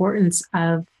the importance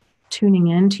of tuning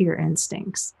into your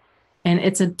instincts. And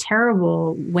it's a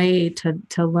terrible way to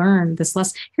learn this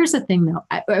lesson. Here's the thing, though.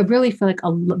 I really feel like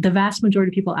the vast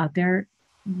majority of people out there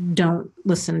don't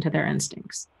listen to their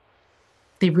instincts.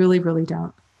 They really, really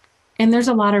don't. And there's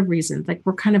a lot of reasons. Like,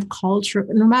 we're kind of culture,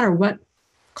 no matter what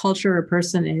culture a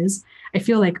person is, I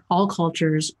feel like all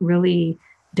cultures really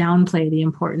downplay the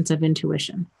importance of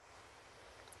intuition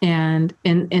and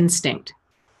instinct.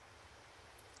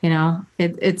 And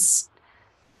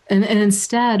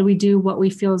instead we do what we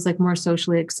feel is like more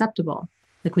socially acceptable.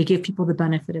 Like, we give people the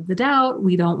benefit of the doubt.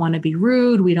 We don't want to be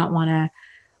rude.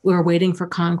 We're waiting for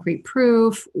concrete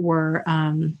proof, or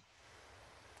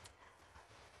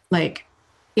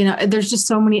there's just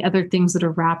so many other things that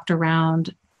are wrapped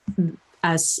around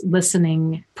us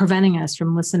listening, preventing us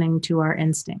from listening to our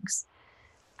instincts.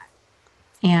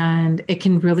 And it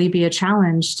can really be a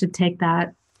challenge to take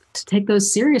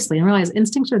those seriously and realize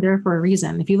instincts are there for a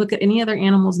reason. If you look at any other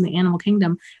animals in the animal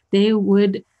kingdom, they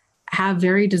would have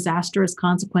very disastrous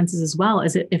consequences as well,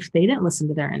 as if they didn't listen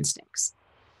to their instincts.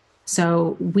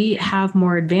 So we have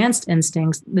more advanced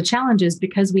instincts. The challenge is,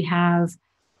 because we have,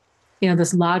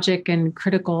 this logic and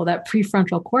critical, that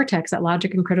prefrontal cortex, that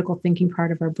logic and critical thinking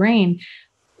part of our brain,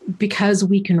 because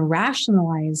we can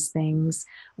rationalize things,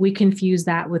 we confuse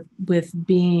that with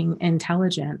being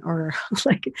intelligent, or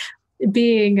like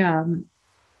being,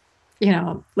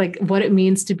 like what it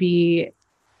means to be,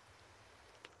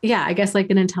 I guess, like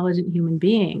an intelligent human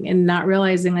being, and not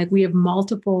realizing like we have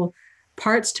multiple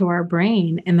parts to our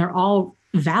brain, and they're all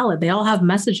valid. They all have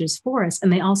messages for us,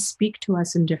 and they all speak to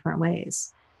us in different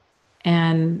ways.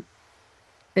 And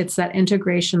it's that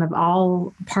integration of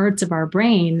all parts of our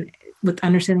brain with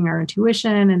understanding our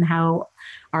intuition and how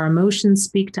our emotions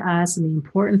speak to us and the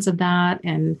importance of that.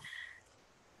 And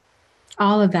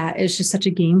all of that is just such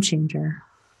a game changer.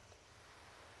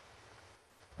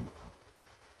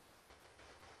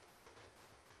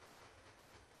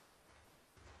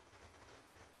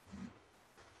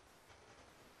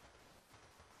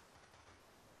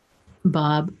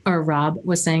 Rob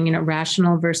was saying,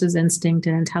 rational versus instinct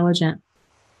and intelligent.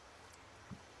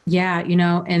 Yeah,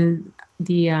 and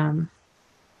the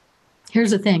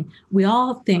here's the thing. We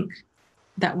all think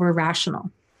that we're rational.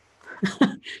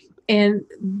 And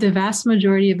the vast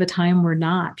majority of the time we're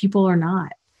not. People are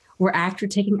not. We're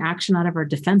taking action out of our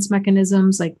defense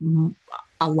mechanisms like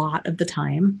a lot of the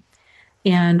time.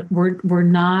 And we're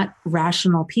not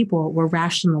rational people. We're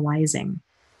rationalizing.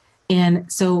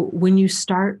 And so when you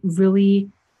start really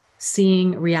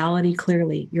seeing reality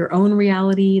clearly, your own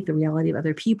reality, the reality of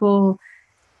other people,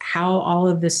 how all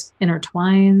of this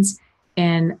intertwines,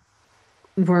 and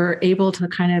we're able to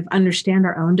kind of understand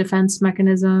our own defense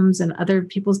mechanisms and other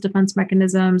people's defense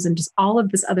mechanisms and just all of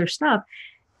this other stuff,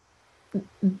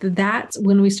 that's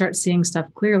when we start seeing stuff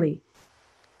clearly.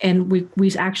 And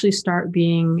we actually start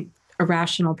being a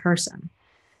rational person.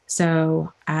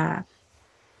 So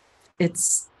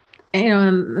it's,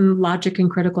 and logic and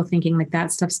critical thinking, like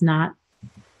that stuff's not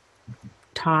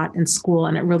taught in school,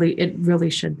 and it really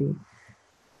should be.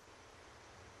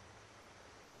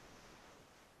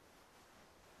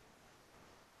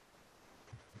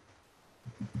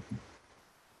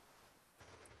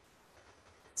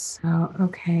 So,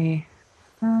 okay.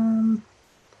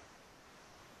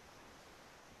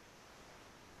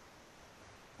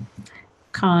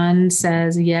 Khan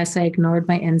says, yes, I ignored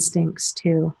my instincts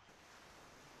too.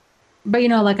 But,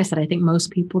 like I said, I think most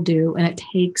people do. And it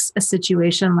takes a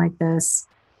situation like this,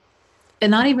 and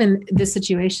not even this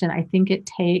situation. I think it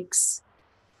takes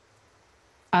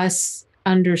us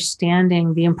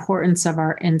understanding the importance of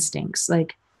our instincts.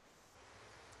 Like,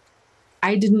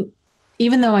 I didn't,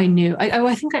 even though I knew,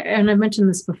 I think, and I've mentioned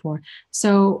this before.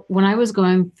 So when I was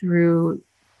going through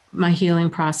my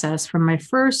healing process from my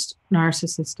first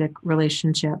narcissistic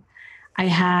relationship, I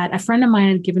had a friend of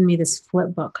mine had given me this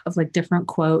flip book of like different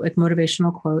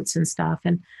motivational quotes and stuff.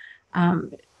 And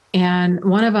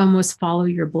one of them was "Follow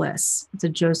your bliss." It's a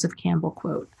Joseph Campbell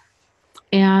quote.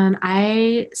 And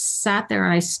I sat there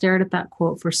and I stared at that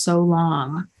quote for so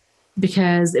long,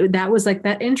 because that was like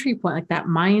that entry point, like that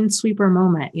Minesweeper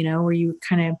moment, where you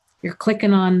you're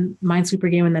clicking on Minesweeper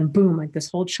game and then boom, like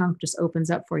this whole chunk just opens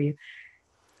up for you.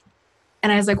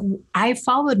 And I was like, I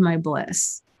followed my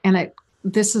bliss, and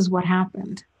this is what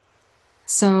happened.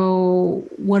 So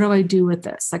what do I do with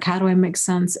this? Like, how do I make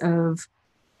sense of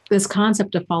this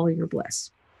concept of follow your bliss?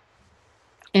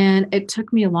 And it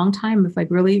took me a long time of like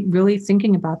really, really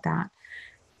thinking about that.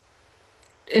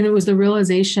 And it was the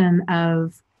realization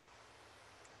of,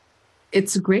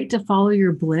 it's great to follow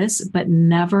your bliss, but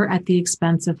never at the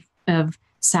expense of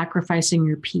sacrificing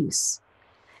your peace.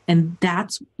 And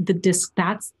that's the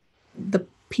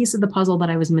piece of the puzzle that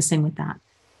I was missing with that,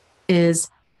 is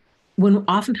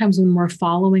oftentimes when we're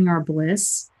following our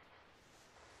bliss,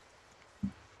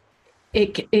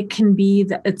 it can be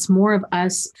that it's more of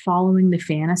us following the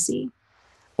fantasy,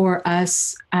 or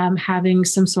us having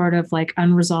some sort of like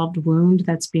unresolved wound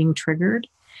that's being triggered.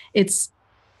 It's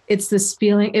this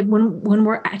feeling when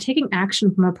we're taking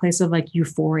action from a place of like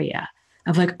euphoria,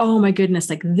 of like, oh my goodness,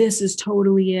 like this is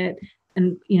totally it.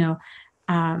 And,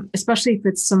 especially if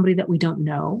it's somebody that we don't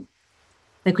know,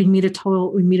 like we meet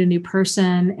a new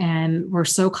person and we're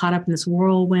so caught up in this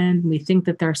whirlwind, and we think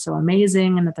that they're so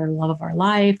amazing and that they're the love of our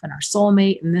life and our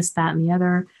soulmate and this, that, and the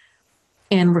other.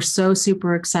 And we're so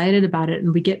super excited about it.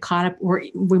 And we get caught up, or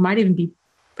we might even be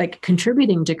like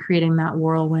contributing to creating that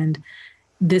whirlwind.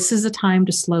 This is a time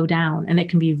to slow down. And it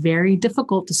can be very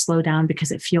difficult to slow down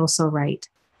because it feels so right.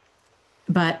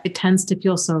 But it tends to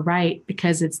feel so right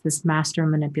because it's this master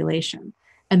manipulation.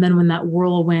 And then when that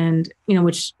whirlwind,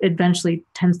 which eventually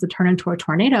tends to turn into a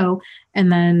tornado,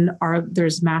 and then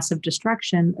there's massive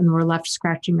destruction, and we're left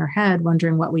scratching our head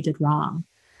wondering what we did wrong.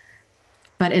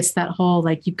 But it's that whole,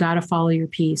 like, you've got to follow your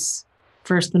peace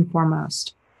first and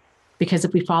foremost. Because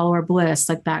if we follow our bliss,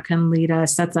 like that can lead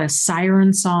us, that's a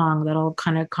siren song that'll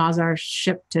kind of cause our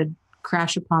ship to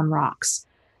crash upon rocks.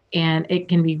 And it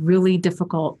can be really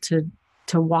difficult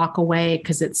to walk away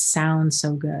because it sounds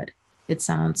so good. It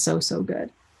sounds so, so good.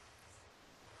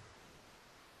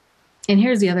 And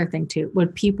here's the other thing too,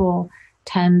 what people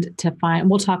tend to find,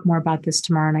 we'll talk more about this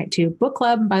tomorrow night too. Book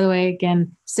club, by the way,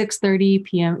 again, 6:30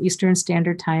 p.m. Eastern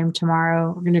Standard Time tomorrow.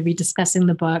 We're going to be discussing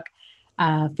the book,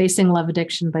 Facing Love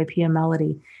Addiction by Pia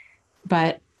Mellody.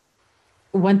 But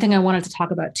one thing I wanted to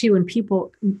talk about too, and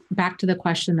people, back to the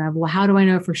question of, well, how do I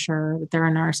know for sure that they're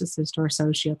a narcissist or a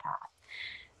sociopath?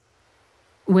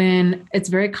 When it's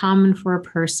very common for a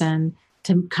person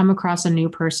to come across a new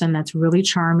person that's really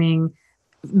charming,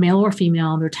 male or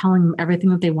female, they're telling them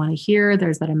everything that they want to hear.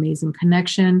 There's that amazing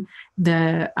connection,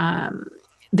 the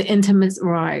intimacy,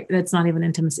 or that's not even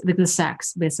intimacy, like the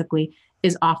sex basically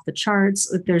is off the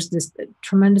charts. There's this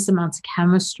tremendous amounts of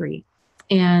chemistry.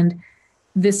 And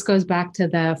this goes back to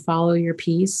the follow your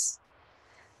peace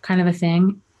kind of a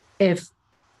thing. If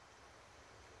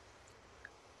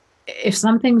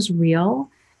something's real,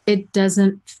 it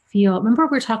doesn't feel, remember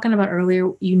we were talking about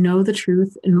earlier, you know the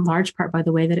truth in large part by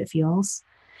the way that it feels.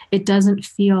 It doesn't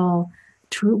feel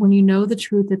true. When you know the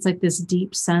truth, it's like this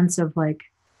deep sense of like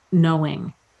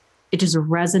knowing. It just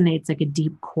resonates like a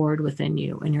deep chord within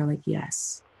you. And you're like,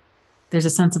 yes, there's a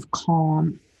sense of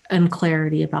calm and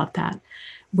clarity about that.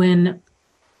 When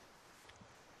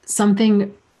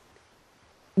something,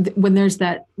 when there's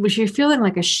that, which you're feeling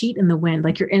like a sheet in the wind,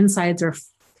 like your insides are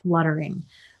fluttering,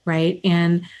 right?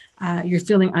 And you're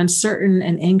feeling uncertain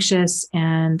and anxious,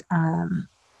 and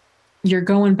you're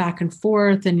going back and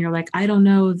forth, and you're like, I don't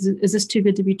know, is this too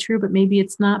good to be true? But maybe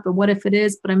it's not, but what if it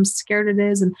is? But I'm scared it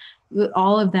is. And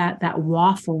all of that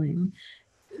waffling,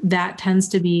 that tends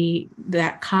to be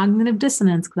that cognitive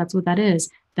dissonance, because that's what that is.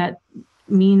 That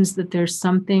means that there's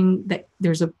something, that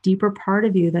there's a deeper part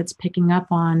of you that's picking up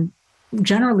on,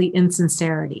 generally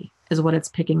insincerity is what it's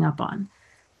picking up on.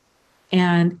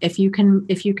 And if you can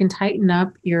tighten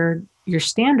up your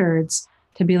standards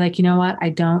to be like, you know what, I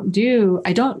don't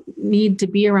need to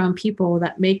be around people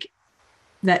that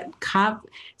have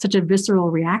such a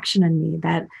visceral reaction in me,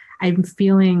 that I'm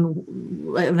feeling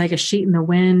like a sheet in the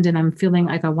wind, and I'm feeling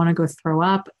like I want to go throw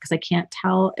up because I can't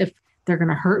tell if they're going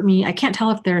to hurt me. I can't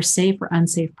tell if they're a safe or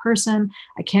unsafe person.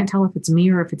 I can't tell if it's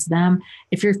me or if it's them.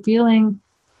 When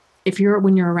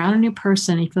you're around a new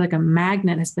person, you feel like a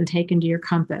magnet has been taken to your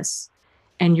compass,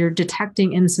 and you're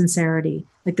detecting insincerity.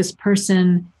 Like, this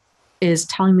person is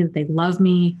telling me that they love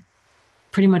me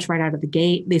pretty much right out of the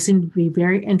gate. They seem to be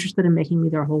very interested in making me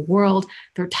their whole world.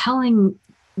 They're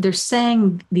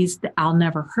saying these, I'll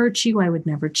never hurt you. I would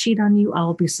never cheat on you.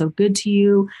 I'll be so good to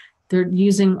you. They're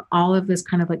using all of this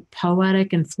kind of like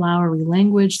poetic and flowery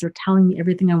language. They're telling me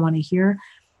everything I want to hear.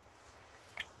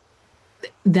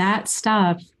 That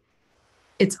stuff,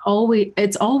 it's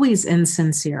always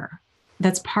insincere.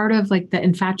 That's part of like the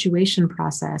infatuation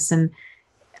process. And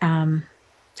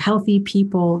healthy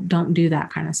people don't do that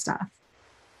kind of stuff,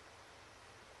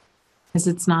 because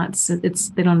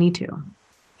they don't need to,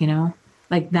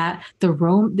 like that.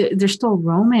 There's still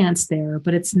romance there,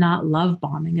 but it's not love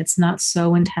bombing. It's not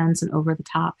so intense and over the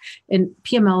top. And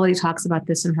Pia Mellody talks about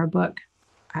this in her book,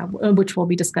 which we'll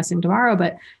be discussing tomorrow,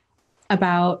 but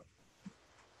about,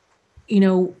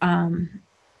 it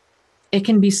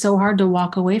can be so hard to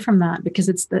walk away from that, because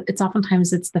it's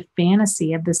oftentimes the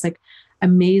fantasy of this like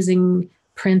amazing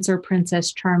prince or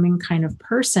princess charming kind of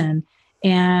person.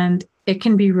 And it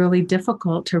can be really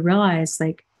difficult to realize,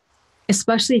 like,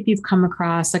 especially if you've come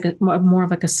across like more of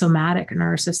like a somatic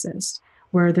narcissist,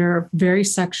 where they're very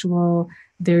sexual,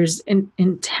 there's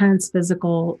intense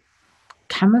physical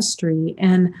chemistry.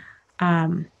 And a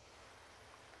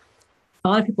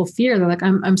lot of people fear, they're like,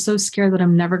 I'm so scared that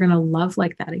I'm never going to love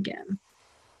like that again.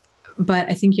 But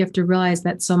I think you have to realize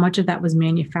that so much of that was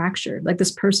manufactured. Like,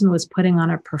 this person was putting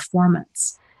on a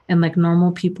performance, and like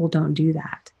normal people don't do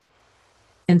that.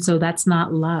 And so that's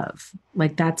not love.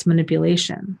 Like, that's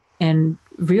manipulation. And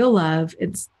real love,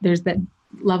 there's that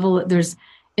level, there's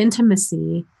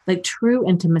intimacy, like true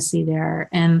intimacy there.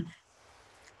 And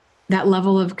that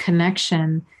level of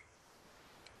connection,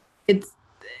 it's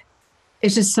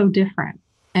just so different.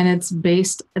 And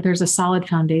there's a solid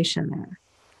foundation there.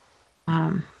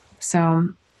 So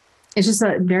it's just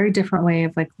a very different way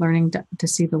of like learning to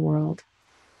see the world.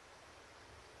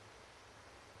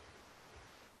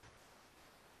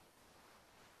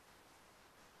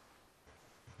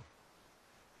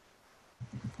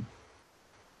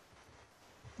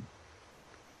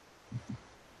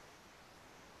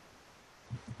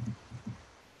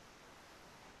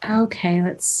 Okay,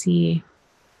 let's see.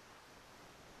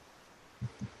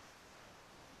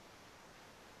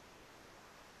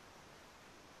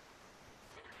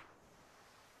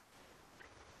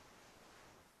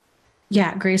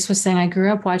 Yeah, Grace was saying, I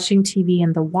grew up watching TV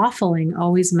and the waffling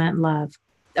always meant love.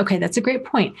 Okay, that's a great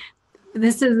point.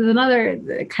 This is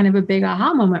another kind of a big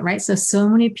aha moment, right? So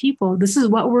many people, this is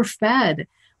what we're fed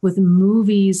with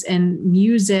movies and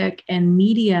music and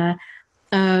media,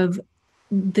 of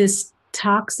this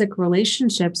toxic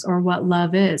relationships, or what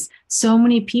love is. So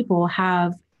many people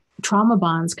have trauma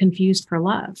bonds confused for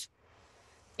love.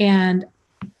 And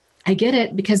I get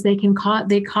it, because they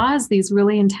cause these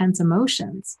really intense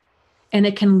emotions, and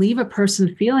it can leave a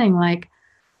person feeling like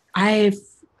I've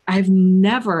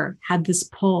never had this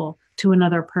pull to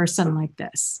another person like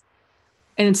this.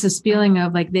 And it's this feeling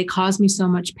of like, they cause me so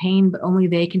much pain, but only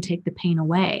they can take the pain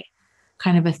away,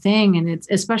 kind of a thing. And it's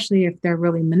especially if they're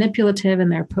really manipulative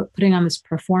and they're putting on this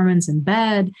performance in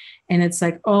bed. And it's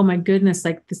like, oh my goodness,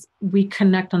 like this, we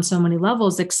connect on so many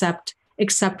levels, except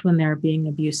when they're being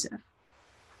abusive,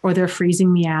 or they're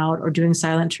freezing me out, or doing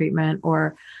silent treatment,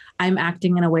 or I'm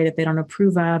acting in a way that they don't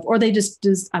approve of, or they just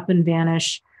up and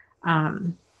vanish.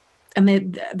 And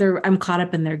I'm caught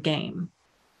up in their game.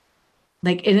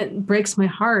 Like, and it breaks my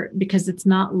heart, because it's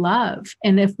not love.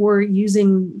 And if we're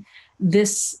using we're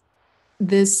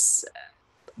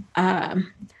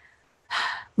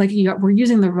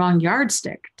using the wrong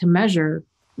yardstick to measure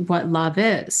what love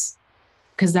is,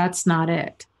 because that's not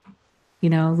it.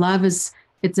 Love it's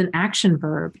an action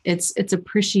verb. It's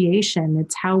appreciation.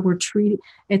 It's how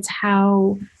it's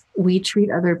how we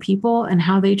treat other people and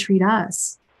how they treat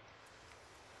us.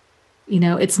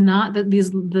 It's not that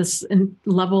this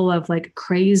level of like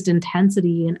crazed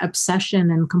intensity and obsession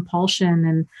and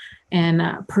compulsion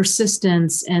and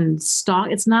persistence and stalk.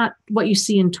 It's not what you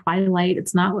see in Twilight.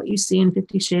 It's not what you see in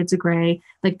 50 Shades of Grey.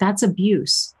 Like, that's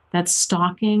abuse. That's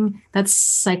stalking. That's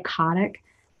psychotic.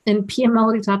 And P.M.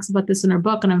 Melody talks about this in her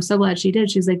book, and I'm so glad she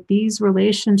did. She's like, these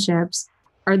relationships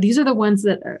are the ones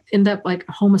that end up like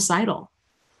homicidal,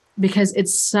 because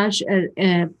it's such a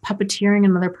puppeteering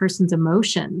another person's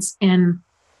emotions. And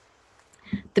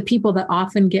the people that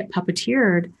often get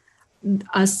puppeteered,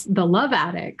 us, the love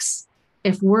addicts,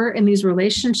 if we're in these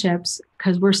relationships,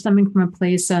 because we're stemming from a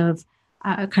place of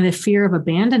kind of fear of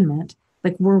abandonment,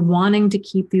 like we're wanting to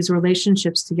keep these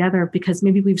relationships together because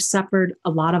maybe we've suffered a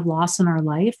lot of loss in our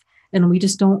life, and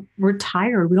we're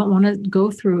tired. We don't want to go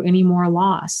through any more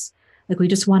loss. Like, we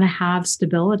just want to have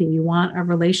stability. We want a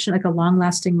relation, like a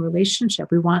long-lasting relationship.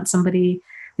 We want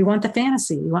the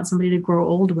fantasy. We want somebody to grow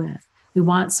old with. We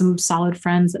want some solid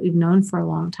friends that we've known for a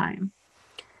long time.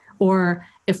 Or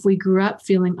if we grew up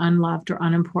feeling unloved or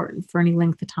unimportant for any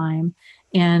length of time,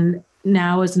 and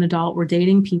now as an adult, we're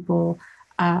dating people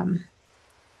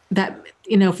that,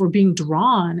 if we're being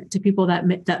drawn to people that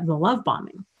the love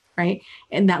bombing, right?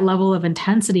 And that level of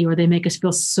intensity where they make us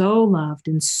feel so loved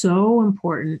and so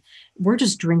important, we're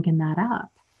just drinking that up.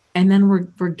 And then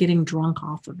we're getting drunk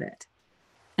off of it.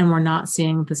 And we're not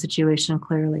seeing the situation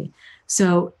clearly.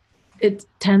 So it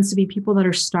tends to be people that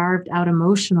are starved out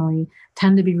emotionally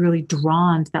tend to be really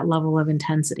drawn to that level of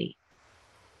intensity.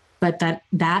 But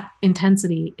that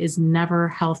intensity is never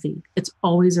healthy. It's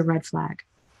always a red flag.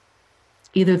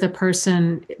 Either the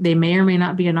person, they may or may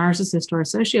not be a narcissist or a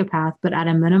sociopath, but at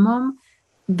a minimum,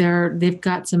 they've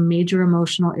got some major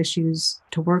emotional issues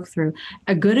to work through.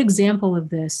 A good example of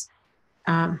this,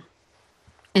 and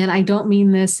I don't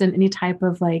mean this in any type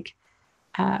of like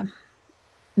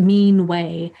mean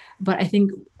way, but I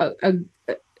think a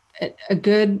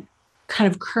good kind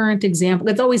of current example,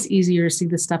 it's always easier to see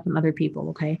this stuff in other people,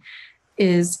 okay,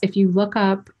 is if you look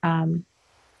up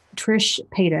Trish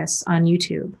Paytas on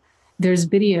YouTube, there's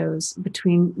videos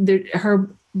between her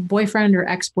boyfriend or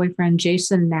ex-boyfriend,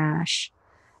 Jason Nash,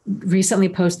 recently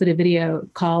posted a video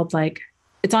called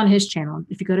it's on his channel.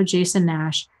 If you go to Jason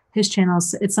Nash, his channel,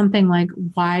 it's something like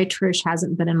why Trish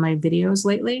hasn't been in my videos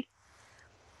lately.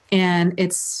 And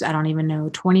it's, I don't even know,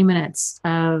 20 minutes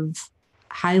of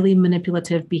highly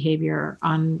manipulative behavior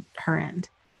on her end.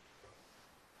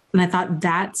 And I thought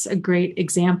that's a great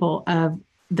example of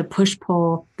the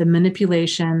push-pull, the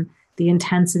manipulation, the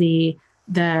intensity,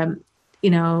 the,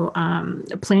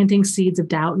 planting seeds of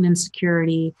doubt and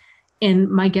insecurity. And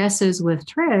my guess is with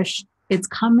Trish, it's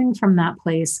coming from that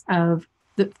place of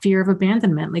the fear of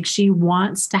abandonment. Like she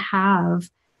wants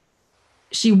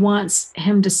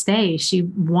him to stay. She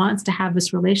wants to have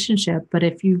this relationship. But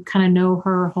if you kind of know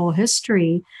her whole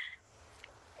history,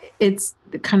 it's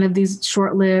kind of these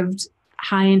short-lived,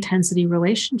 high intensity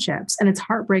relationships. And it's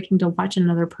heartbreaking to watch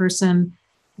another person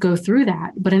go through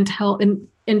that. But and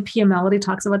P.M. Melody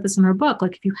talks about this in her book,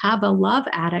 like if you have a love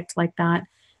addict like that,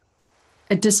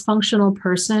 a dysfunctional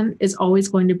person is always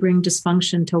going to bring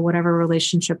dysfunction to whatever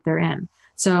relationship they're in.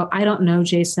 So I don't know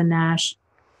Jason Nash.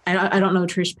 I don't know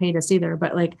Trish Paytas either,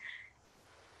 but like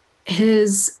he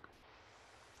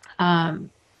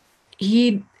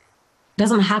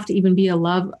doesn't have to even be a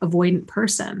love avoidant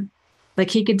person. Like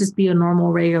he could just be a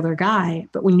normal, regular guy.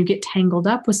 But when you get tangled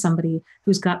up with somebody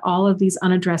who's got all of these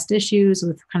unaddressed issues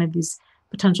with kind of these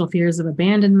potential fears of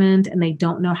abandonment, and they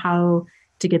don't know how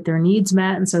to get their needs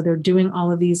met. And so they're doing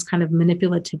all of these kind of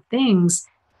manipulative things.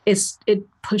 It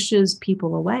pushes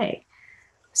people away.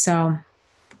 So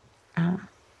I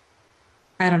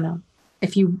don't know.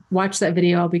 If you watch that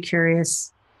video, I'll be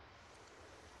curious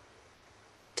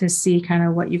to see kind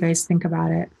of what you guys think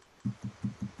about it.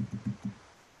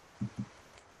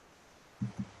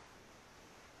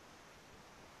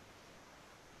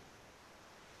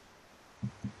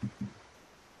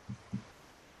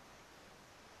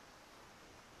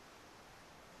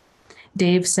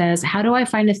 Dave says, how do I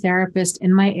find a therapist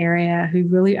in my area who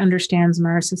really understands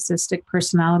narcissistic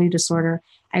personality disorder?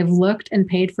 I've looked and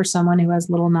paid for someone who has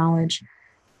little knowledge.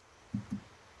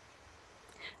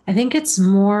 I think it's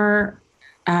more,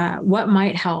 what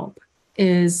might help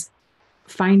is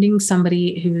finding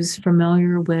somebody who's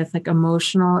familiar with like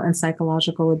emotional and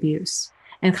psychological abuse,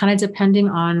 and kind of depending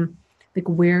on like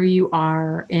where you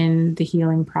are in the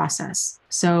healing process.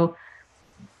 So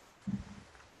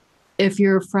if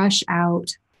you're fresh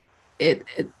out,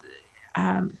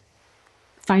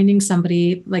 finding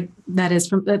somebody like that is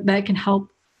from that can help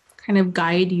kind of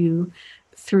guide you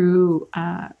through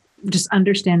just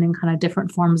understanding kind of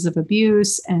different forms of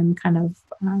abuse and kind of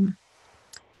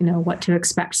what to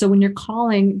expect. So when you're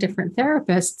calling different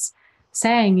therapists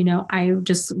saying, I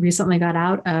just recently got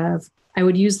out of, I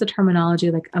would use the terminology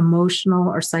like emotional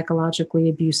or psychologically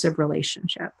abusive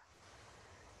relationship.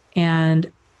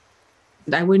 And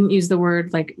I wouldn't use the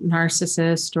word like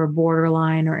narcissist or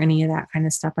borderline or any of that kind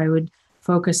of stuff. I would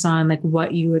focus on like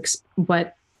where you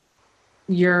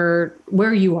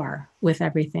are with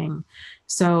everything.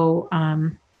 So,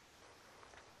 and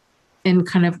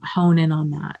kind of hone in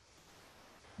on that.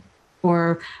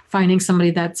 Or finding somebody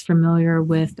that's familiar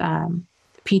with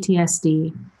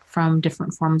PTSD from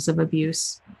different forms of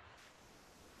abuse.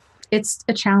 It's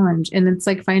a challenge, and it's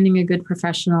like finding a good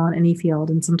professional in any field.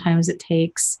 And sometimes it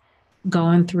takes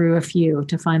going through a few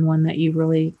to find one that you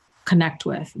really connect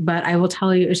with. But I will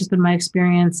tell you, it's just been my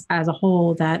experience as a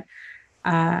whole that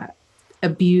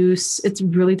abuse, it's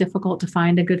really difficult to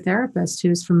find a good therapist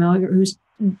who's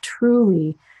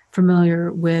truly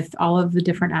familiar with all of the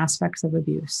different aspects of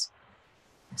abuse.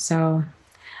 So,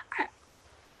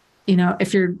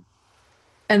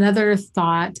 another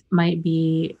thought might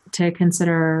be to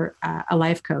consider a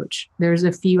life coach. There's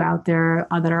a few out there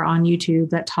that are on YouTube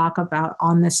that talk about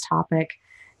on this topic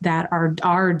that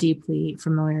are deeply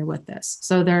familiar with this.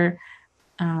 So they're,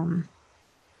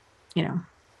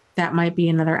 that might be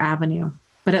another avenue.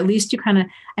 But at least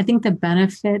I think the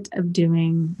benefit of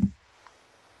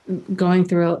going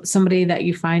through somebody that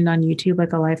you find on YouTube,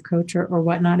 like a life coach or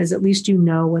whatnot, is at least you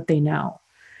know what they know.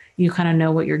 You kind of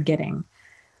know what you're getting.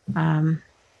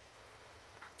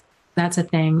 That's a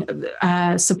thing.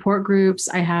 Support groups.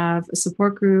 I have a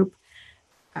support group.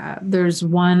 There's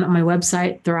one on my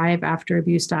website,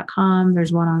 thriveafterabuse.com.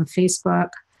 There's one on Facebook,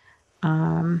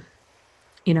 that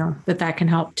can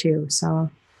help too. So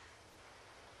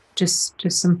just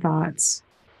some thoughts.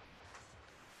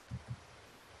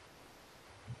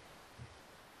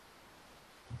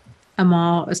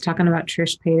 Amal is talking about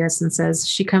Trish Paytas and says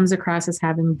she comes across as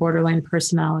having borderline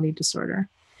personality disorder.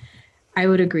 I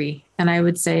would agree. And I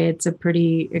would say it's a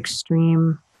pretty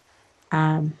extreme,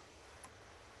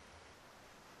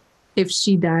 if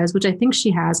she does, which I think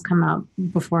she has come out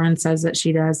before and says that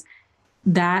she does,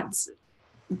 it's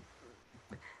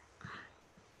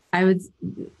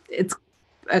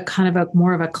a kind of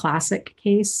more of a classic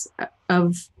case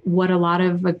of what a lot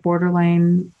of like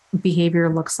borderline behavior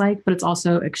looks like, but it's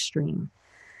also extreme.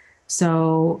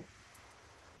 So,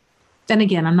 and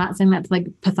again, I'm not saying that to like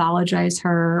pathologize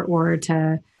her or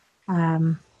to,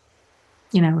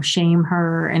 shame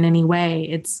her in any way.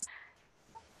 It's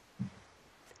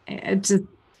just,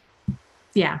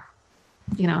 yeah,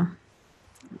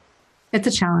 it's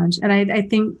a challenge. And I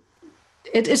think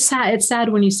it's sad. It's sad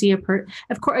when you see of course,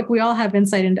 like, we all have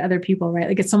insight into other people, right?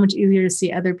 Like it's so much easier to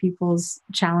see other people's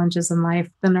challenges in life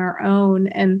than our own.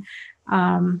 And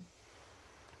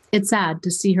it's sad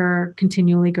to see her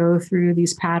continually go through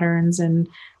these patterns, and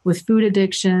with food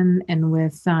addiction and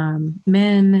with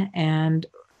men, and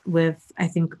with, I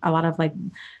think, a lot of like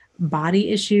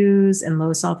body issues and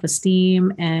low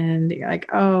self-esteem. And you're like,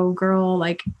 oh girl,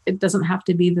 like it doesn't have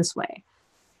to be this way,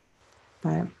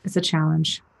 but it's a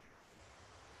challenge.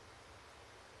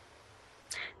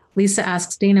 Lisa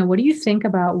asks, Dana, what do you think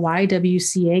about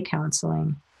YWCA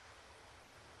counseling?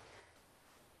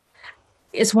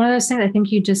 It's one of those things, I think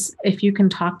if you can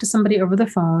talk to somebody over the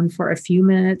phone for a few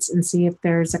minutes and see if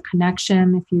there's a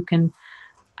connection, if you can,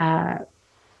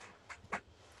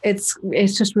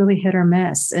 it's just really hit or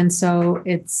miss. And so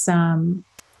it's,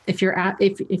 if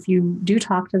you do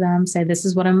talk to them, say, this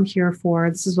is what I'm here for.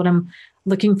 This is what I'm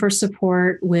looking for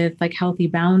support with, like healthy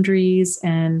boundaries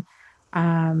and,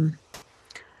 um,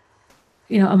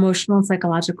 emotional and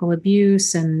psychological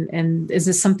abuse. And is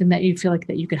this something that you feel like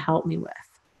that you could help me with?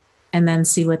 And then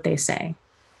see what they say.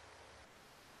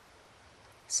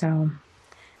 So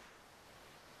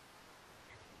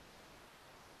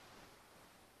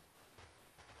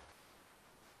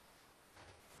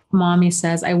Mommy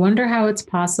says, I wonder how it's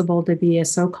possible to be a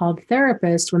so-called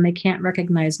therapist when they can't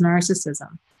recognize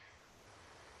narcissism.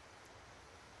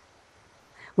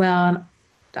 Well,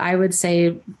 I would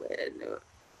say,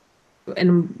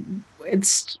 and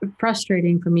it's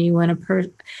frustrating for me when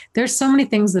there's so many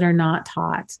things that are not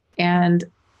taught, and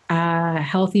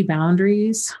healthy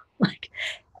boundaries, like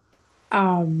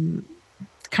um,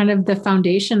 kind of the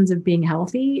foundations of being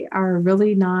healthy are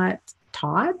really not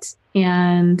taught.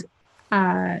 And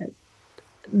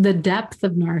the depth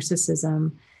of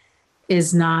narcissism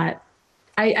is not,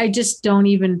 I just don't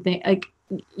even think, like,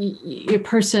 a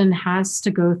person has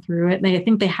to go through it. And I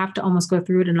think they have to almost go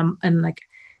through it in like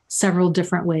several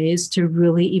different ways to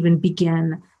really even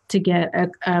begin to get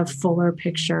a fuller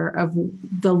picture of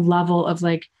the level of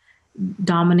like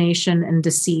domination and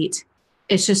deceit.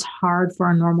 It's just hard for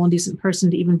a normal, decent person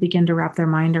to even begin to wrap their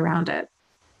mind around it.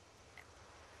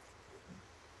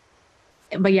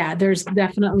 But yeah, there's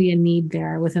definitely a need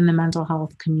there within the mental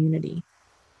health community.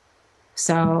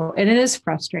 So, and it is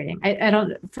frustrating. I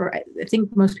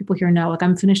think most people here know, like,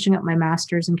 I'm finishing up my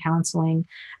master's in counseling.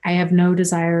 I have no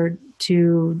desire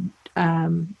to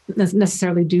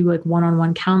necessarily do like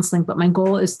one-on-one counseling, but my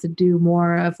goal is to do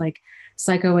more of like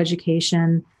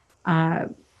psychoeducation,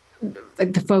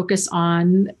 like the focus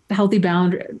on healthy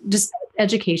boundary, just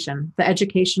education, the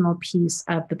educational piece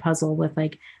of the puzzle with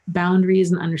like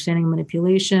boundaries and understanding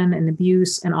manipulation and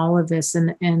abuse and all of this.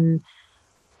 And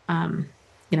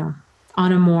you know,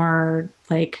 on a more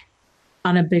like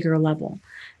on a bigger level.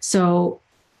 So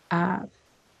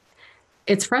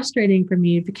it's frustrating for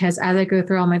me because as I go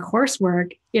through all my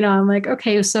coursework, I'm like,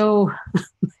 okay, so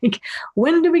like,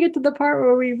 when do we get to the part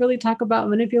where we really talk about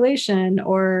manipulation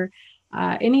or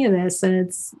any of this? And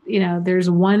it's,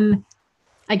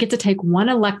 I get to take one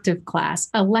elective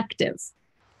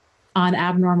on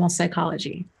abnormal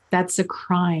psychology. That's a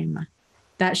crime.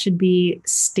 That should be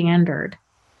standard.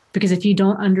 Because if you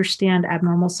don't understand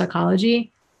abnormal psychology,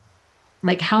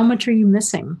 like, how much are you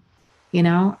missing?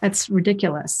 It's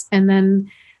ridiculous. And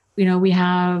then, we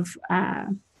have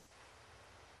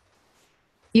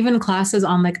even classes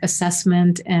on like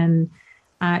assessment and,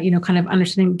 kind of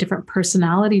understanding different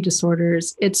personality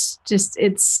disorders.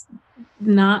 It's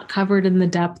not covered in the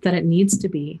depth that it needs to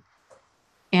be.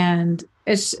 And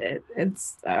it's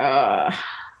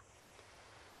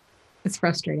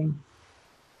frustrating.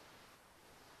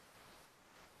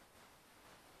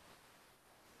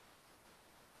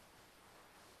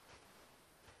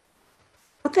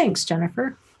 Well, thanks,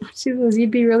 Jennifer. She says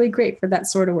you'd be really great for that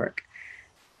sort of work.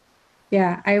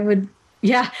 Yeah, I would.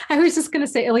 Yeah, I was just going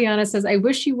to say, Ileana says, I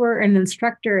wish you were an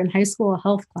instructor in high school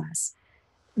health class.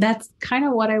 That's kind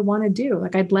of what I want to do.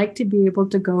 Like, I'd like to be able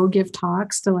to go give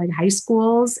talks to like high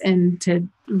schools and to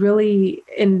really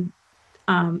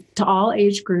to all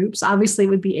age groups. Obviously, it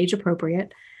would be age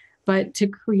appropriate, but to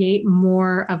create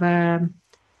more of a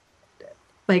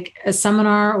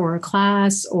seminar or a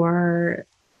class or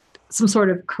some sort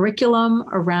of curriculum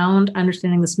around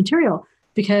understanding this material,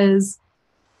 because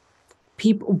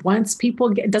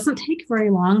it doesn't take very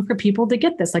long for people to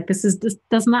get this. Like, this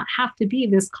does not have to be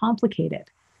this complicated,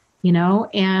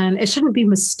 and it shouldn't be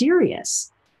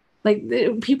mysterious. Like,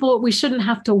 we shouldn't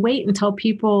have to wait until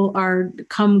people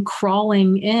come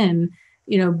crawling in,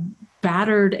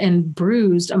 battered and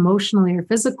bruised emotionally or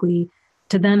physically,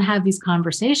 to then have these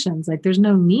conversations. Like, there's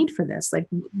no need for this. Like,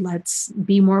 let's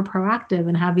be more proactive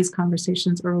and have these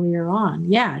conversations earlier on.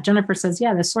 Yeah. Jennifer says,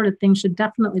 yeah, this sort of thing should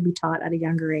definitely be taught at a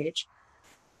younger age.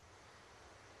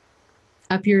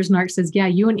 Up Yours Narc says, yeah,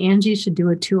 you and Angie should do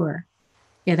a tour.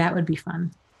 Yeah, that would be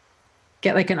fun.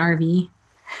 Get like an RV.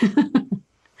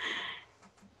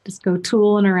 Just go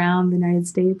tooling around the United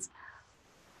States.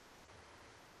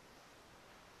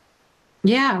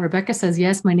 Yeah, Rebecca says,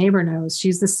 yes, my neighbor knows.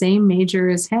 She's the same major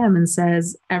as him and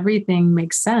says everything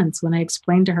makes sense when I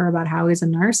explained to her about how he's a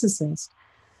narcissist.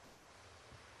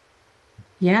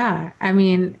 Yeah, I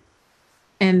mean,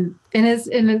 I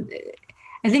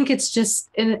think it's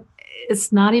just,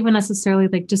 it's not even necessarily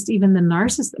like just even the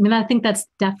narcissist. I mean, I think that's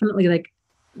definitely like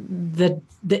the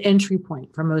entry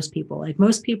point for most people. Like,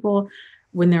 most people,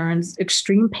 when they're in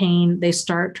extreme pain, they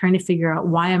start trying to figure out,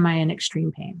 why am I in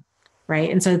extreme pain? Right.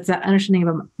 And so it's that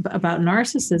understanding about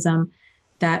narcissism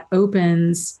that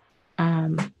opens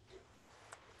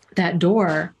that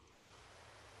door.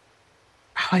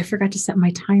 Oh, I forgot to set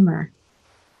my timer.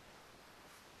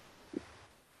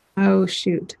 Oh,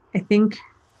 shoot. I think,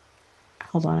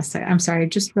 hold on a second. I'm sorry. I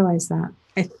just realized that.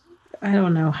 I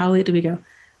don't know. How late do we go?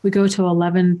 We go to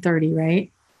 11:30,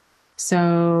 right?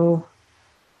 So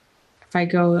if I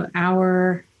go an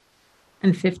hour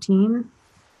and 15,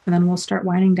 and then we'll start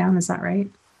winding down. Is that right?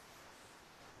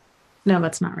 No,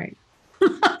 that's not right.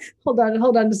 Hold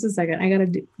on just a second. I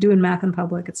got to doing math in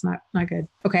public. It's not good.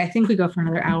 Okay. I think we go for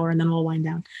another hour and then we'll wind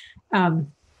down.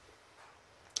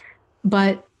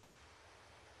 But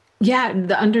yeah,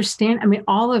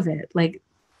 all of it, like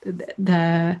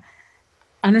the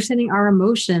understanding our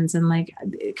emotions and like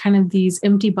kind of these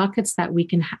empty buckets that we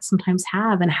can sometimes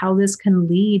have, and how this can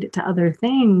lead to other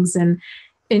things, and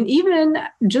even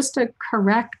just a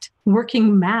correct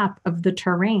working map of the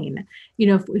terrain.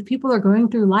 If people are going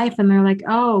through life and they're like,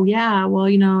 oh yeah, well,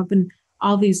 I've been,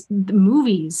 all these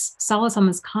movies sell us on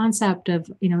this concept of,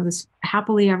 this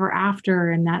happily ever after,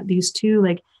 and that these two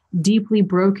like deeply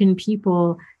broken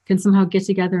people can somehow get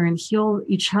together and heal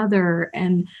each other.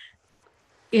 And,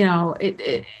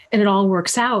 it all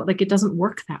works out. Like, it doesn't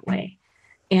work that way.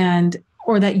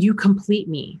 Or that you complete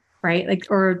me, right? Like,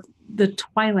 or the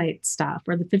Twilight stuff,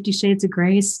 or the 50 Shades of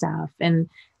Grey stuff. And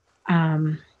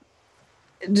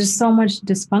just so much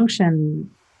dysfunction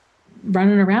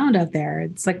running around out there.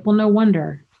 It's like, well, no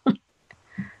wonder.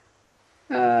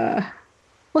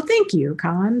 Well, thank you.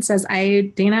 Colin says,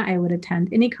 Dana, I would attend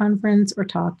any conference or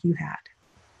talk you had.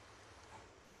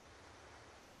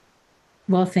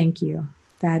 Well, thank you.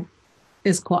 That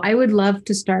is cool. I would love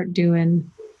to start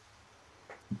doing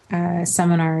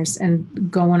seminars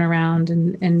and going around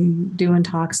and doing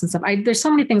talks and stuff. There's so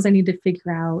many things I need to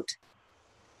figure out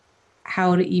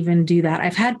how to even do that.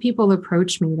 I've had people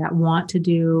approach me that want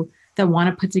to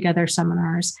put together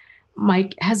seminars. My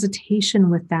hesitation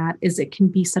with that is it can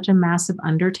be such a massive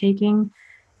undertaking.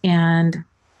 And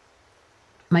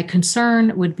my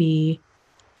concern would be,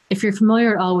 if you're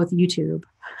familiar at all with YouTube,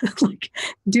 like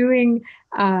doing,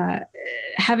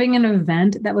 having an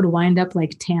event that would wind up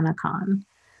like TanaCon,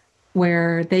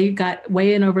 where they got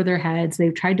way in over their heads. They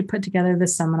tried to put together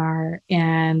this seminar,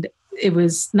 and it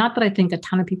was not that I think a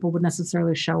ton of people would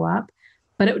necessarily show up,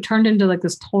 but it turned into like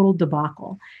this total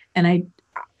debacle. And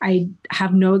I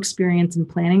have no experience in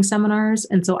planning seminars.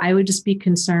 And so I would just be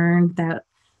concerned that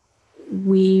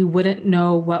we wouldn't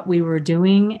know what we were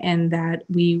doing, and that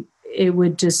it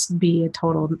would just be a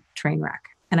total train wreck.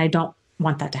 And I don't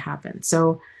want that to happen.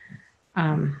 So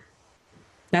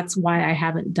that's why I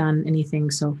haven't done anything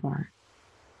so far.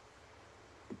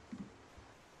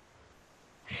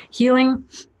 Healing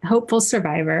hopeful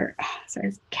survivor. Oh, sorry,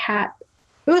 it's cat.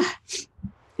 Ugh.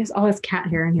 There's all this cat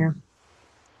hair in here.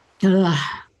 Ugh.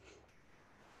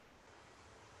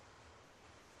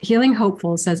 Healing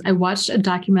Hopeful says, I watched a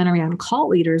documentary on cult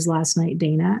leaders last night,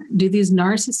 Dana. Do these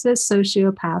narcissist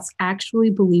sociopaths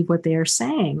actually believe what they are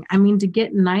saying? I mean, to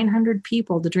get 900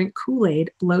 people to drink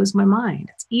Kool-Aid blows my mind.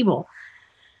 It's evil.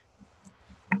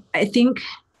 I think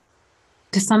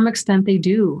to some extent they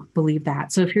do believe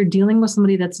that. So if you're dealing with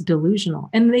somebody that's delusional,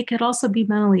 and they could also be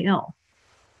mentally ill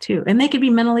too, and they could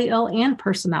be mentally ill and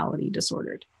personality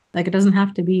disordered. Like, it doesn't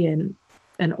have to be an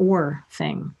or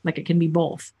thing. Like, it can be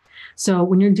both. So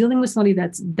when you're dealing with somebody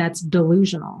that's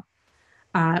delusional,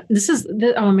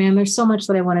 oh man, there's so much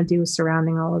that I want to do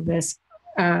surrounding all of this.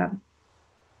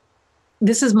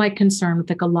 This is my concern with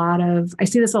I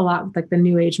see this a lot with like the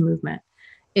New Age movement,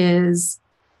 is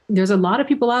there's a lot of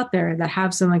people out there that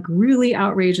have some like really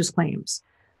outrageous claims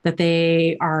that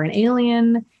they are an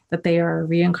alien, that they are a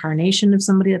reincarnation of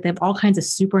somebody, that they have all kinds of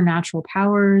supernatural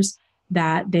powers,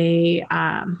 that they,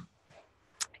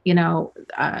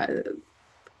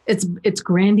 it's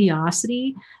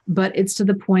grandiosity, but it's to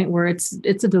the point where it's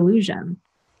a delusion.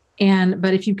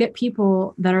 But if you get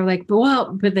people that are like,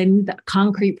 but they need that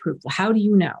concrete proof. Well, how do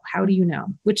you know? How do you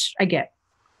know? Which I get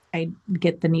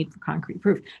the need for concrete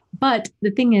proof. But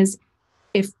the thing is,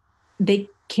 if they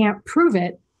can't prove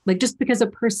it, like just because a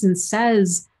person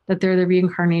says that they're the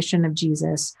reincarnation of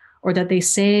Jesus, or that they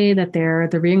say that they're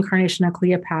the reincarnation of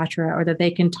Cleopatra, or that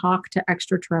they can talk to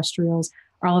extraterrestrials,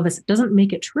 or all of this, doesn't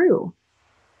make it true.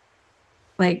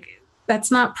 Like,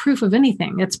 that's not proof of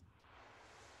anything.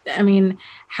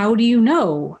 How do you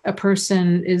know a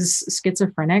person is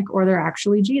schizophrenic or they're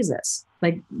actually Jesus?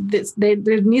 Like,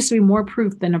 there needs to be more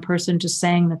proof than a person just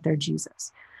saying that they're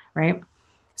Jesus, right?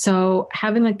 So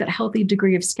having like that healthy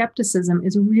degree of skepticism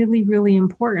is really, really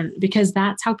important, because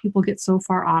that's how people get so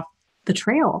far off the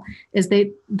trail, is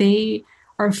they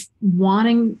are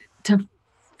wanting to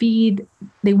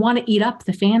they want to eat up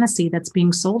the fantasy that's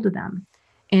being sold to them.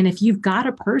 And if you've got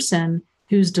a person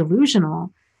who's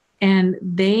delusional and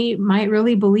they might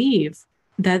really believe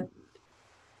that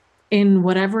in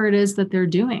whatever it is that they're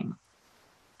doing,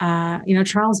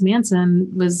 Charles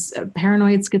Manson was a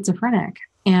paranoid schizophrenic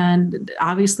and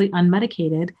obviously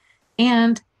unmedicated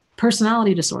and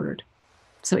personality disordered.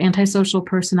 So antisocial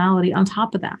personality on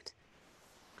top of that.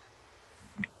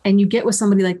 And you get with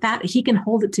somebody like that, he can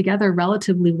hold it together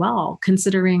relatively well,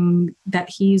 considering that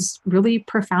he's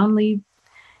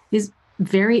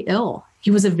very ill.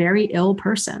 He was a very ill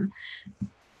person.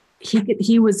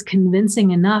 He was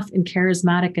convincing enough and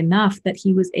charismatic enough that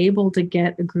he was able to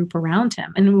get a group around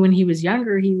him. And when he was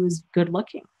younger, he was good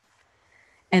looking.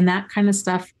 And that kind of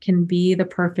stuff can be the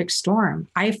perfect storm.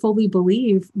 I fully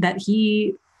believe that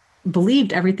he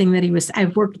believed everything that he was.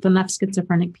 I've worked with enough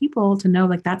schizophrenic people to know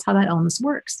like that's how that illness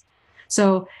works.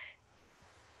 So,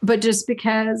 but just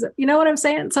because, you know what I'm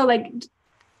saying? So like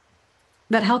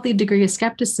that healthy degree of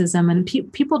skepticism, and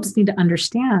people just need to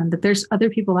understand that there's other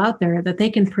people out there that they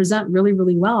can present really,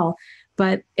 really well.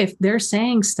 But if they're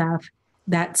saying stuff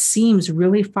that seems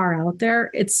really far out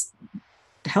there, it's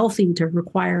healthy to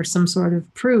require some sort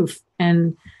of proof,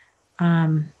 and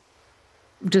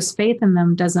just faith in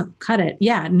them doesn't cut it.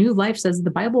 Yeah. New Life says the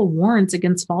Bible warns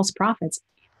against false prophets.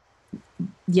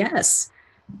 Yes.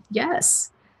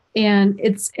 And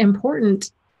it's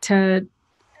important to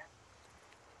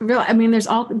really, there's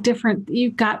all different,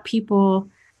 you've got people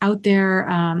out there,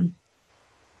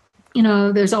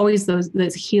 there's always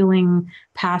those healing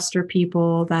pastor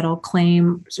people that'll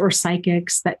claim, or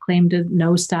psychics that claim to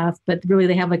know stuff, but really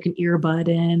they have like an earbud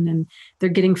in and they're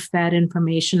getting fed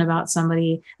information about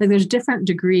somebody. Like there's different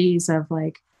degrees of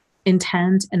like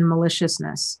intent and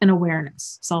maliciousness and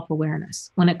awareness,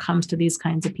 self-awareness when it comes to these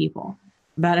kinds of people.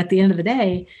 But at the end of the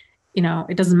day,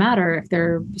 it doesn't matter if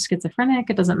they're schizophrenic.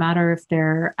 It doesn't matter if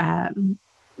they're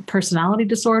personality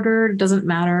disordered. It doesn't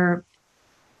matter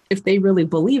if they really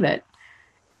believe it.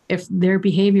 If their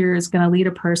behavior is going to lead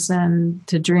a person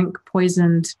to drink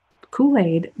poisoned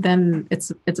Kool-Aid, then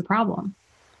it's a problem.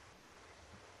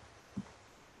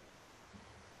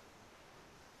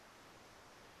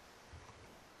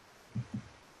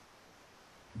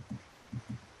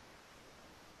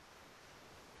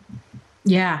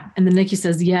 Yeah. And then Nikki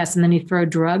says, yes. And then you throw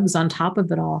drugs on top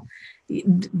of it all.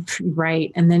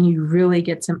 Right. And then you really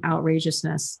get some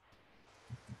outrageousness.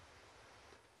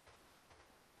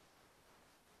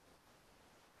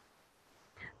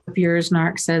 Yours,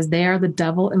 Narc says, they are the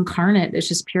devil incarnate. It's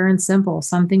just pure and simple,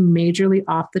 something majorly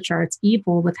off the charts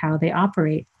evil with how they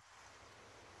operate.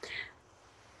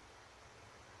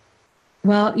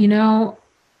 Well,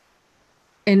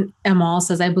 and Amal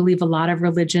says, I believe a lot of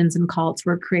religions and cults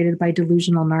were created by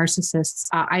delusional narcissists.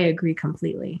 I agree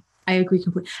completely. I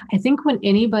think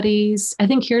I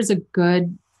think here's a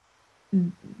good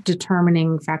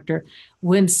determining factor.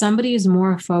 When somebody is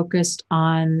more focused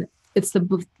on, it's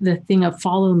the thing of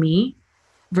follow me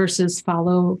versus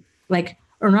follow, like,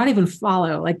 or not even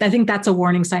follow. Like, I think that's a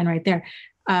warning sign right there.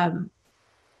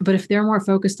 But if they're more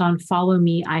focused on follow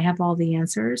me, I have all the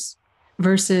answers,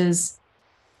 versus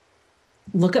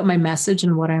look at my message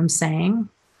and what I'm saying,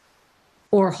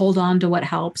 or hold on to what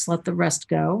helps, let the rest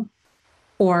go.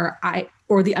 Or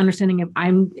the understanding of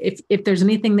if there's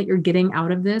anything that you're getting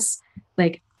out of this,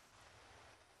 like,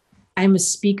 I'm a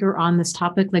speaker on this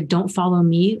topic, like, don't follow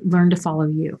me, learn to follow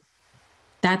you.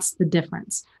 That's the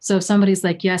difference. So if somebody's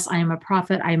like, yes, I am a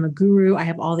prophet, I am a guru, I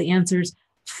have all the answers,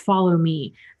 follow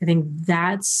me. I think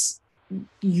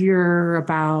you're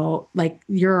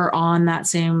on that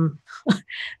same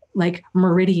like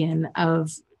meridian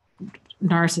of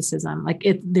narcissism. Like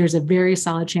there's a very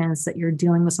solid chance that you're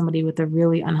dealing with somebody with a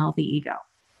really unhealthy ego.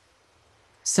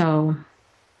 So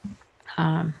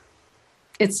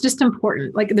it's just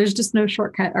important. Like there's just no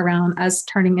shortcut around us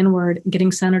turning inward,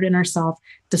 getting centered in ourselves,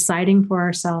 deciding for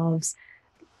ourselves,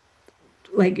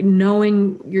 like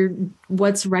knowing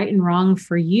what's right and wrong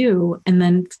for you, and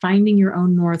then finding your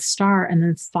own North Star and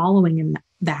then following in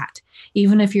that.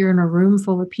 Even if you're in a room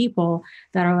full of people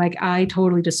that are like, I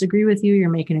totally disagree with you, you're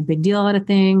making a big deal out of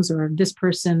things, or this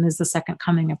person is the second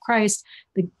coming of Christ,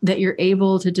 that you're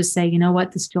able to just say, you know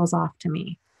what, this feels off to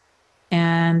me.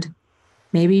 And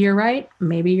maybe you're right,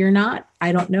 maybe you're not.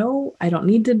 I don't know. I don't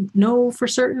need to know for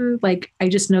certain. Like, I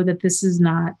just know that this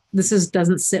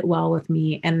doesn't sit well with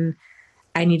me, and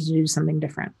I need to do something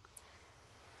different.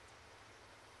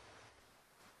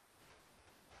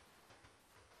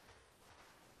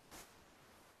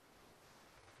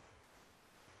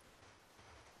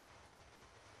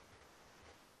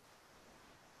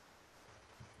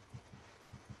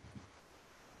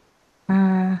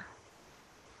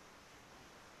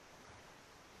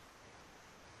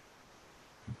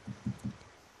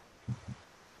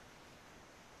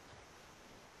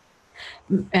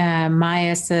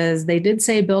 Maya says they did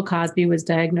say Bill Cosby was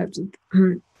diagnosed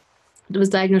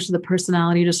with a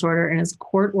personality disorder and is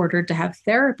court ordered to have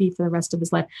therapy for the rest of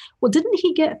his life. Well, didn't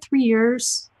he get 3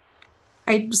 years?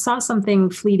 I saw something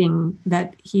fleeting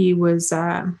that he was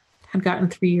had gotten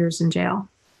 3 years in jail,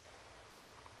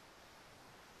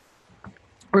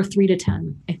 or 3 to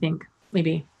 10, I think,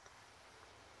 maybe.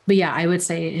 But yeah, I would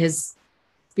say his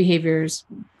behaviors,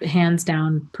 hands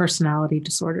down, personality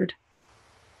disordered.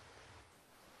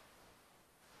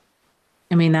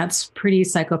 I mean, that's pretty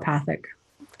psychopathic.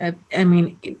 I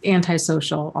mean,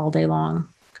 antisocial all day long,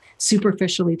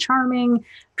 superficially charming,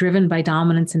 driven by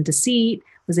dominance and deceit,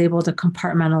 was able to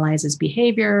compartmentalize his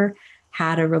behavior,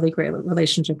 had a really great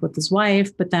relationship with his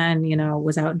wife, but then,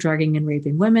 was out drugging and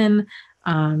raping women,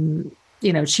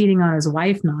 cheating on his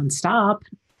wife nonstop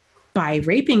by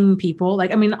raping people.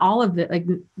 Like, I mean, all of it, like,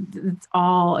 it's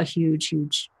all a huge,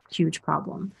 huge, huge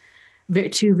problem.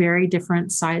 Two very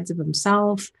different sides of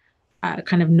himself.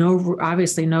 Kind of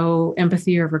obviously no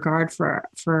empathy or regard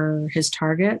for his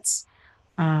targets.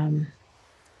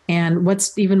 And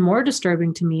what's even more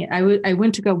disturbing to me, I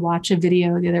went to go watch a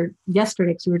video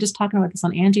yesterday, because we were just talking about this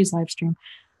on Angie's live stream,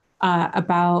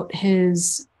 about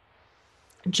his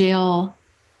jail,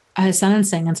 his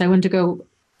sentencing. And so I went to go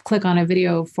click on a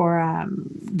video for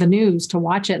the news to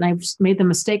watch it. And I made the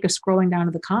mistake of scrolling down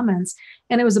to the comments,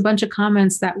 and it was a bunch of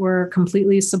comments that were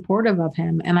completely supportive of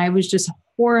him. And I was just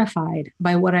horrified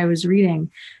by what I was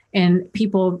reading, and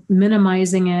people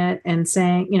minimizing it and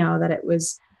saying, that it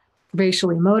was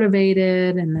racially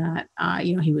motivated, and that,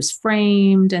 he was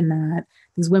framed, and that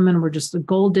these women were just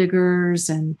gold diggers,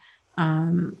 and,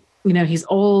 he's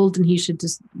old and he should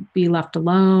just be left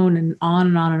alone, and on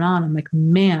and on and on. I'm like,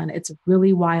 man, it's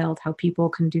really wild how people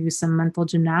can do some mental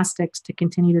gymnastics to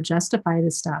continue to justify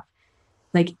this stuff.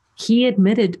 Like, he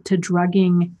admitted to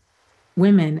drugging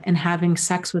women and having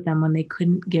sex with them when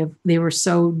they were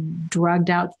so drugged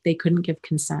out that they couldn't give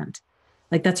consent.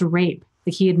 Like, that's a rape.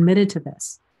 Like, he admitted to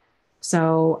this.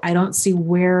 So I don't see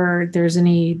where there's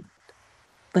any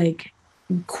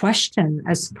question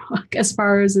as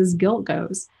far as his guilt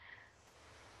goes.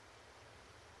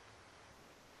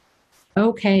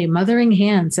 Okay, Mothering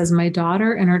Hand says, my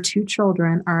daughter and her 2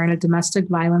 children are in a domestic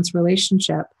violence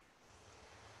relationship.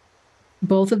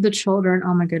 Both of the children,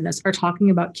 oh my goodness, are talking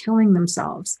about killing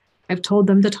themselves. I've told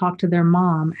them to talk to their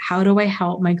mom. How do I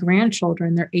help my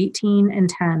grandchildren? They're 18 and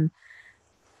 10.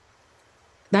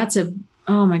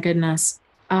 Oh my goodness.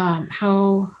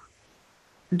 How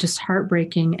just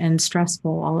heartbreaking and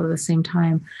stressful all at the same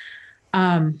time.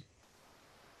 I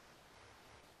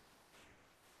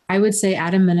would say,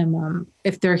 at a minimum,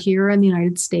 if they're here in the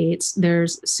United States,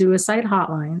 there's suicide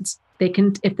hotlines. They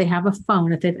can, if they have a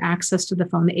phone, if they have access to the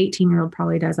phone, the 18-year-old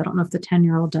probably does. I don't know if the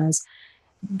 10-year-old does.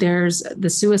 There's the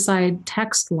suicide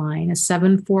text line is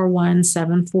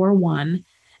 741-741.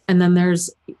 And then let's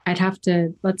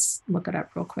look it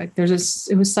up real quick. There's a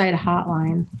suicide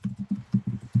hotline.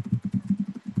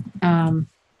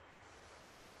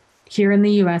 Here in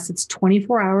the US, it's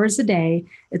 24 hours a day.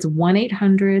 It's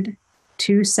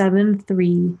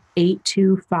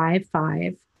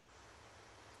 1-800-273-8255.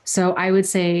 So I would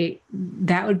say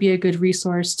that would be a good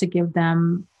resource to give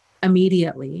them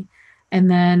immediately.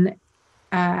 And then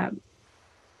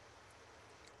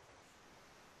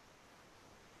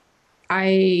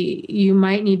you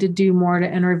might need to do more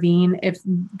to intervene if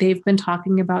they've been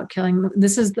talking about killing.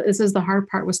 This is the hard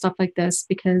part with stuff like this,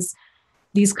 because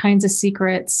these kinds of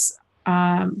secrets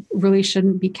really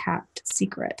shouldn't be kept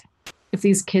secret. If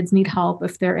these kids need help,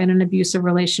 if they're in an abusive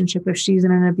relationship, if she's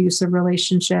in an abusive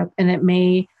relationship, and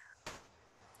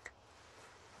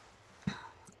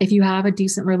if you have a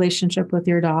decent relationship with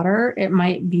your daughter, it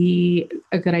might be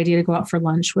a good idea to go out for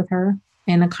lunch with her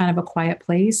in a kind of a quiet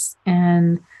place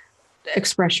and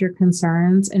express your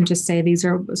concerns and just say,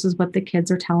 this is what the kids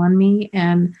are telling me.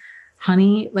 And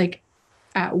honey,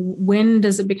 when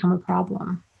does it become a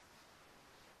problem?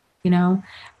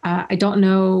 I don't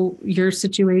know your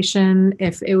situation,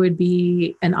 if it would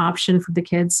be an option for the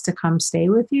kids to come stay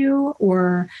with you,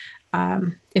 or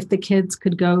if the kids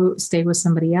could go stay with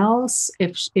somebody else,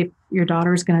 if your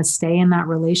daughter's going to stay in that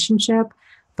relationship.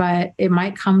 But it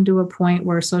might come to a point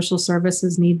where social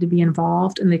services need to be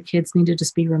involved and the kids need to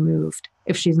just be removed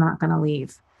if she's not going to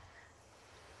leave.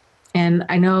 And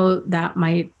I know that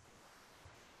might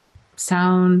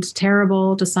sound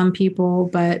terrible to some people,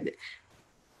 but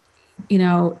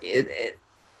if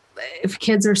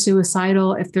kids are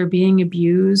suicidal, if they're being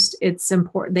abused, it's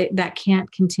important that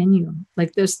can't continue.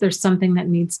 Like, there's something that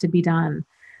needs to be done.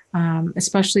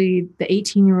 Especially the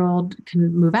 18-year-old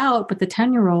can move out, but the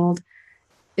 10-year-old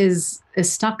is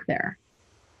stuck there.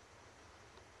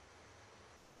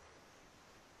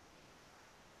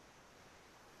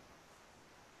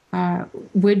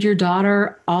 Would your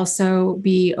daughter also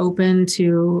be open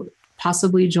to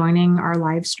possibly joining our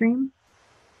live stream?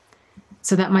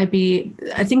 So that might be,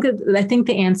 I think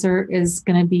the answer is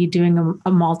going to be doing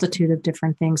a multitude of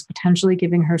different things, potentially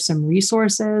giving her some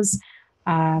resources,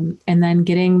 and then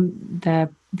getting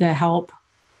the help,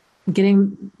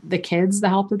 getting the kids the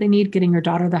help that they need, getting your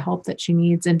daughter the help that she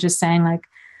needs, and just saying like,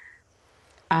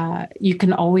 you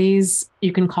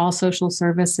can call social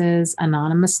services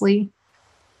anonymously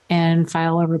and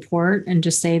file a report and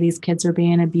just say these kids are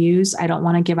being abused. I don't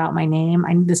want to give out my name.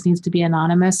 This needs to be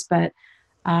anonymous, but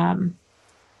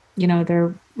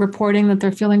they're reporting that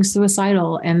they're feeling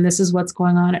suicidal and this is what's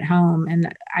going on at home.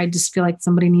 And I just feel like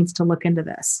somebody needs to look into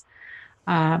this.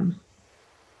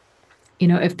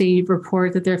 If they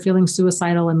report that they're feeling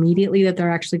suicidal immediately, that they're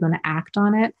actually going to act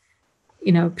on it,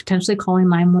 potentially calling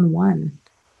 911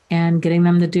 and getting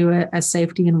them to do a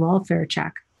safety and welfare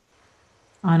check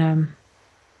on them.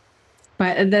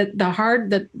 But the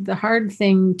hard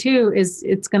thing too is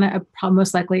it's going to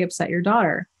most likely upset your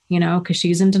daughter, because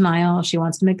she's in denial. She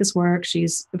wants to make this work.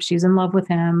 If she's in love with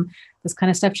him, this kind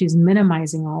of stuff, she's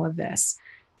minimizing all of this.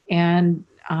 And,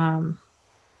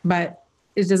 but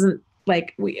it doesn't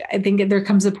I think there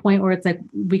comes a point where it's like,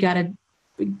 we got to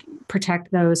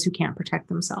protect those who can't protect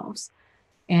themselves.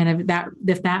 And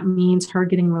if that means her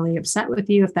getting really upset with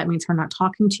you, if that means her not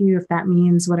talking to you, if that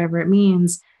means whatever it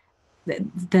means,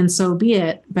 then so be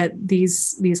it. But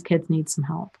these kids need some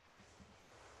help.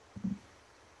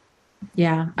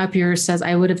 Yeah. Up yours says,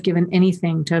 I would have given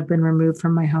anything to have been removed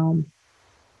from my home.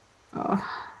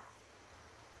 Oh.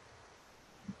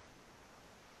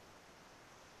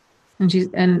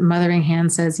 And Mothering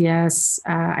Hand says, yes,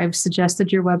 I've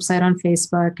suggested your website on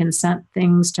Facebook and sent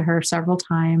things to her several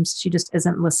times. She just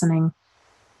isn't listening.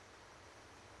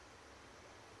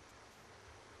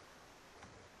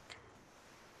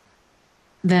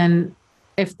 Then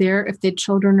if the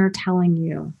children are telling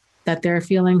you that they're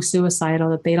feeling suicidal,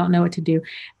 that they don't know what to do,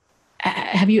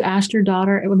 have you asked your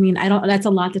daughter? I mean, that's a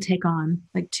lot to take on,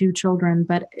 like 2 children,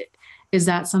 but is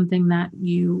that something that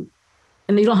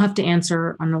and you don't have to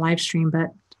answer on the live stream,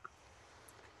 but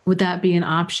would that be an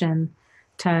option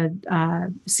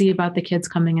to see about the kids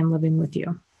coming and living with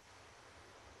you?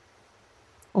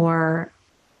 Or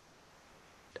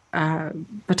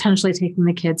potentially taking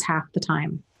the kids half the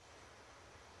time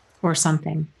or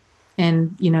something.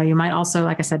 And, you might also,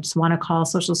 like I said, just want to call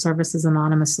social services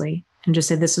anonymously and just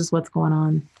say, this is what's going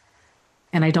on.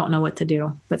 And I don't know what to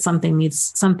do, but something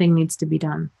needs to be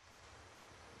done.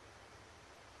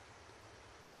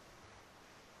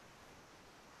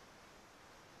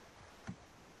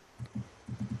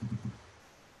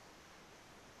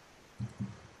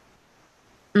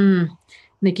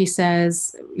 Nikki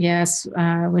says, yes,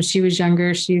 when she was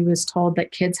younger, she was told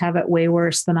that kids have it way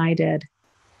worse than I did.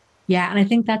 Yeah. And I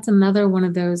think that's another one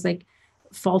of those like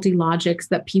faulty logics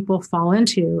that people fall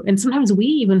into. And sometimes we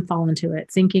even fall into it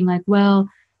thinking like, well,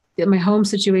 my home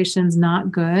situation's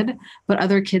not good, but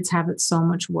other kids have it so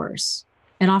much worse.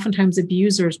 And oftentimes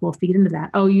abusers will feed into that.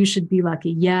 Oh, you should be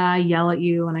lucky. Yeah, I yell at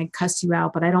you and I cuss you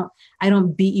out, but I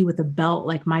don't beat you with a belt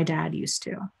like my dad used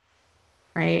to.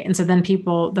 Right. And so then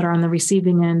people that are on the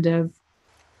receiving end of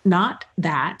not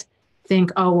that think,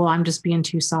 oh, well, I'm just being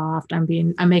too soft. I'm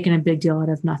making a big deal out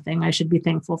of nothing. I should be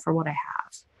thankful for what I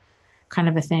have, kind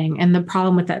of a thing. And the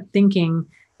problem with that thinking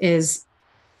is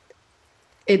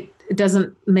it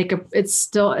doesn't it's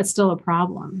still a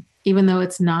problem, even though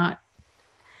it's not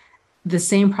the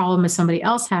same problem as somebody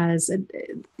else has.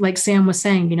 Like Sam was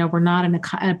saying, we're not in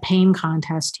a pain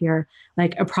contest here.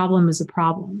 Like a problem is a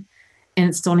problem. And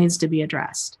it still needs to be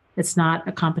addressed. It's not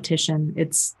a competition.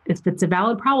 If it's a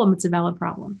valid problem, it's a valid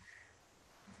problem.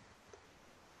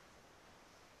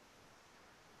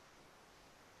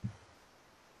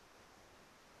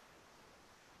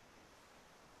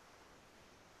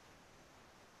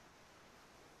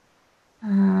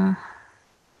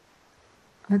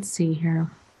 Let's see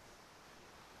here.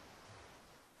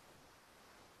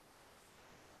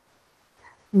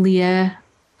 Leah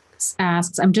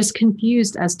asks, I'm just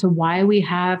confused as to why we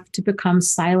have to become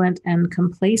silent and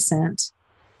complacent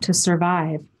to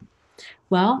survive.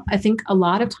 Well, I think a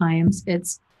lot of times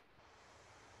it's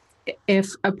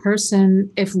if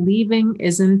leaving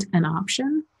isn't an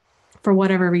option for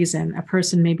whatever reason, a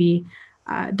person maybe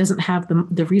doesn't have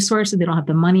the resources, they don't have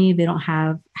the money, they don't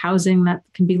have housing that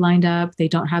can be lined up, they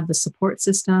don't have the support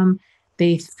system,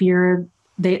 they fear,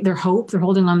 they're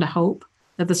holding on to hope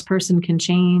that this person can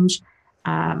change.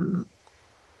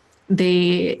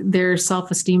 their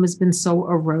self-esteem has been so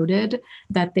eroded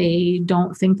that they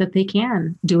don't think that they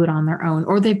can do it on their own,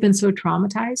 or they've been so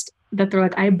traumatized that they're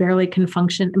like, I barely can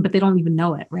function, but they don't even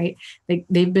know it, right?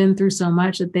 They've been through so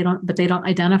much that they don't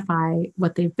identify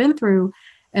what they've been through.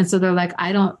 And so they're like,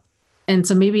 I don't. And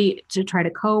so maybe to try to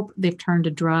cope, they've turned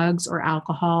to drugs or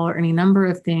alcohol or any number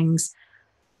of things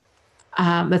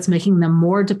that's making them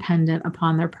more dependent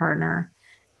upon their partner.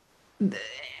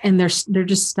 And they're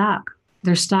just stuck.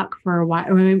 They're stuck for a while. I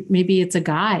mean, maybe it's a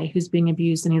guy who's being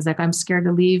abused and he's like, I'm scared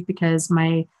to leave because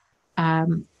my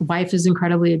wife is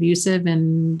incredibly abusive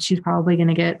and she's probably going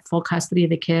to get full custody of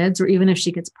the kids. Or even if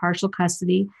she gets partial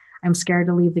custody, I'm scared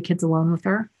to leave the kids alone with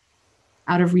her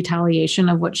out of retaliation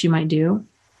of what she might do.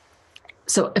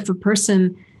 So if a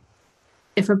person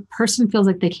feels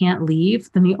like they can't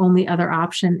leave, then the only other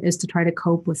option is to try to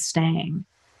cope with staying.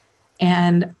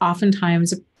 And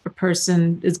oftentimes a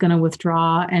person is going to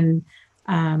withdraw and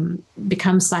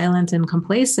become silent and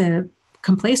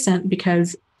complacent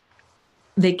because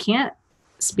they can't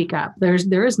speak up. There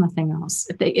is nothing else.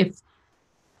 If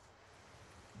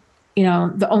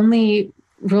the only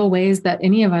real ways that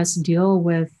any of us deal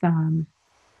with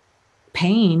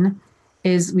pain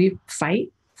is we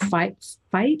fight,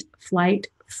 flight,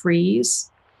 freeze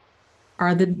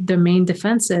are the main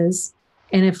defenses.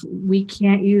 And if we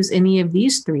can't use any of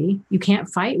these three, you can't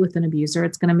fight with an abuser.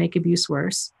 It's going to make abuse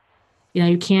worse.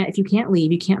 If you can't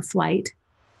leave, you can't flight.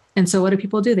 And so what do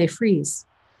people do? They freeze.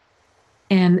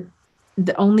 And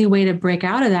the only way to break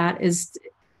out of that is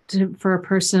for a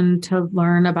person to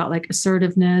learn about like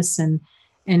assertiveness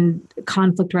and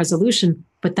conflict resolution.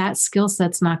 But that skill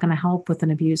set's not going to help with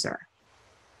an abuser.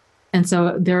 And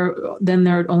so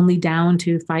they're only down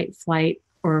to fight, flight,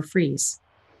 or freeze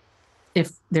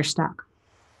if they're stuck.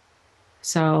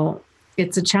 So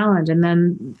it's a challenge. And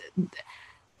then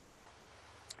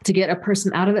to get a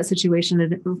person out of that situation,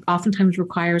 it oftentimes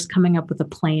requires coming up with a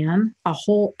plan, a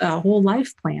whole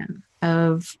life plan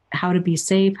of how to be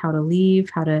safe, how to leave,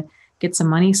 how to get some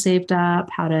money saved up,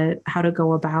 how to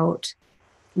go about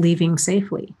leaving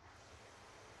safely.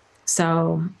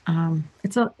 So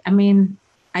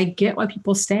I get why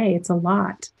people stay. It's a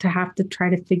lot to have to try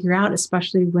to figure out,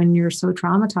 especially when you're so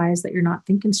traumatized that you're not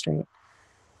thinking straight.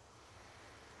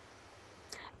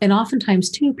 And oftentimes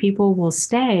too, people will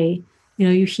stay.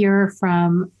 You hear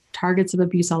from targets of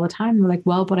abuse all the time. They're like,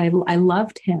 well, but I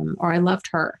loved him or I loved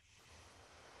her.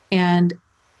 And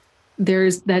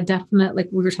there's that definite, like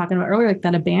we were talking about earlier, like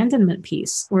that abandonment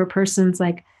piece where a person's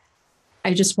like,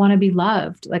 I just want to be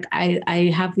loved. Like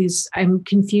I'm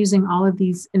confusing all of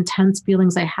these intense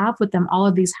feelings I have with them, all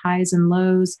of these highs and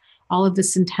lows, all of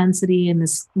this intensity and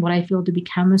this, what I feel to be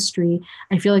chemistry.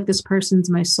 I feel like this person's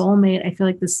my soulmate. I feel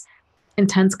like this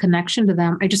intense connection to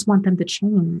them. I just want them to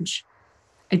change.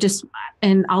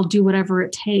 And I'll do whatever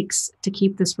it takes to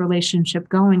keep this relationship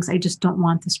going. So I just don't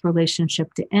want this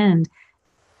relationship to end.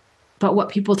 But what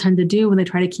people tend to do when they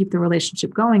try to keep the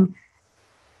relationship going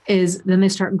is then they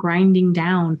start grinding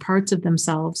down parts of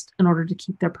themselves in order to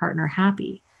keep their partner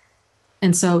happy.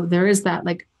 And so there is that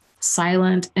like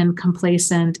silent and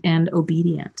complacent and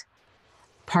obedient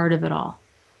part of it all.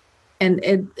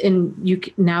 And you,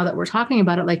 now that we're talking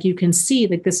about it, like you can see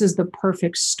like this is the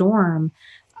perfect storm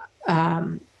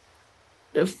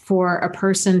for a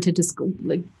person to just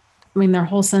like, their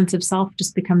whole sense of self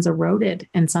just becomes eroded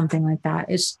in something like that.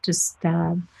 It's just,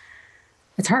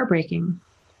 it's heartbreaking.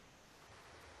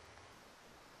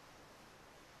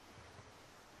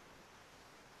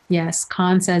 Yes.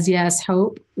 Khan says, yes,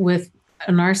 hope with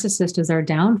a narcissist is our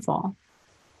downfall.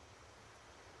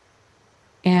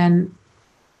 And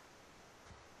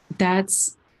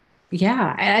that's,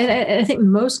 yeah, I think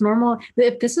most normal,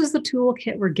 if this is the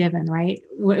toolkit we're given, right?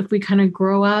 If we kind of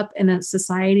grow up in a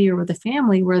society or with a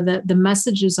family where the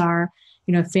messages are,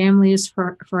 family is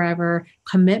forever,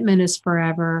 commitment is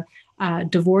forever,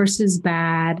 divorce is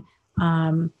bad,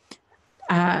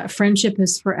 friendship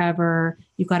is forever,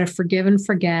 you've got to forgive and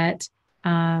forget,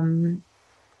 hurt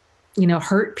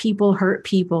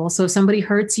people. So if somebody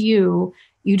hurts you,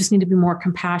 you just need to be more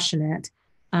compassionate.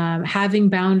 Having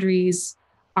boundaries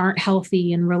aren't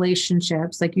healthy in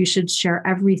relationships. Like you should share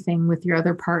everything with your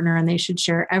other partner and they should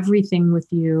share everything with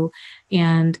you.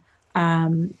 And,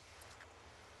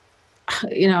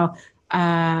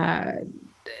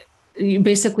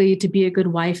 basically to be a good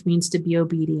wife means to be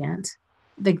obedient.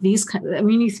 Like these,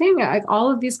 you think like all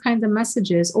of these kinds of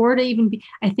messages, or to even be,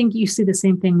 I think you see the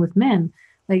same thing with men,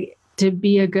 like to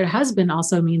be a good husband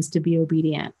also means to be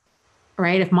obedient,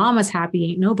 right? If mama's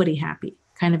happy, ain't nobody happy.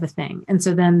 Kind of a thing. And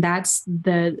so then that's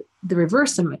the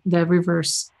reverse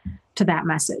to that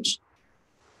message.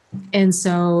 And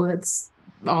so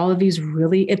all of these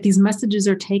really, if these messages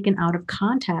are taken out of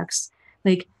context,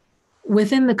 like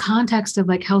within the context of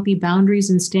like healthy boundaries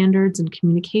and standards and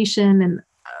communication and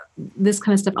this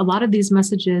kind of stuff, a lot of these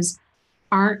messages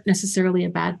aren't necessarily a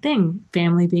bad thing.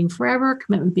 Family being forever,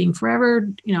 commitment being forever,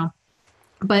 you know.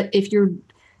 But if you're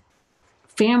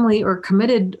family or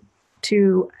committed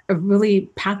to a really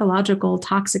pathological,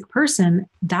 toxic person,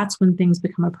 that's when things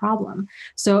become a problem.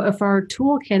 So if our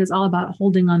toolkit is all about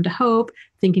holding on to hope,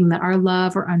 thinking that our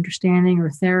love or understanding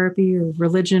or therapy or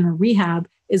religion or rehab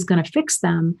is going to fix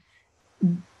them,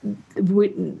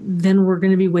 then we're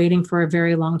going to be waiting for a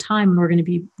very long time and we're going to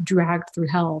be dragged through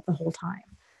hell the whole time.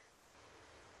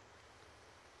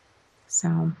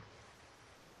 So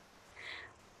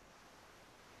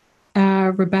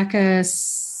Rebecca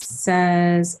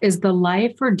says, is the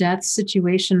life or death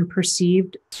situation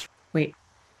perceived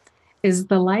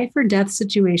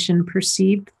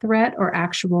threat or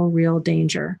actual real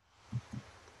danger?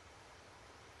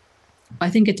 I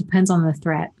think it depends on the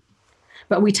threat,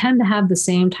 but we tend to have the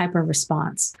same type of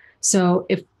response. So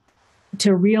if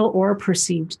to real or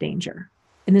perceived danger,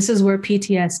 and this is where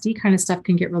PTSD kind of stuff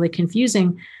can get really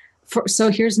confusing. So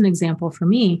here's an example for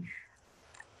me.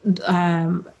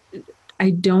 I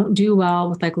don't do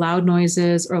well with like loud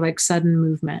noises or like sudden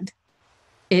movement.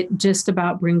 It just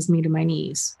about brings me to my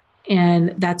knees.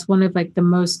 And that's one of like the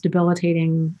most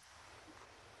debilitating,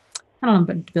 I don't know,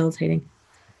 but debilitating,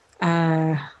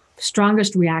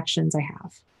 strongest reactions I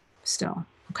have still.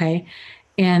 Okay.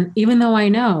 And even though I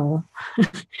know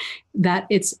that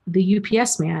it's the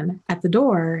UPS man at the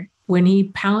door, when he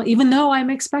pounds, even though I'm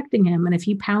expecting him, and if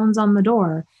he pounds on the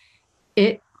door,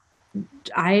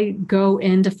 I go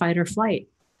into fight or flight.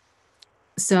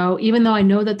 So even though I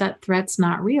know that that threat's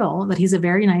not real, that he's a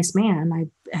very nice man,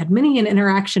 I had many an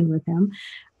interaction with him,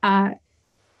 and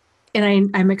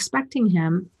I'm expecting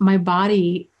him, my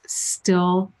body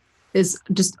still is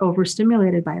just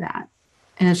overstimulated by that.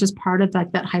 And it's just part of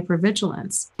like that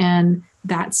hypervigilance. And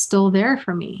that's still there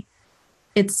for me.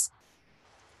 It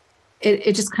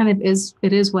just kind of is,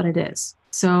 it is what it is.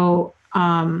 So,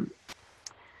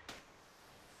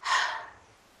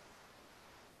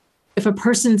 if a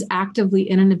person's actively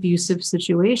in an abusive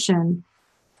situation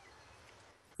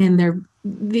and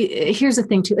here's the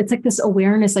thing too, it's like this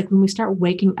awareness, like when we start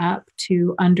waking up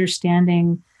to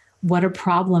understanding what a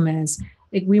problem is,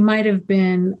 like we might have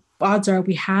been, odds are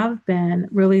we have been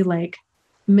really like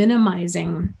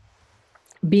minimizing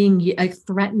being like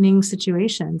threatening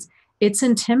situations. It's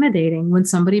intimidating when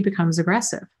somebody becomes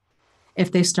aggressive.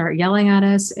 If they start yelling at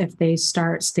us, if they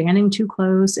start standing too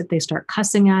close, if they start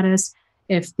cussing at us,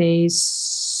 if they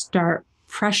start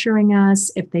pressuring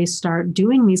us, if they start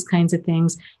doing these kinds of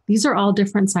things, these are all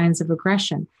different signs of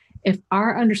aggression. If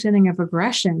our understanding of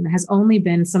aggression has only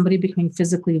been somebody becoming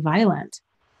physically violent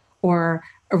or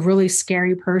a really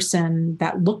scary person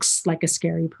that looks like a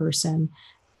scary person,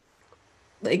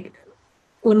 like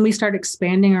when we start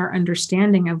expanding our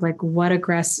understanding of like what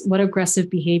aggressive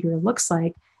behavior looks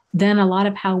like, then a lot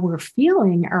of how we're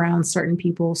feeling around certain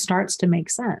people starts to make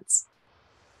sense.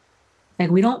 Like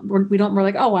we're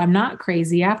like, oh, I'm not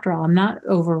crazy after all. I'm not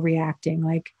overreacting.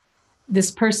 Like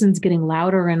this person's getting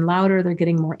louder and louder. They're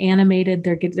getting more animated.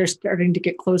 They're starting to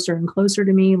get closer and closer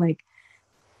to me. Like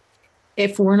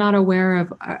if we're not aware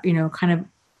of, kind of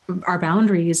our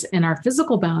boundaries and our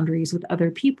physical boundaries with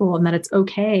other people, and that it's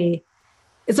okay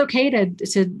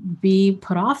to be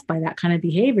put off by that kind of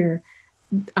behavior,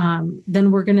 then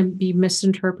we're going to be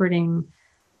misinterpreting.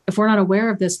 If we're not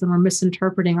aware of this, then we're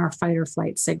misinterpreting our fight or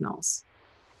flight signals.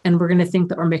 And we're going to think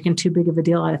that we're making too big of a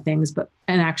deal out of things, but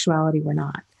in actuality, we're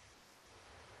not.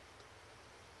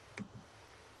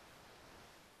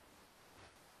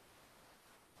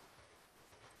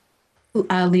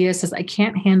 Leah says, I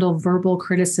can't handle verbal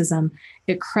criticism.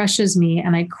 It crushes me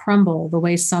and I crumble the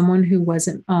way someone who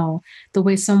wasn't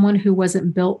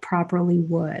built properly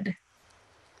would.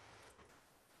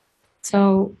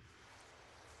 So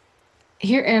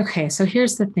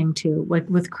here's the thing too,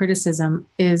 with criticism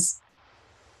is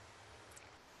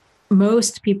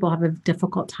most people have a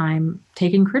difficult time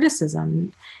taking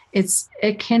criticism.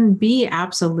 It can be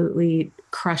absolutely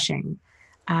crushing,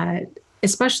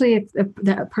 especially if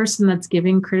the person that's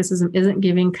giving criticism isn't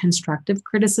giving constructive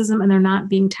criticism and they're not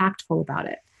being tactful about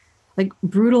it. Like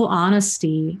brutal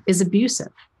honesty is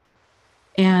abusive.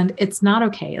 And it's not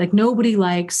okay. Like nobody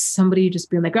likes somebody just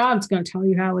being like, oh, I'm just going to tell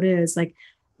you how it is. Like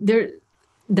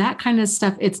that kind of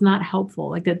stuff, it's not helpful.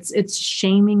 Like it's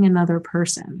shaming another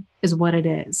person is what it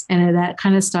is. And that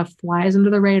kind of stuff flies under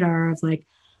the radar of like,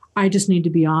 I just need to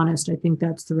be honest. I think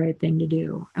that's the right thing to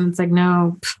do. And it's like,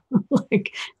 no,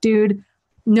 like, dude,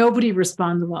 nobody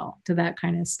responds well to that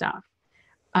kind of stuff.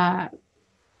 Uh,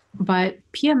 but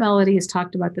Pia Melody has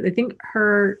talked about that. I think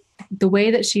the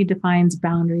way that she defines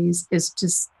boundaries is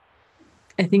just,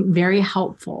 I think, very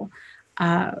helpful.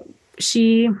 Uh,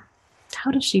 she,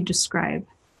 how does she describe?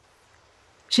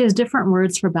 She has different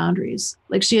words for boundaries.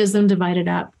 Like she has them divided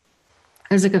up.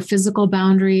 There's like a physical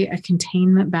boundary, a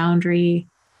containment boundary.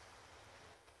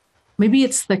 Maybe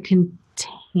it's the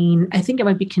I think it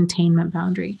might be containment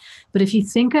boundary. But if you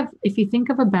think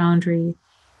of a boundary,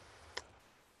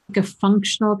 like a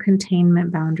functional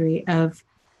containment boundary of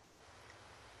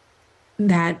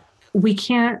that we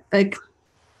can't like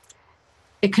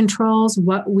it controls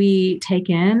what we take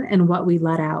in and what we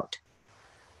let out.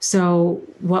 So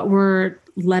what we're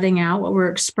letting out, what we're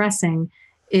expressing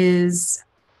is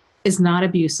not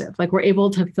abusive. Like we're able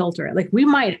to filter it. Like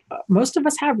most of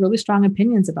us have really strong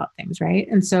opinions about things, right?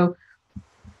 And so,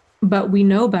 but we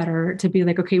know better to be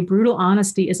like, okay, brutal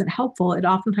honesty isn't helpful. It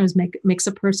oftentimes makes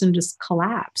a person just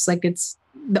collapse. Like it's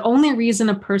the only reason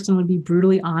a person would be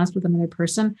brutally honest with another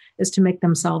person is to make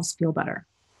themselves feel better.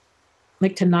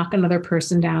 Like to knock another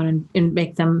person down and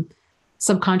make them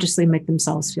subconsciously make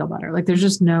themselves feel better. Like there's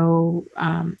just no,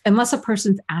 unless a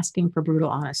person's asking for brutal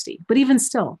honesty, but even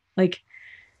still, like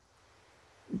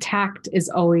tact is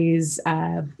always,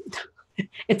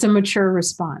 it's a mature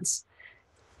response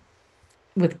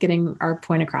with getting our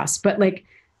point across. But like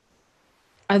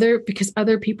because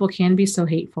other people can be so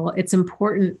hateful, it's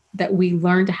important that we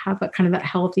learn to have that kind of that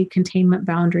healthy containment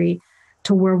boundary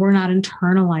to where we're not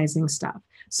internalizing stuff.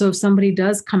 So if somebody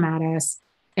does come at us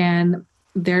and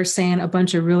they're saying a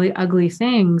bunch of really ugly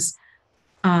things,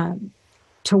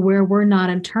 to where we're not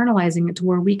internalizing it, to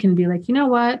where we can be like, you know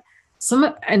what, some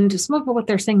of what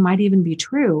they're saying might even be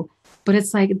true, but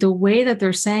it's like the way that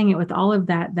they're saying it with all of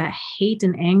that hate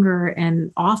and anger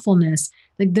and awfulness,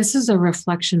 like this is a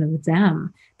reflection of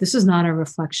them. This is not a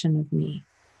reflection of me.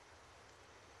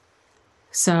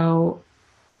 So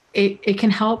it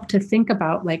can help to think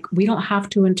about, like, we don't have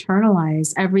to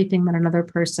internalize everything that another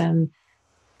person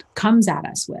comes at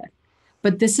us with.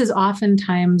 But this is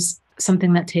oftentimes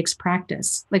something that takes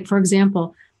practice. Like, for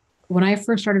example, when I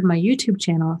first started my YouTube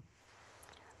channel,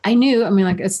 I knew, I mean,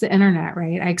 like, it's the internet,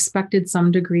 right? I expected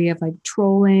some degree of like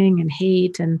trolling and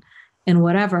hate and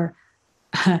whatever.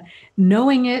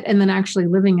 Knowing it and then actually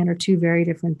living it are two very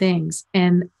different things.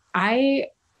 And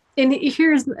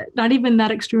here's not even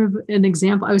that extreme of an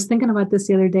example. I was thinking about this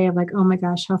the other day of like, oh my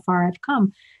gosh, how far I've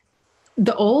come.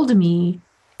 The old me,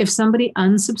 if somebody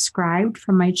unsubscribed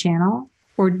from my channel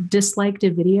or disliked a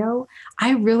video,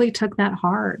 I really took that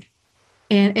hard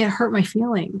and it hurt my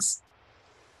feelings.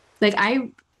 Like I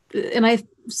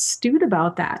stewed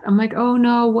about that. I'm like, oh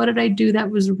no, what did I do that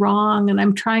was wrong? And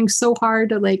I'm trying so hard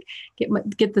to like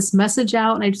get this message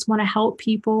out, and I just want to help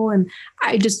people. And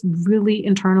I just really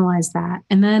internalized that.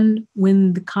 And then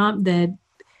when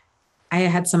I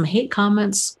had some hate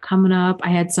comments coming up, I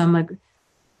had some like,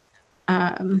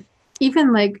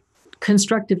 even like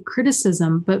constructive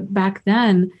criticism, but back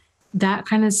then that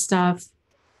kind of stuff,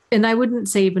 and I wouldn't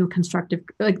say even constructive,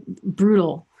 like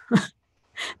brutal,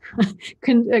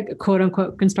 quote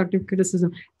unquote constructive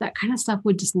criticism, that kind of stuff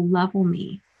would just level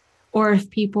me. Or if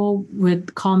people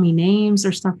would call me names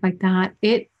or stuff like that,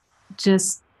 it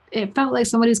felt like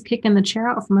somebody's kicking the chair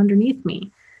out from underneath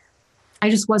me. I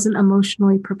just wasn't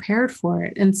emotionally prepared for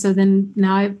it. And so then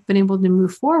now I've been able to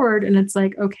move forward, and it's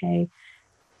like, okay,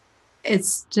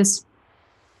 it's just,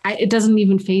 it doesn't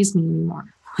even faze me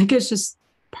anymore. Like it's just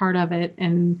part of it.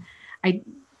 And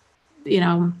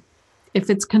if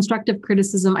it's constructive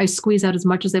criticism, I squeeze out as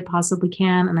much as I possibly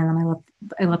can, and then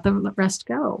I let the rest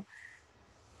go.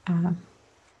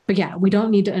 But yeah, we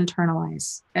don't need to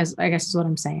internalize, as I guess is what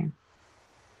I'm saying.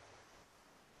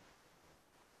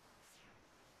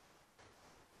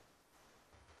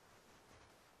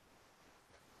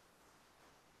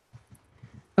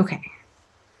 Okay,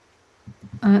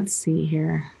 let's see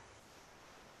here.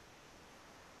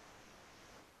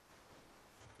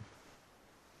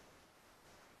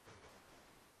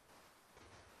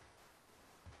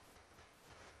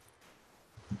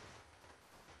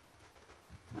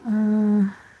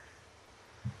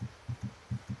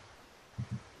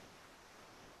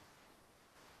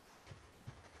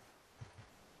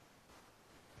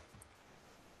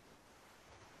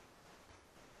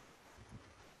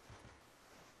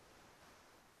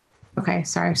 Okay,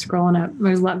 sorry, scrolling up.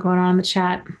 There's a lot going on in the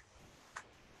chat.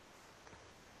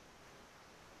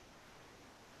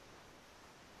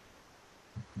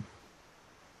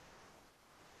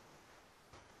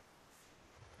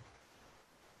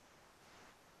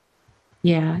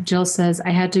 Yeah, Jill says,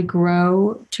 I had to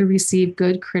grow to receive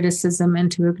good criticism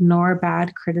and to ignore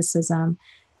bad criticism.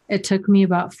 It took me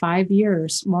about 5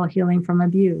 years while healing from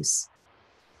abuse.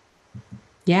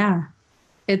 Yeah.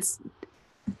 It's,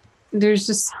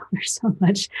 there's so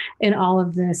much in all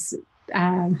of this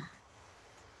that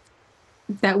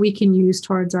we can use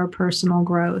towards our personal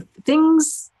growth.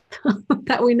 Things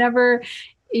that we never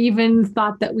even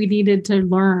thought that we needed to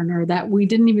learn, or that we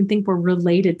didn't even think were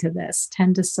related to this,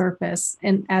 tend to surface.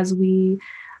 And as we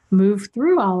move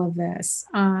through all of this,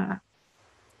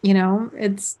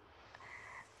 it's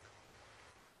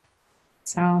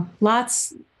so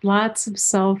lots of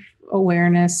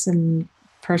self-awareness and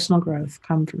personal growth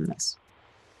come from this.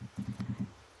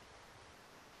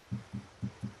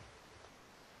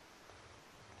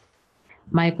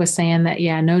 Mike was saying that,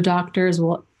 yeah, no doctors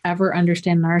will ever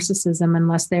understand narcissism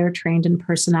unless they are trained in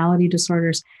personality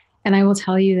disorders. And I will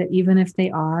tell you that even if they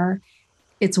are,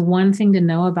 it's one thing to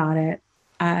know about it.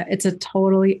 It's a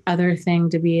totally other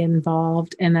thing to be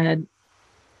involved in a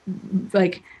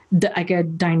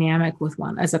dynamic with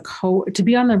one, as to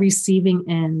be on the receiving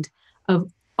end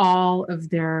of all of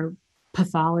their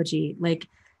pathology. Like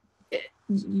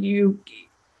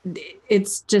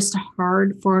it's just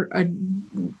hard for a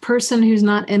person who's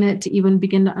not in it to even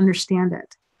begin to understand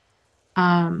it.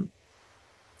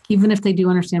 Even if they do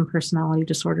understand personality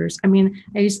disorders. I mean,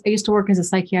 I used to work as a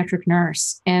psychiatric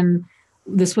nurse, and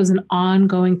this was an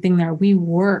ongoing thing there. We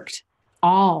worked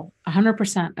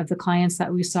 100% of the clients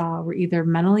that we saw were either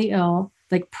mentally ill,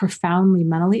 like profoundly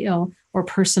mentally ill, or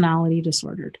personality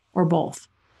disordered, or both.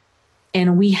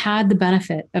 And we had the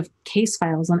benefit of case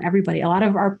files on everybody. A lot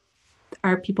of our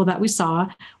people that we saw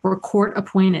were court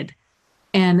appointed.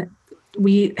 And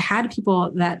we had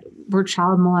people that were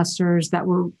child molesters, that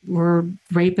were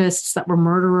rapists, that were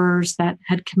murderers, that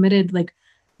had committed like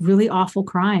really awful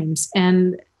crimes.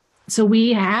 And so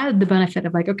we had the benefit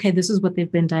of like, okay, this is what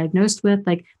they've been diagnosed with.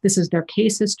 Like, this is their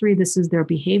case history. This is their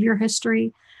behavior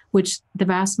history, which the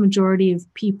vast majority of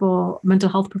people, mental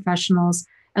health professionals,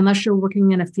 unless you're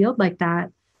working in a field like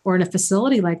that or in a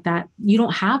facility like that, you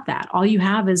don't have that. All you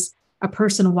have is a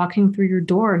person walking through your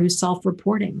door who's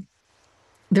self-reporting.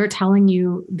 They're telling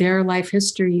you their life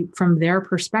history from their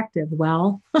perspective.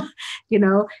 Well,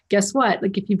 guess what?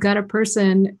 Like, if you've got a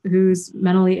person who's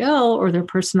mentally ill or their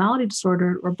personality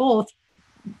disorder or both,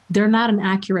 they're not an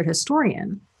accurate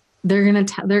historian. They're going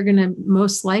to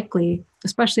most likely,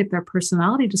 especially if they're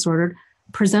personality disordered,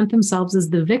 present themselves as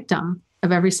the victim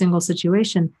of every single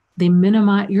situation. They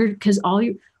minimize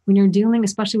when you're dealing,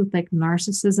 especially with like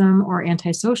narcissism or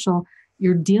antisocial,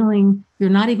 you're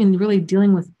not even really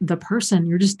dealing with the person.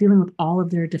 You're just dealing with all of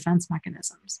their defense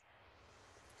mechanisms.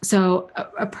 So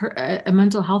a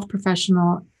mental health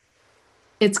professional,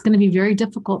 it's going to be very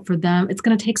difficult for them. It's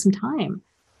going to take some time,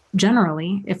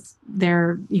 generally, if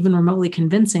they're even remotely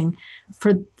convincing,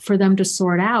 for them to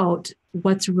sort out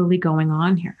what's really going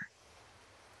on here.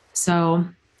 So,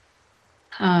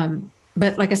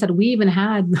 but like I said, we even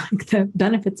had like the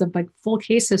benefits of like full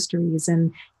case histories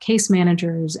and case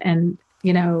managers and,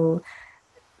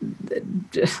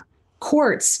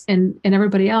 courts and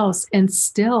everybody else. And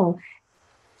still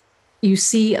you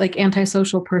see like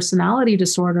antisocial personality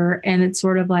disorder, and it's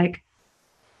sort of like,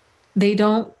 they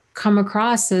don't come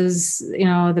across as,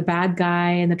 the bad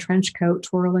guy in the trench coat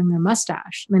twirling their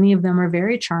mustache. Many of them are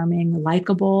very charming,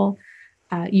 likable.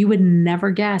 You would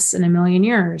never guess in a million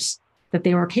years that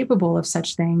they were capable of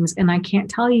such things. And I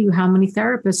can't tell you how many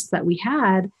therapists that we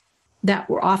had that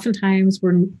were oftentimes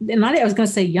not, I was going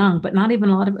to say young, but not even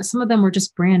a lot of, some of them were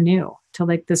just brand new to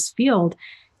like this field,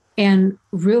 and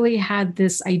really had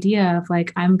this idea of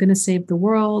like, I'm going to save the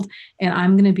world and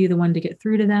I'm going to be the one to get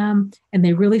through to them. And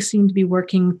they really seem to be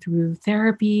working through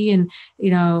therapy and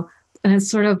it's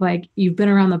sort of like, you've been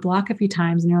around the block a few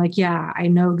times and you're like, yeah, I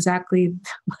know exactly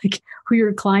like who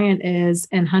your client is.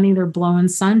 And honey, they're blowing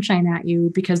sunshine at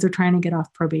you because they're trying to get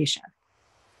off probation.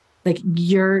 Like,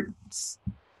 you're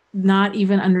not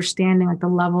even understanding like the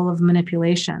level of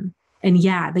manipulation. And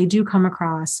yeah, they do come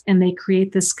across and they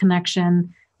create this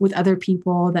connection with other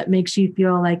people that makes you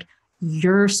feel like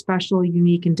you're special,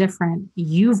 unique, and different.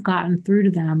 You've gotten through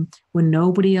to them when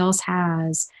nobody else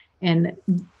has. And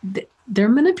they're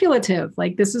manipulative.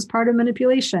 Like, this is part of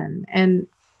manipulation. And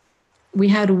we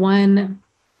had one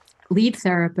lead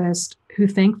therapist who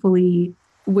thankfully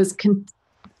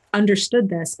understood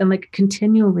this and like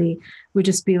continually would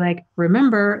just be like,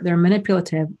 remember, they're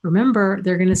manipulative. Remember,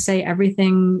 they're going to say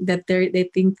everything that they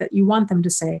think that you want them to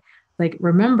say. Like,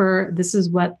 remember, this is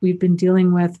what we've been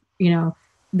dealing with.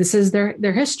 This is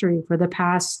their history for the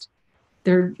past,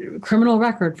 their criminal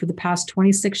record for the past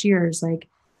 26 years. Like,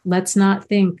 let's not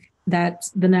think that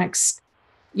the next,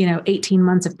 18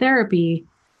 months of therapy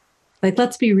Like,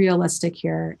 let's be realistic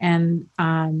here and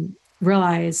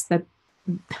realize that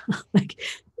like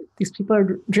these people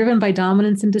are driven by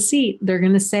dominance and deceit. They're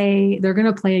going to say, they're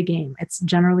going to play a game. It's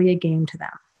generally a game to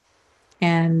them.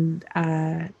 And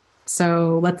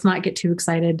so let's not get too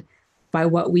excited by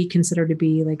what we consider to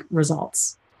be like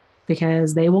results,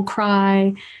 because they will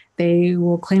cry, they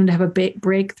will claim to have a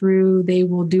breakthrough, they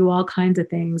will do all kinds of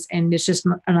things, and it's just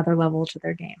another level to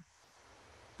their game.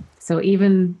 So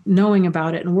even knowing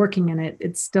about it and working in it,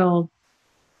 it's still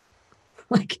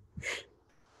like,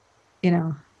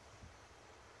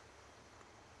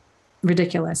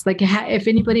 ridiculous. Like, if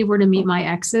anybody were to meet my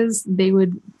exes, they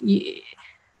would,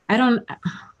 I don't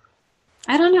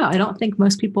know. I don't think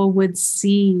most people would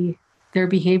see their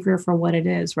behavior for what it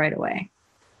is right away.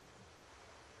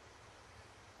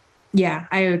 Yeah,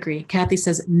 I agree. Kathy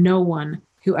says no one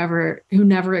who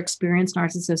never experienced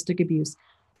narcissistic abuse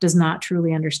does not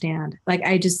truly understand. Like,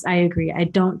 I agree. I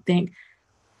don't think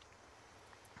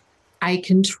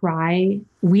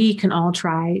we can all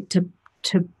try to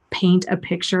paint a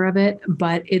picture of it,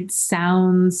 but it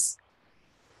sounds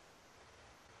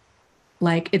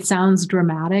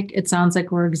dramatic. It sounds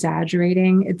like we're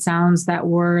exaggerating. It sounds that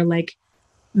we're like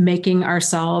making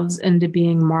ourselves into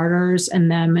being martyrs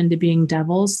and them into being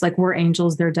devils. Like, we're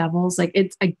angels, they're devils. Like,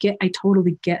 I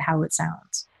totally get how it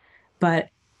sounds, but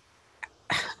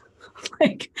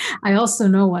like, I also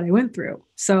know what I went through.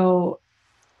 So,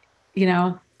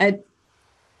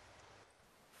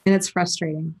 and it's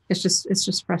frustrating. It's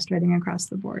just frustrating across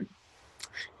the board.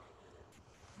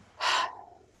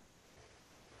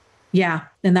 Yeah.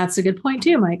 And that's a good point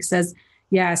too. Mike says,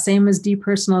 yeah, same as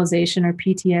depersonalization or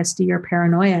PTSD or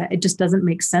paranoia. It just doesn't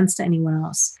make sense to anyone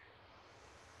else.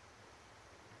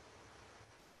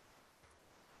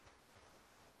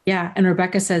 Yeah. And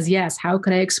Rebecca says, yes, how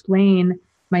could I explain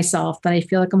myself that I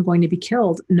feel like I'm going to be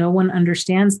killed? No one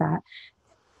understands that.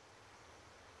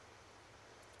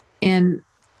 And,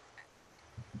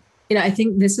 I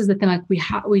think this is the thing,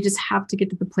 like we just have to get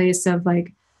to the place of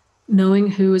like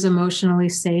knowing who is emotionally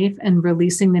safe and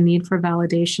releasing the need for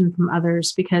validation from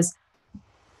others, because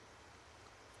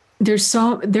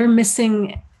they're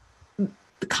missing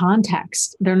the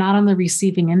context. They're not on the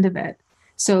receiving end of it.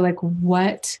 So like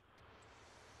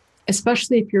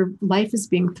especially if your life is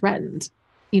being threatened,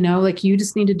 like you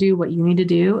just need to do what you need to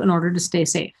do in order to stay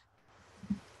safe.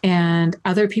 And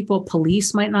other people,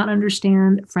 police might not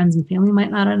understand, friends and family might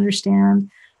not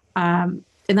understand. And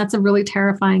that's a really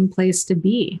terrifying place to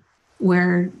be,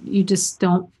 where you just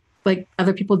don't, like,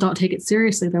 other people don't take it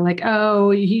seriously. They're like,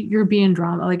 oh, you're being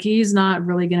drama. Like, he's not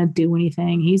really going to do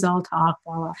anything. He's all talk,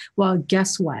 blah, blah. Well,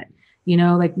 guess what?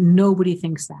 Like, nobody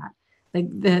thinks that. Like,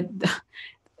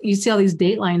 you see all these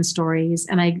Dateline stories,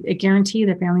 and I guarantee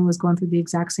the family was going through the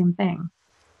exact same thing.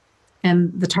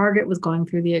 And the target was going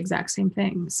through the exact same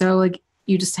thing. So like,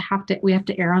 we have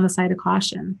to err on the side of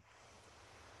caution.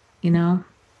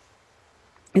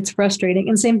 It's frustrating.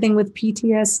 And same thing with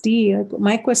PTSD. Like what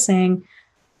Mike was saying,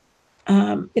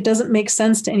 it doesn't make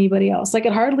sense to anybody else. Like,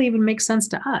 it hardly even makes sense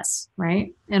to us,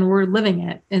 right? And we're living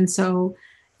it. And so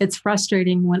it's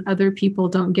frustrating when other people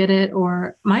don't get it.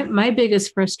 Or my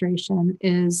biggest frustration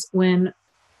is when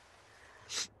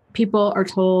people are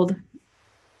told,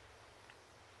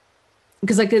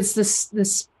 because like it's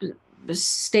this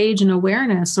stage in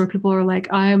awareness where people are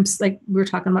like, I'm like we were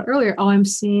talking about earlier, I'm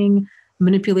seeing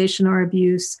manipulation or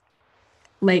abuse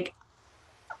like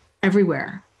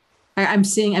everywhere. I'm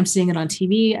seeing it on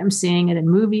TV. I'm seeing it in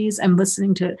movies. I'm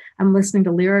listening to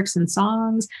lyrics and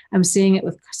songs. I'm seeing it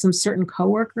with some certain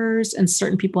coworkers and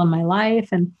certain people in my life,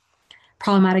 and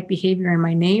problematic behavior in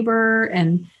my neighbor,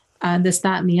 and this,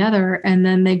 that, and the other. And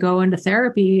then they go into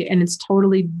therapy and it's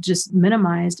totally just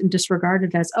minimized and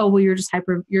disregarded as, oh, well, you're just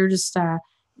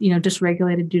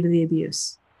dysregulated due to the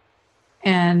abuse.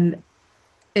 And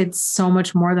it's so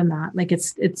much more than that. Like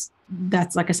that's,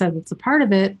 like I said, it's a part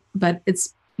of it, but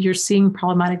you're seeing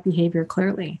problematic behavior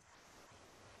clearly.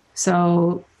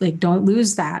 So like, don't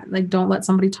lose that. Like, don't let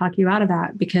somebody talk you out of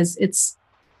that, because it's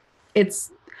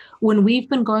when we've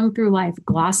been going through life,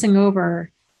 glossing over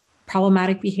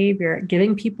problematic behavior,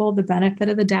 giving people the benefit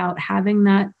of the doubt, having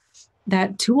that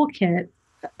toolkit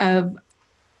of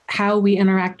how we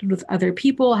interacted with other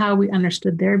people, how we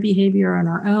understood their behavior on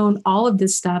our own, all of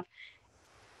this stuff.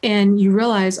 And you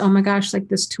realize, oh my gosh, like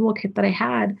this toolkit that I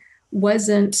had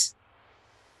wasn't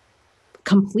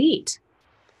complete.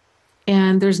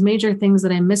 And there's major things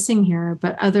that I'm missing here,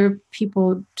 but other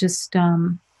people just, they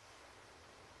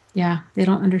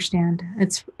don't understand.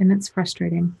 It's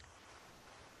frustrating.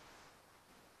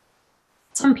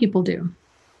 Some people do,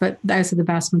 but I said the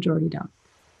vast majority don't.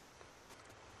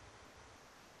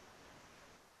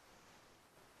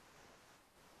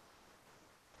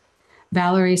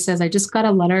 Valerie says, I just got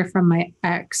a letter from my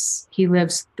ex. He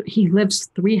lives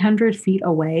 300 feet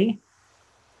away.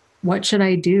 What should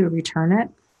I do? Return it?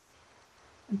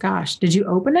 Gosh, did you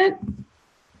open it?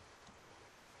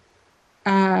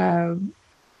 Uh,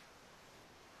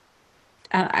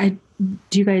 I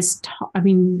do you guys talk? I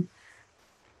mean,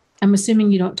 I'm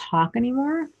assuming you don't talk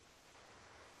anymore.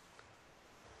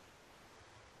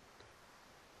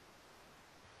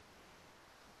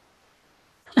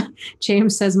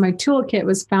 James says my toolkit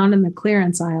was found in the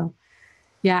clearance aisle.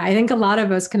 Yeah, I think a lot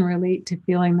of us can relate to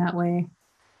feeling that way.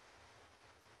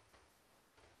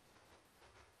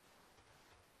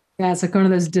 Yeah, it's like one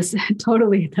of those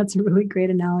totally. That's a really great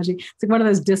analogy. It's like one of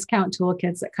those discount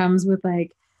toolkits that comes with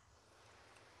like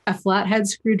a flathead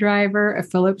screwdriver, a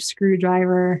Phillips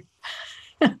screwdriver,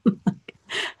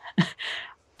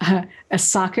 a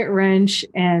socket wrench,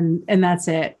 and that's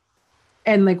it.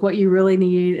 And like what you really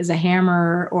need is a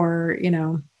hammer or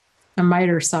a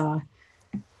miter saw.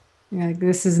 Yeah, like,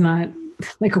 this is not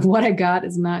like what I got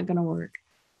is not going to work.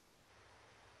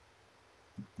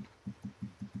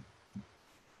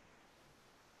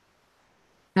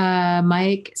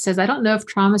 Mike says, I don't know if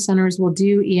trauma centers will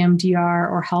do EMDR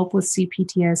or help with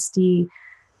CPTSD.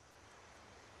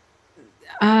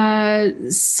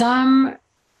 Some,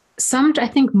 I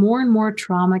think more and more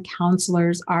trauma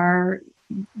counselors are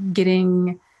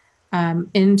getting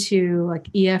into like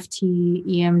EFT,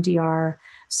 EMDR.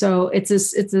 So it's a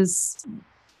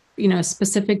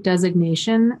specific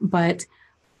designation, but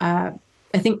I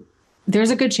think there's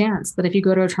a good chance that if you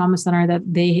go to a trauma center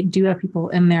that they do have people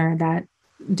in there that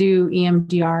do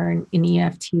EMDR and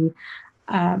EFT.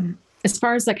 As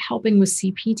far as like helping with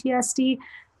CPTSD,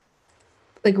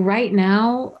 like right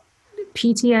now,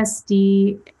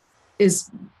 PTSD is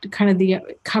kind of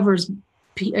covers,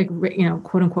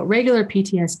 quote unquote, regular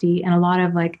PTSD and a lot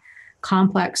of like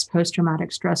complex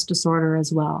post-traumatic stress disorder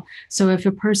as well. So if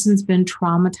a person's been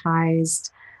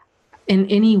traumatized in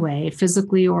any way,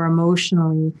 physically or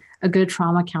emotionally, a good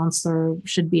trauma counselor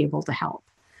should be able to help.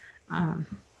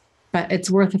 But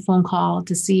it's worth a phone call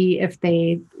to see if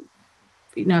they,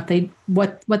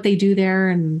 what they do there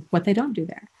and what they don't do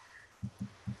there.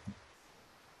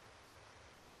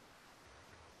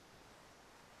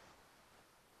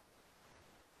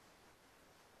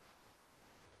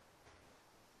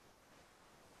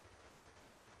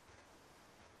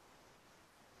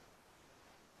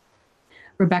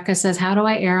 Rebecca says, how do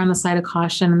I err on the side of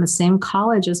caution in the same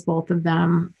college as both of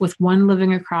them, with one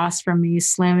living across from me,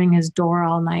 slamming his door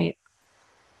all night?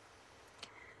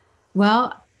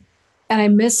 Well, and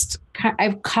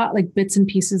I've caught like bits and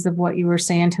pieces of what you were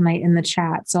saying tonight in the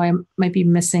chat. So I might be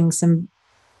missing some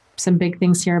big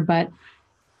things here, but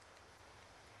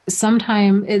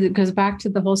sometimes it goes back to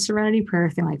the whole serenity prayer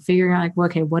thing, like figuring out like, well,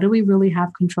 okay, what do we really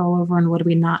have control over and what do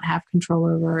we not have control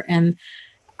over? And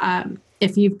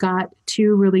if you've got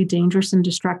two really dangerous and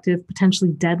destructive,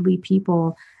 potentially deadly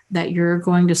people that you're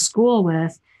going to school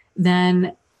with,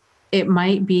 then it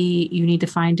might be you need to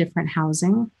find different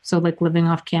housing. So like living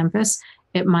off campus,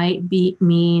 it might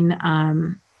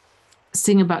mean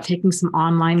seeing about taking some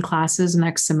online classes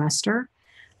next semester.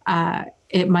 What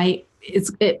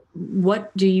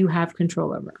do you have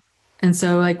control over? And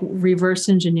so like reverse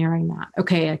engineering that.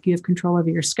 Okay, like you have control over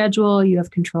your schedule, you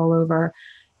have control over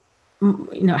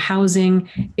housing.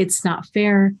 It's not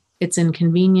fair, it's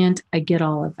inconvenient. I get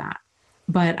all of that.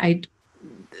 But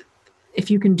if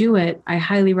you can do it, I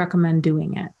highly recommend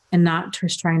doing it and not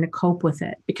just trying to cope with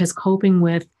it, because coping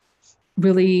with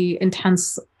really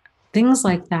intense things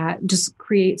like that just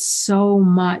creates so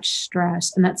much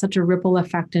stress. And that's such a ripple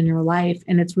effect in your life.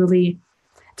 And it's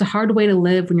a hard way to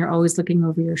live when you're always looking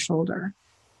over your shoulder.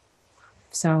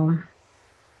 So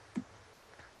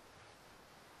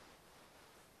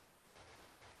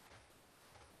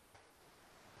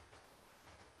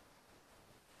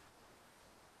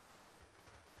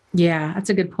yeah, that's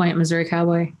a good point. Missouri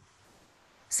Cowboy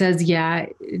says, yeah,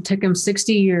 it took him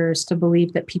 60 years to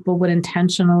believe that people would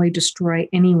intentionally destroy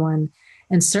anyone,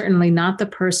 and certainly not the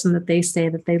person that they say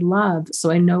that they love.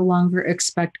 So I no longer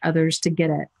expect others to get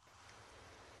it.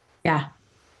 Yeah.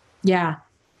 Yeah.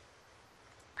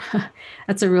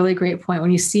 That's a really great point.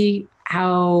 When you see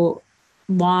how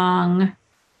long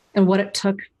and what it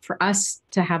took for us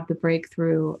to have the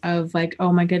breakthrough of like,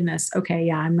 oh my goodness, okay,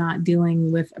 yeah, I'm not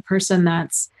dealing with a person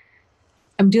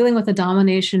I'm dealing with a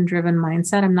domination driven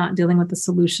mindset. I'm not dealing with a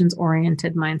solutions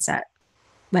oriented mindset.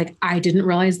 Like, I didn't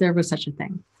realize there was such a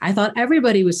thing. I thought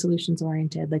everybody was solutions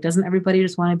oriented. Like, doesn't everybody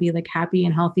just want to be like happy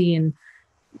and healthy and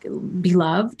be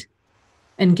loved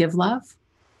and give love?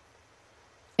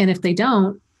 And if they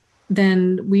don't,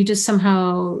 then we just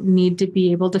somehow need to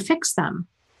be able to fix them.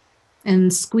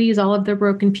 and squeeze all of their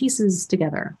broken pieces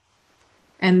together,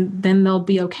 and then they'll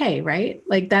be okay, right?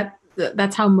 Like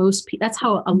that's how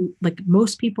like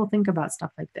most people think about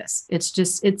stuff like this. It's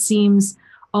just, it seems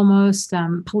almost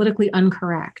politically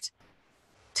incorrect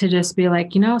to just be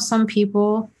like, some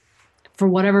people for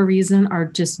whatever reason are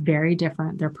just very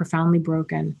different. They're profoundly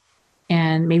broken,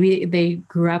 and maybe they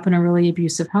grew up in a really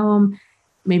abusive home.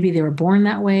 Maybe they were born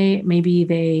that way.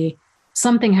 Maybe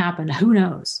something happened. Who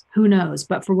knows?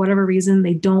 But for whatever reason,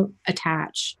 they don't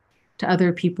attach to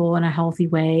other people in a healthy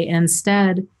way. And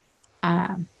instead,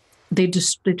 uh, they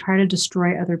try to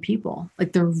destroy other people.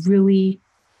 Like, they're really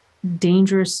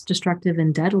dangerous, destructive,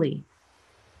 and deadly.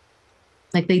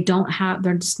 Like, they're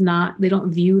just not, they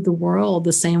don't view the world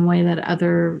the same way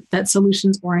that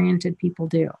solutions oriented people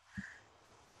do.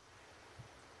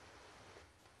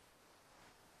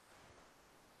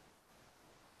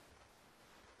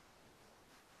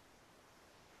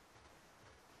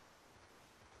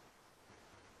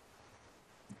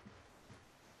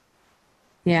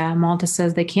 Yeah, Malta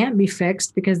says they can't be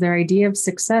fixed because their idea of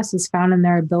success is found in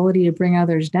their ability to bring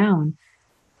others down.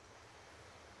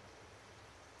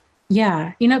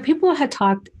 Yeah, people had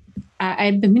talked.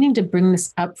 I've been meaning to bring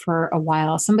this up for a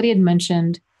while. Somebody had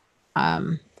mentioned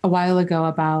a while ago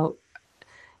about,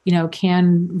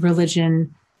 can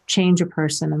religion change a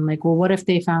person? And like, well, what if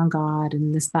they found God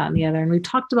and this, that, and the other? And we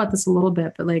talked about this a little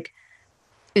bit, but like,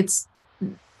 it's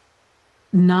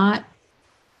not.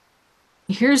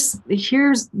 Here's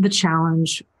the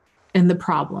challenge and the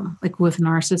problem, like with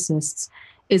narcissists,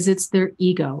 is it's their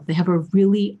ego. They have a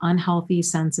really unhealthy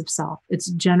sense of self. It's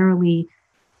generally,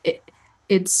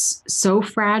 it's so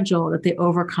fragile that they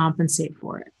overcompensate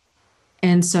for it.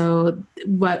 And so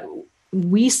what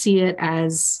we see it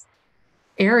as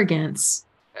arrogance.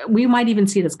 We might even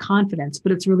see it as confidence,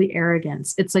 but it's really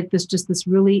arrogance. It's like this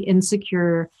really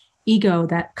insecure ego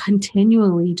that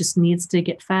continually just needs to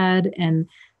get fed and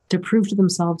to prove to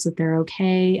themselves that they're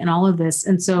okay and all of this.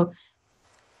 And so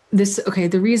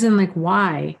the reason like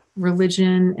why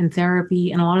religion and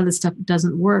therapy and a lot of this stuff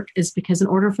doesn't work is because in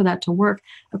order for that to work,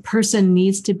 a person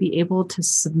needs to be able to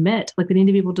submit, like they need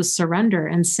to be able to surrender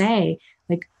and say,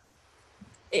 like,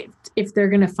 if they're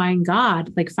going to find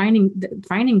God, like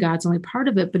finding God's only part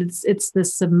of it, but it's the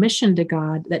submission to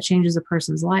God that changes a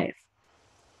person's life.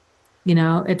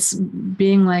 It's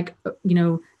being like,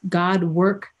 God,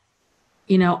 work,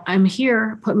 I'm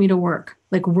here, put me to work,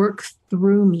 like work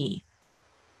through me.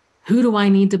 Who do I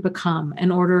need to become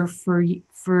in order for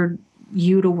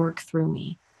you to work through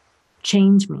me?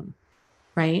 Change me,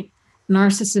 right?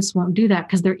 Narcissists won't do that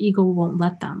because their ego won't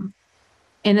let them.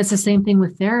 And it's the same thing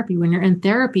with therapy. When you're in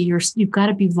therapy, you've got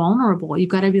to be vulnerable. You've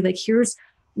got to be like, here's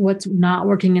what's not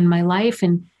working in my life.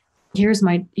 And here's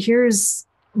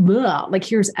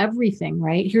everything,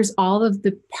 right? Here's all of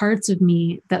the parts of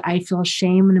me that I feel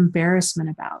shame and embarrassment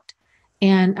about.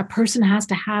 And a person has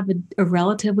to have a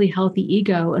relatively healthy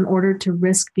ego in order to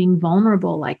risk being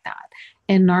vulnerable like that.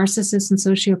 And narcissists and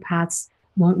sociopaths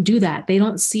won't do that. They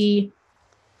don't see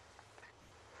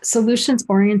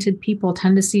solutions-oriented people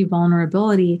tend to see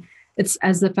vulnerability. It's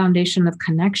as the foundation of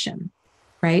connection,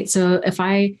 right? So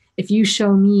if you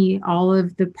show me all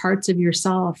of the parts of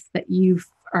yourself that you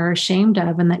are ashamed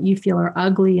of and that you feel are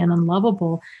ugly and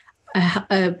unlovable,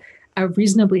 a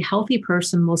reasonably healthy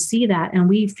person will see that and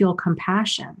we feel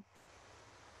compassion.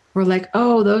 We're like,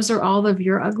 oh, those are all of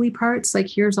your ugly parts. Like,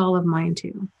 here's all of mine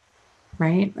too,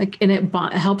 right? Like, and it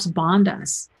helps bond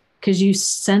us because you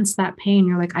sense that pain.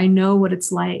 You're like, I know what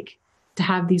it's like to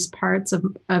have these parts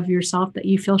of yourself that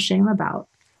you feel shame about.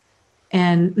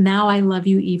 And now I love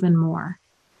you even more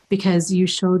because you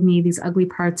showed me these ugly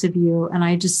parts of you. And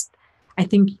I just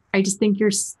think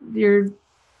you're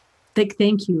like,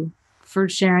 thank you for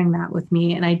sharing that with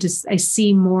me. And I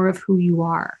see more of who you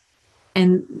are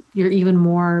and you're even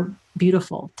more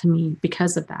beautiful to me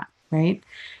because of that. Right.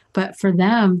 But for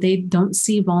them, they don't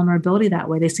see vulnerability that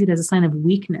way. They see it as a sign of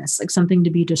weakness, like something to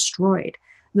be destroyed.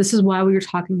 This is why we were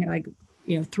talking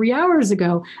 3 hours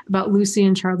ago about Lucy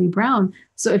and Charlie Brown.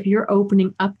 So if you're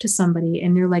opening up to somebody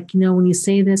and you're like, when you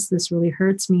say this really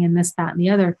hurts me and this, that, and the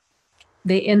other,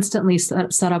 they instantly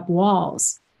set up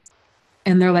walls.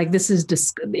 And they're like, this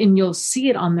is and you'll see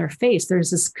it on their face.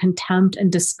 There's this contempt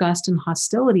and disgust and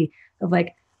hostility of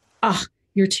like,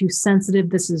 you're too sensitive.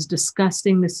 This is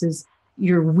disgusting.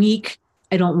 You're weak.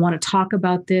 I don't want to talk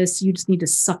about this. You just need to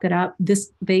suck it up.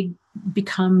 They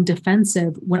become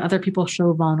defensive when other people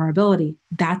show vulnerability.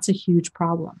 That's a huge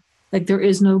problem. Like, there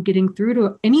is no getting through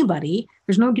to anybody.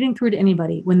 There's no getting through to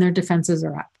anybody when their defenses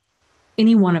are up.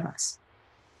 Any one of us.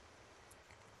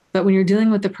 But when you're dealing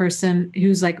with a person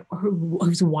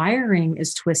whose wiring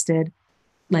is twisted,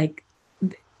 like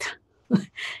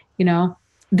You know,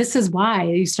 this is why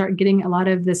you start getting a lot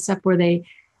of this stuff where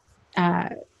uh,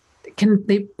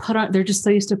 they're just so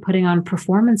used to putting on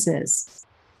performances,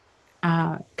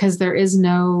 because there is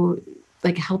no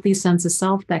like healthy sense of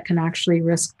self that can actually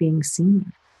risk being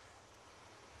seen.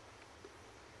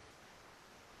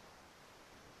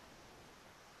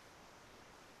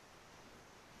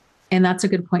 And that's a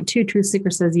good point too. Truth Seeker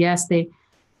says, yes, they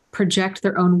project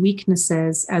their own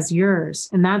weaknesses as yours.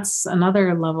 And that's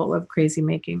another level of crazy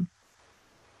making.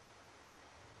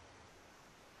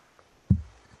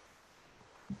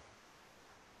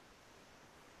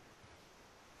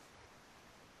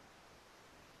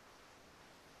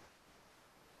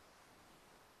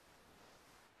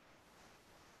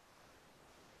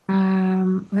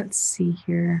 Let's see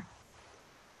here.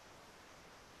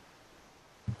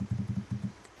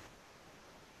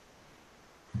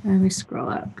 Let me scroll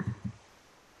up.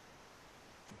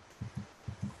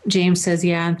 James says,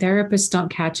 yeah, and therapists don't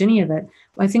catch any of it.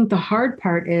 Well, I think the hard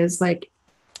part is like,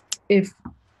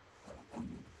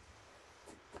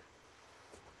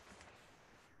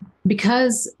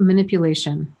 because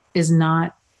manipulation is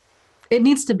not, it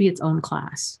needs to be its own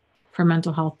class for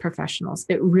mental health professionals.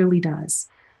 It really does.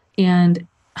 And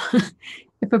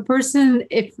if a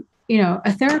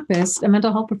therapist, a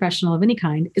mental health professional of any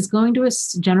kind is going to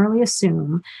generally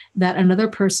assume that another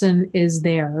person is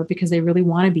there because they really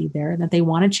want to be there, that they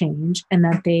want to change, and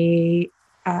that they're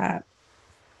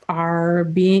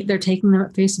taking them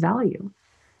at face value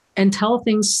until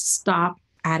things stop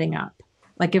adding up.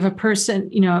 Like if a person,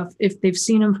 if they've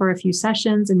seen them for a few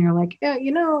sessions and you're like, yeah,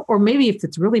 or maybe if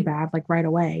it's really bad, like right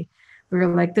away, we're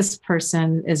like, this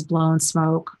person is blowing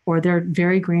smoke, or they're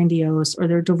very grandiose, or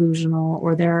they're delusional,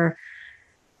 or they're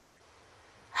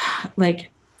like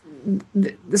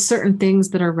the certain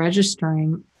things that are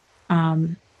registering,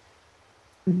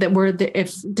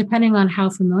 if depending on how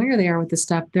familiar they are with the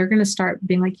stuff, they're going to start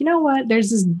being like, you know what,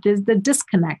 there's the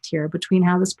disconnect here between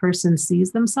how this person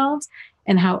sees themselves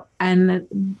and how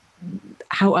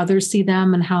others see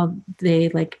them and how they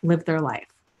like live their life.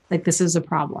 Like this is a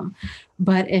problem.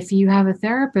 But if you have a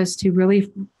therapist who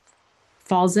really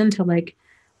falls into like,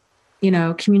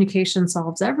 communication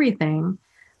solves everything,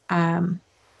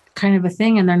 kind of a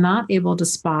thing, and they're not able to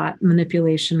spot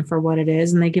manipulation for what it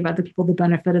is, and they give other people the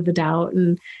benefit of the doubt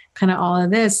and kind of all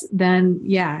of this, then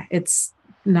yeah,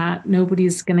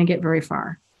 nobody's going to get very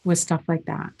far with stuff like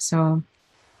that. So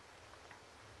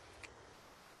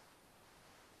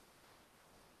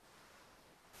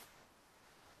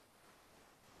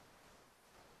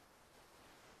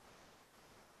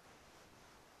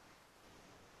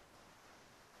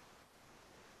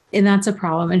and that's a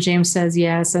problem. And James says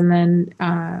yes. And then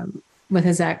with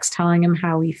his ex telling him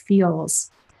how he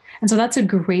feels. And so that's a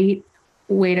great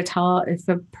way to tell if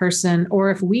a person,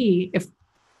 or if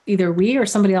either we or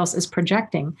somebody else is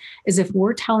projecting, is if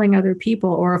we're telling other people,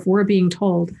 or if we're being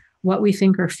told what we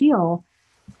think or feel,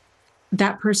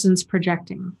 that person's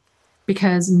projecting,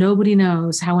 because nobody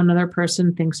knows how another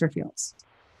person thinks or feels,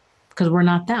 because we're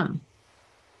not them.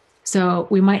 So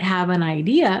we might have an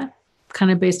idea kind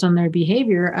of based on their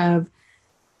behavior of,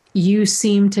 you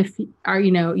seem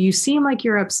like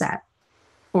you're upset,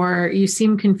 or you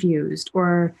seem confused,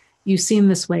 or you seem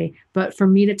this way. But for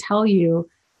me to tell you,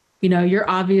 you're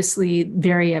obviously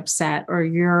very upset, or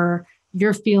you're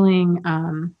feeling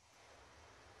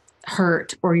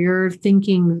hurt, or you're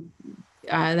thinking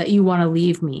that you want to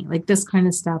leave me, like this kind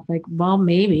of stuff. Like, well,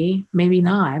 maybe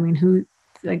not. I mean, who,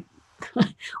 like,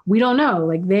 we don't know.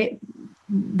 Like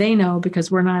they know because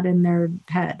we're not in their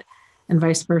head, and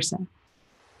vice versa.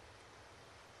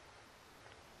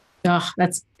 Oh,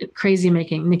 that's crazy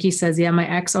making. Nikki says, yeah, my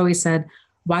ex always said,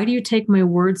 why do you take my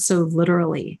words so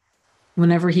literally,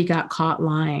 whenever he got caught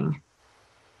lying?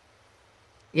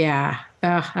 Yeah.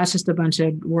 That's just a bunch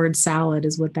of word salad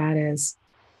is what that is.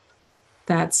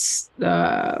 That's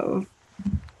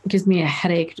gives me a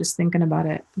headache just thinking about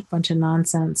it. A bunch of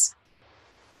nonsense.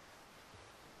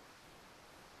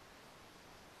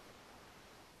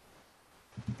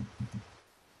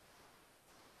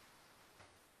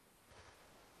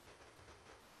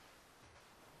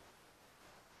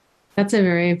 That's a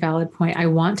very valid point. I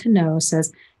want to know,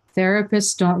 says,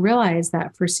 therapists don't realize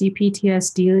that for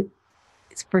CPTSD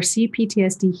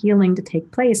healing to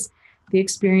take place, the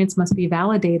experience must be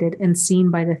validated and seen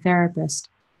by the therapist.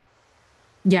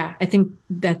 Yeah, I think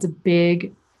that's a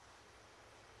big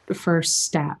first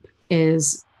step,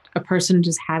 is a person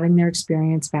just having their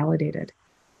experience validated.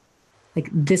 Like,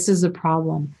 this is a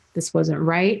problem. This wasn't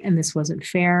right, and this wasn't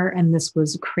fair, and this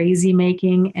was crazy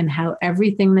making, and how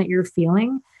everything that you're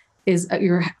feeling is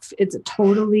it's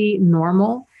totally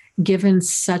normal, given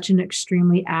such an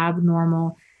extremely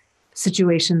abnormal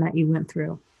situation that you went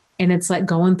through. And it's like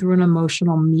going through an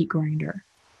emotional meat grinder.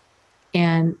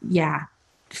 And yeah,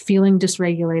 feeling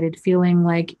dysregulated, feeling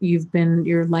like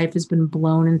your life has been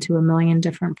blown into a million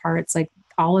different parts. Like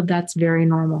all of that's very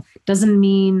normal. Doesn't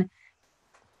mean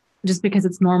just because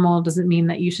it's normal doesn't mean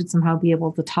that you should somehow be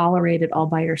able to tolerate it all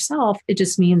by yourself. It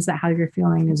just means that how you're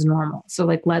feeling is normal. So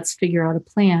like, let's figure out a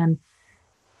plan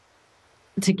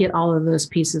to get all of those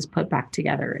pieces put back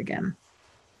together again.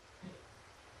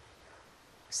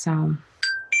 So,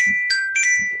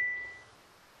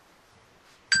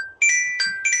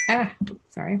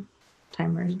 sorry,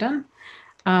 timer is done.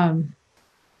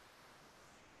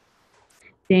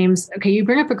 James, okay, you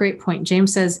bring up a great point.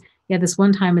 James says, yeah, this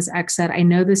one time his ex said, I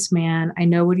know this man, I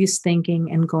know what he's thinking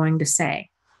and going to say.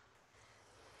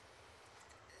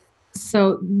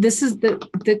 So this is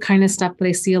the kind of stuff that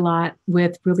I see a lot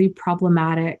with really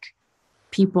problematic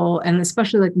people, and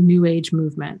especially like New Age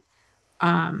movement,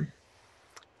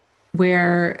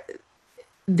 where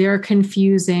they're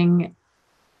confusing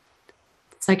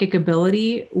psychic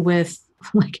ability with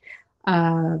like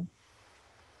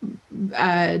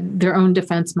their own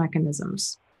defense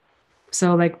mechanisms.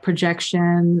 So like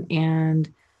projection and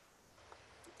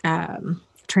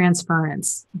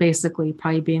transference, basically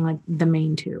probably being like the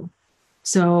main two.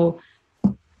 So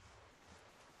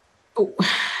like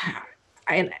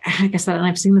I said, and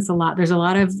I've seen this a lot. There's a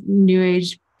lot of New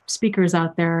Age speakers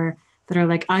out there that are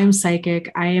like, I'm psychic.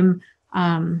 I am,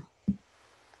 I'm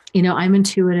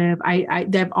intuitive. I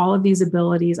have all of these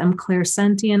abilities. I'm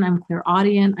clairsentient. I'm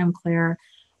clairaudient. I'm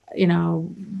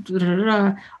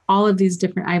all of these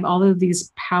different, I have all of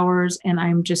these powers, and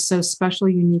I'm just so special,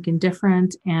 unique, and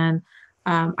different. And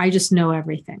I just know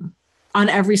everything on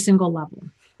every single level,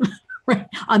 right?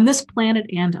 On this planet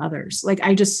and others. Like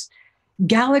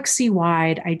galaxy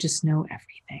wide, I just know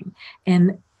everything.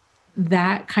 And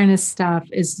that kind of stuff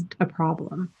is a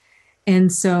problem.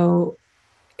 And so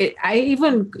I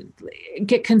even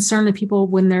get concerned with people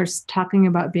when they're talking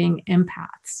about being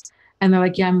empaths. And they're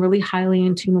like, yeah, I'm really highly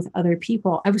in tune with other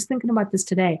people. I was thinking about this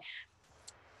today.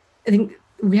 I think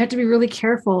we have to be really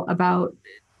careful about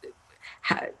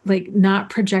not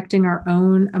projecting our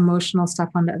own emotional stuff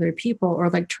onto other people, or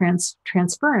like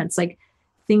transference, like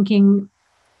thinking,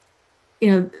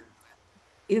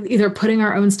 either putting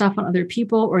our own stuff on other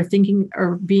people, or thinking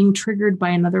or being triggered by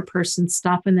another person's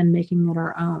stuff and then making it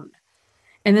our own.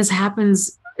 And this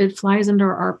happens, it flies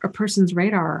under a person's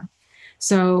radar.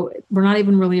 So we're not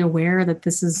even really aware that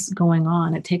this is going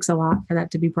on. It takes a lot for that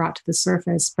to be brought to the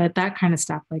surface. But that kind of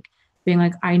stuff, like being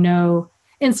like, I know,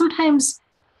 and sometimes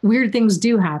weird things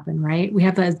do happen, right? We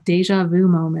have those deja vu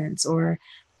moments, or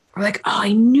like, oh,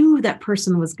 I knew that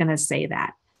person was going to say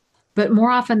that. But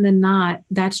more often than not,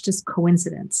 that's just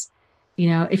coincidence.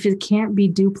 If it can't be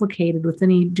duplicated with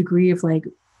any degree of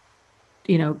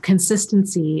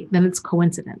consistency, then it's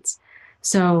coincidence.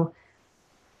 So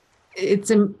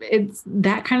it's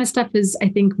that kind of stuff is, I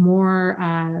think, more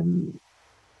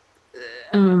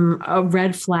a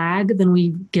red flag than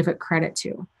we give it credit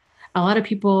to. A lot of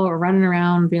people are running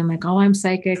around being like, oh, I'm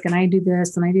psychic and I do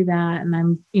this and I do that. And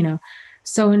I'm,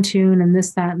 so in tune and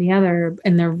this, that, and the other.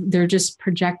 And they're just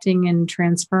projecting and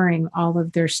transferring all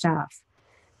of their stuff.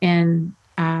 And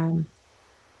then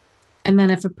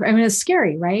it's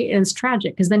scary, right? And it's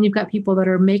tragic, because then you've got people that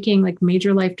are making like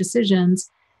major life decisions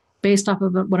based off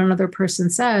of what another person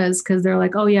says, because they're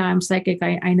like, oh yeah, I'm psychic.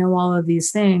 I know all of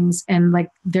these things. And like,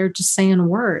 they're just saying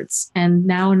words. And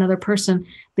now another person,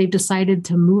 they've decided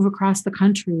to move across the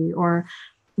country, or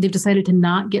they've decided to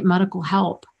not get medical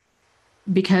help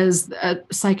because a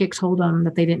psychic told them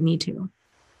that they didn't need to.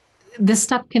 This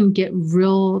stuff can get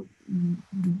real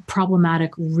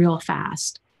problematic real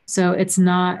fast. So it's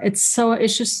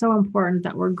just so important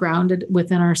that we're grounded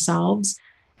within ourselves,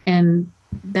 and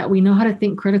that we know how to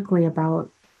think critically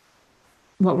about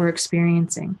what we're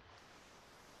experiencing.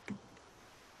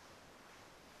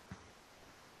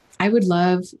 I would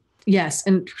love, yes,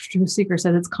 and True Seeker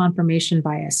says it's confirmation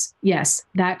bias. Yes,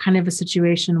 that kind of a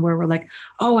situation where we're like,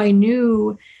 oh, I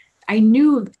knew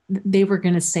they were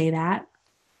going to say that.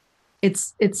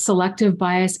 It's selective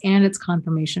bias and it's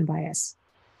confirmation bias.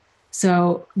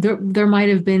 So there might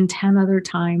have been 10 other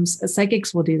times.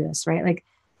 Psychics will do this, right? Like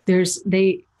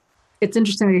it's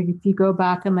interesting if you go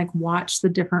back and like watch the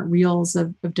different reels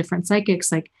of different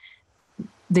psychics, like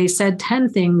they said 10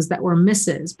 things that were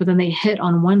misses, but then they hit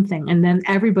on one thing, and then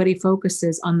everybody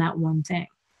focuses on that one thing.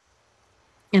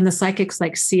 And the psychic's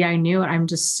like, see, I knew it. I'm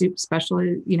just super special,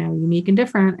 unique and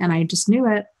different. And I just knew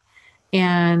it.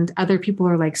 And other people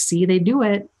are like, see, they do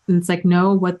it. And it's like,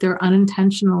 no, what they're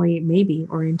unintentionally, maybe,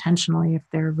 or intentionally, if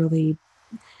they're really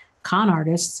con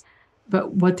artists,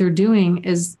 but what they're doing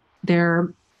is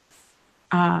they're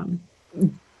um,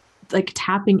 like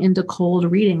tapping into cold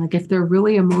reading. Like if they're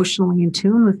really emotionally in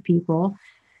tune with people,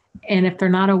 and if they're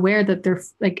not aware that they're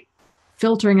like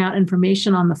filtering out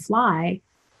information on the fly,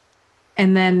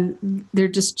 and then they're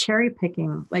just cherry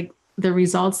picking like the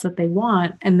results that they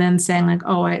want, and then saying like,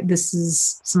 oh, this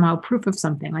is somehow proof of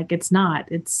something. Like it's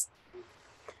not. It's,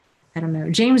 I don't know,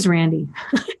 James Randi.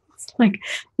 Like,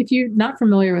 if you're not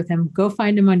familiar with him, go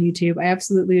find him on YouTube. I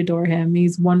absolutely adore him.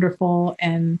 He's wonderful,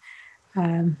 and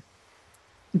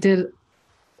did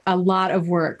a lot of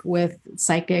work with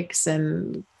psychics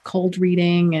and cold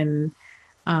reading and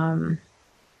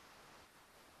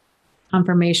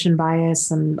confirmation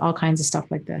bias and all kinds of stuff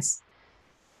like this.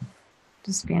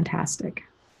 Just fantastic.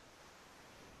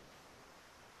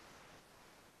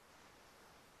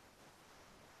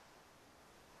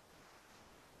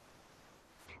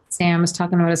 Sam was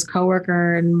talking about his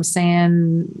coworker and was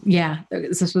saying, yeah,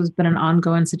 this has been an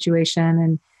ongoing situation,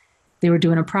 and they were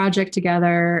doing a project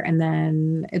together, and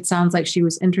then it sounds like she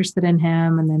was interested in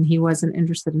him, and then he wasn't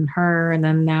interested in her, and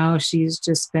then now she's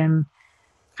just been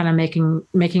kind of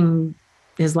making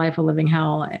his life a living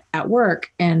hell at work.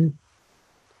 And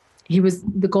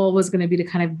the goal was going to be to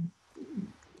kind of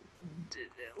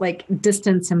like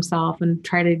distance himself and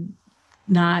try to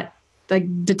not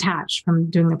like detach from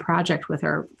doing the project with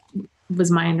her,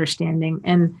 was my understanding.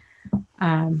 And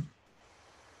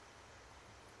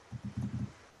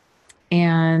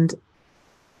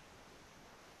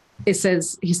he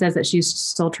says that she's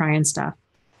still trying stuff.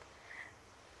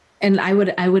 And I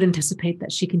would anticipate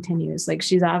that she continues. Like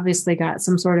she's obviously got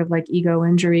some sort of like ego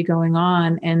injury going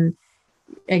on. And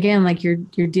again, like you're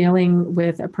dealing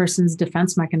with a person's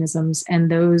defense mechanisms,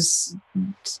 and those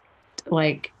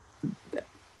like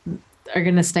are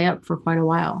going to stay up for quite a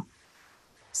while.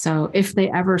 So if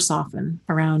they ever soften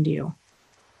around you,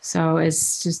 so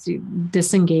it's just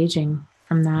disengaging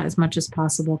from that as much as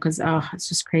possible, because it's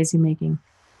just crazy making.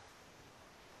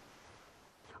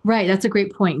 Right, that's a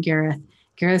great point, Gareth.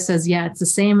 Gareth says, yeah, it's the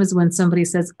same as when somebody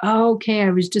says, oh, okay,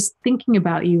 I was just thinking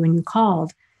about you and you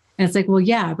called. And it's like, well,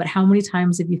 yeah, but how many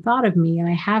times have you thought of me and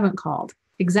I haven't called?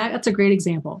 That's a great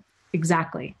example.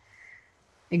 Exactly.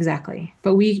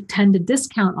 But we tend to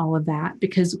discount all of that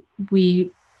because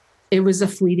it was a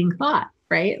fleeting thought,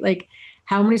 right? Like,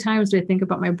 how many times do I think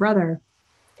about my brother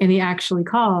and he actually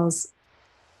calls?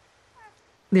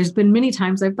 There's been many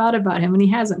times I've thought about him and he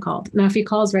hasn't called. Now, if he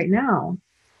calls right now,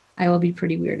 I will be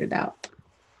pretty weirded out.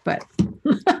 But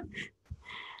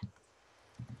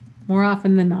more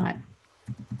often than not,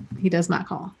 he does not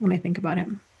call when I think about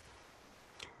him.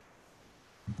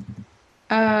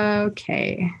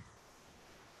 Okay.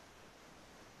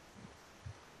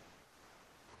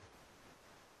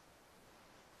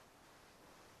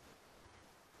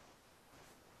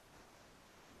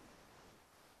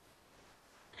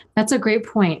 That's a great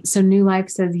point. So New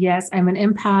Life says, yes, I'm an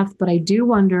empath, but I do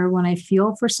wonder when I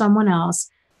feel for someone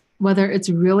else, whether it's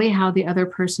really how the other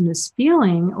person is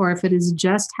feeling or if it is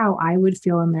just how I would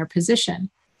feel in their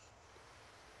position.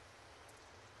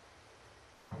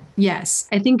 Yes,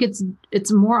 I think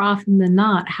it's more often than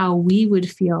not how we would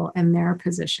feel in their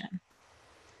position.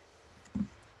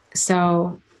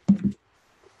 So,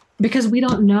 because we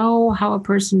don't know how a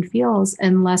person feels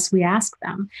unless we ask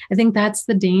them. I think that's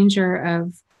the danger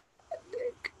of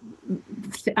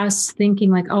us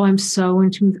thinking like, oh, I'm so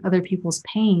in tune with other people's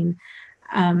pain.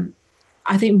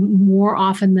 I think more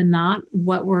often than not,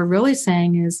 what we're really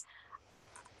saying is,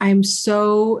 I'm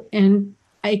so in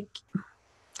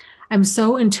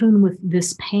tune with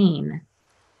this pain,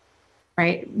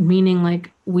 right? Meaning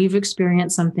like we've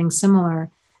experienced something similar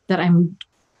that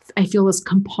I feel this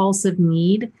compulsive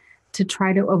need to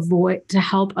try to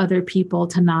help other people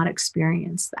to not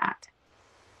experience that.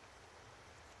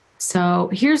 So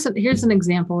here's an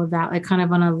example of that, like kind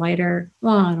of on a lighter,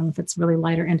 well, I don't know if it's really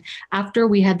lighter. And after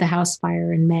we had the house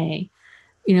fire in May,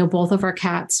 both of our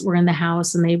cats were in the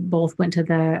house and they both went to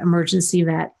the emergency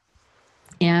vet.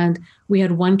 And we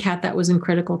had one cat that was in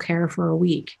critical care for a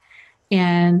week.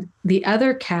 And the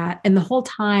other cat, and the whole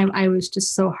time I was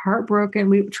just so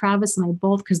heartbroken. Travis and I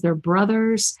both, because they're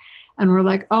brothers. And we're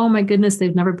like, oh my goodness,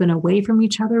 they've never been away from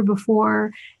each other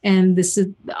before. And this is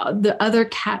the other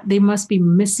cat, they must be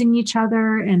missing each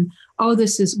other. And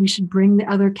we should bring the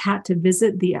other cat to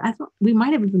visit we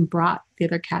might have even brought the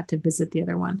other cat to visit the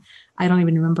other one. I don't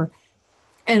even remember.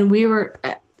 And we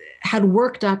had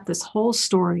worked up this whole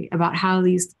story about how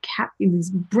these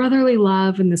brotherly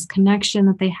love and this connection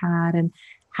that they had and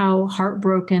how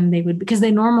heartbroken they would, because they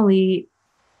normally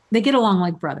they get along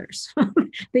like brothers.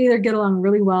 They either get along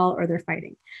really well or they're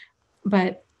fighting.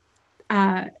 But,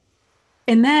 uh,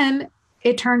 and then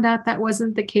it turned out that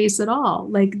wasn't the case at all.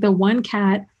 Like the one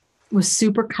cat was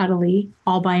super cuddly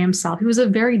all by himself. He was a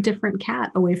very different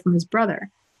cat away from his brother.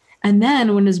 And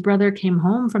then when his brother came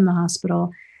home from the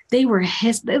hospital, they were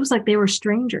it was like they were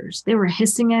strangers. They were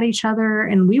hissing at each other,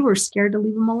 and we were scared to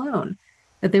leave them alone,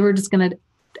 that they were just going to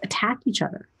attack each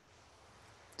other.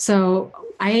 So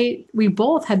we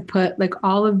both had put like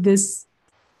all of this,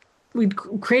 we'd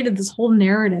created this whole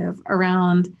narrative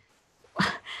around,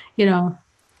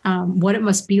 what it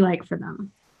must be like for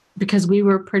them, because we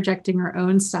were projecting our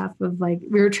own stuff of like,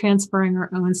 we were transferring our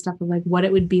own stuff of like what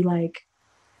it would be like,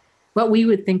 what we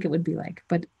would think it would be like,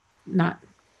 but not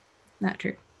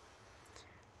true.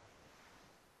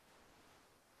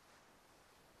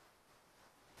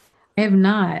 I have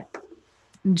not.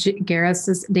 Gareth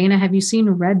says, Dana, have you seen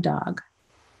Red Dog?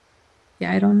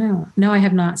 Yeah, I don't know. No, I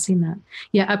have not seen that.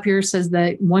 Yeah, up here says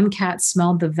that one cat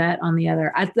smelled the vet on the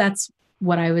other. That's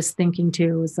what I was thinking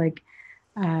too. Was like,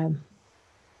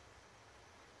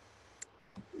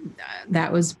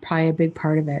 that was probably a big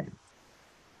part of it.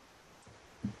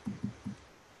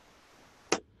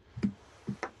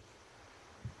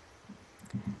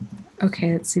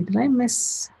 Okay, let's see. Did I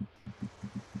miss?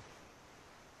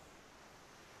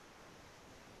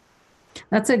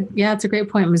 That's a great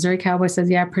point. Missouri Cowboy says,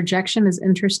 yeah, projection is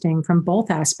interesting from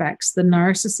both aspects. The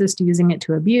narcissist using it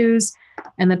to abuse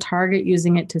and the target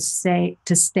using it to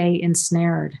stay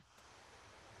ensnared.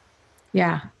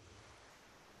 Yeah.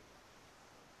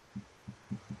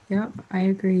 Yep, I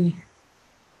agree.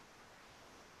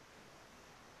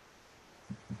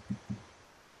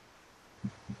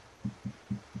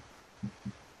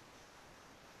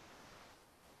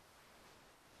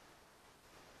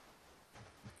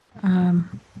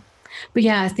 But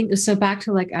yeah, I think so. Back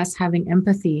to like us having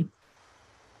empathy.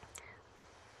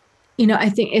 I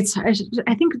think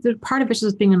the part of it is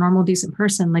just being a normal, decent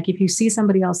person. Like if you see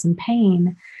somebody else in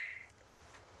pain,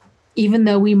 even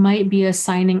though we might be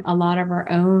assigning a lot of our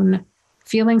own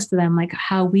feelings to them, like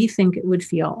how we think it would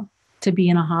feel to be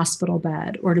in a hospital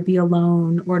bed or to be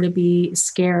alone or to be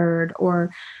scared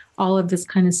or all of this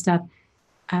kind of stuff.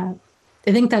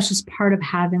 I think that's just part of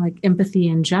having like empathy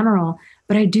in general.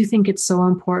 But I do think it's so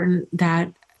important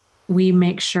that we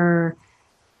make sure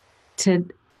to,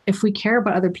 if we care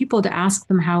about other people, to ask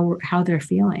them how they're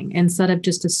feeling instead of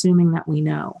just assuming that we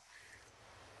know.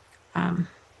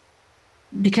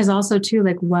 Because also too,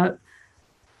 like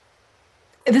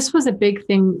this was a big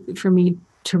thing for me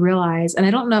to realize, and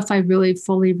I don't know if I really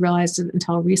fully realized it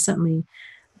until recently,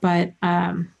 but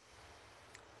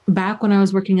back when I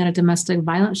was working at a domestic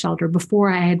violence shelter, before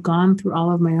I had gone through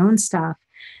all of my own stuff,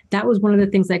 that was one of the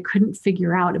things I couldn't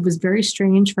figure out. It was very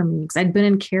strange for me because I'd been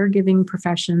in caregiving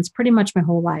professions pretty much my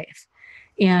whole life.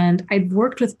 And I'd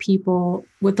worked with people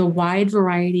with a wide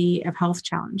variety of health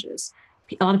challenges.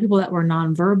 A lot of people that were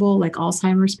nonverbal, like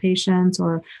Alzheimer's patients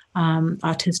or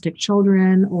autistic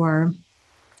children or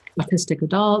autistic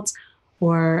adults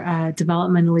or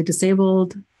developmentally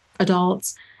disabled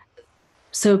adults.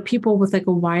 So people with like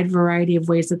a wide variety of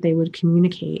ways that they would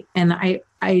communicate. And I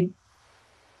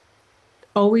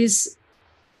always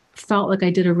felt like I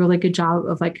did a really good job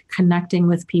of like connecting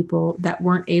with people that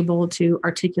weren't able to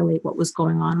articulate what was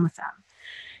going on with them.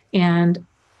 And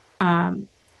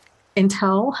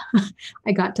until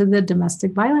I got to the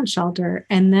domestic violence shelter.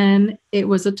 And then it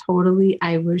was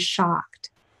I was shocked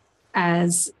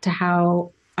as to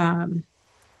how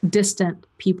distant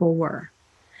people were.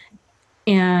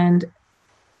 And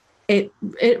it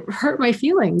hurt my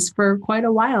feelings for quite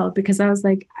a while because I was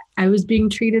like, I was being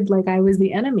treated like I was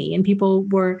the enemy, and people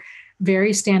were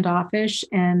very standoffish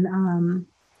and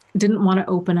didn't want to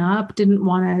open up, didn't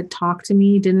want to talk to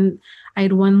me. I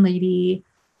had one lady,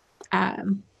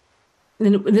 and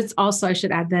it's also, I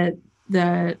should add that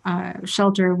the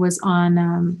shelter was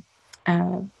on,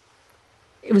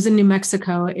 it was in New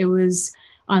Mexico. It was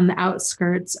on the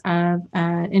outskirts of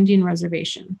an Indian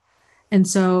reservation. And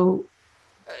so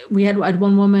we had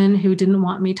one woman who didn't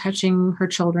want me touching her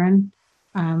children.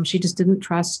 She just didn't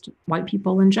trust white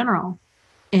people in general.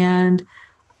 And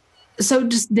so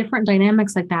just different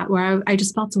dynamics like that, where I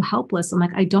just felt so helpless. I'm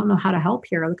like, I don't know how to help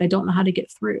here. Like, I don't know how to get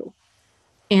through.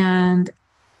 And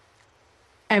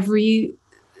every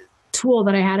tool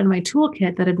that I had in my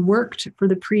toolkit that had worked for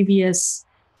the previous,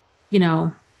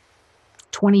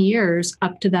 20 years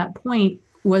up to that point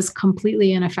was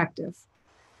completely ineffective.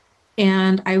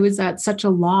 And I was at such a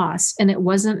loss. And it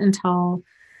wasn't until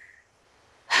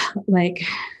and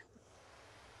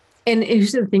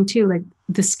here's the thing too, like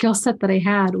the skill set that I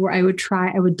had where I would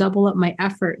double up my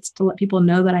efforts to let people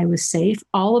know that I was safe.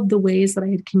 All of the ways that I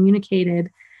had communicated,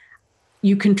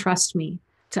 you can trust me,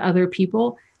 to other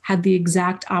people had the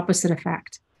exact opposite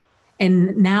effect.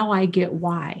 And now I get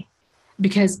why.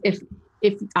 Because if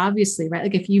obviously, right,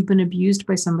 like if you've been abused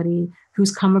by somebody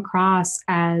who's come across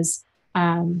as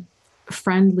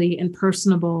friendly and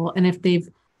personable, and if they've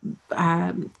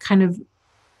kind of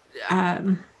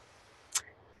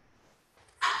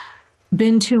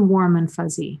been too warm and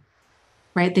fuzzy,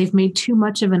 right? They've made too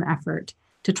much of an effort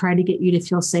to try to get you to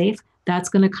feel safe. That's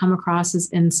going to come across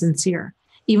as insincere.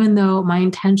 Even though my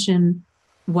intention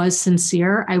was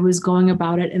sincere, I was going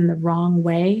about it in the wrong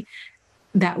way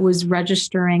that was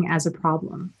registering as a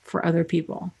problem for other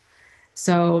people.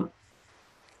 So,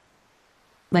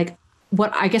 like,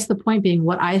 what I guess the point being,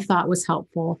 what I thought was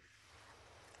helpful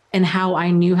and how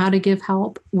I knew how to give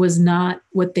help was not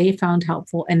what they found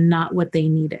helpful and not what they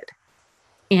needed.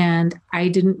 And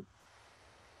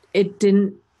it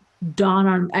didn't dawn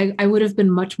on, I would have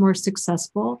been much more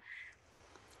successful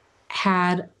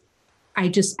had I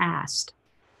just asked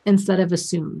instead of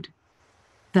assumed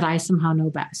that I somehow know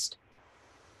best.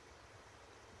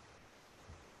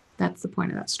 That's the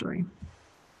point of that story.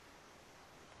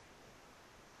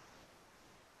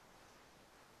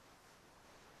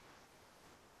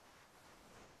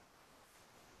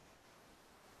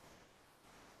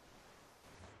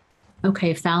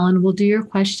 Okay, Fallon, we'll do your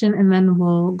question and then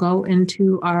we'll go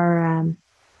into our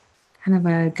kind of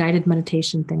a guided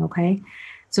meditation thing, okay?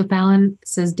 So Fallon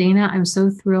says, Dana, I'm so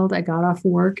thrilled I got off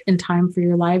work in time for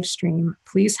your live stream.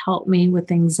 Please help me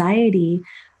with anxiety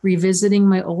revisiting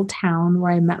my old town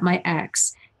where I met my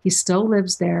ex. He still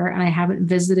lives there and I haven't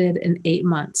visited in 8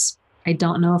 months. I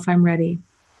don't know if I'm ready.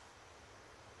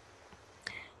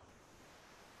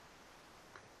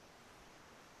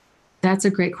 That's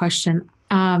a great question.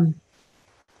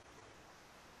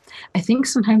 I think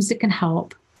sometimes it can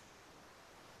help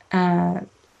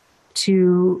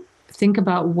to think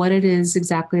about what it is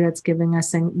exactly that's giving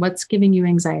us and what's giving you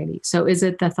anxiety. So is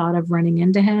it the thought of running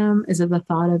into him? Is it the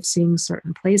thought of seeing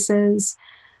certain places?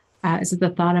 Is it the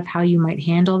thought of how you might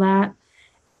handle that?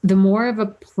 The more of a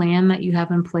plan that you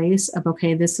have in place of,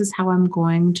 okay, this is how I'm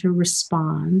going to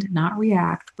respond, not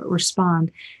react, but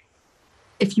respond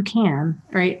if you can,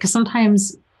 right? Because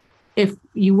sometimes if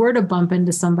you were to bump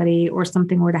into somebody or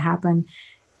something were to happen,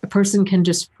 a person can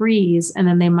just freeze and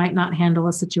then they might not handle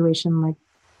a situation like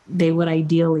they would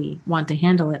ideally want to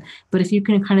handle it. But if you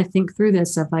can kind of think through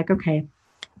this of like, okay,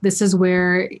 this is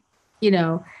where,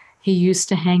 he used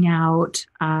to hang out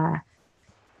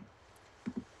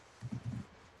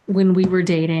when we were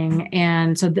dating.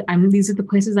 And so these are the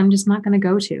places I'm just not going to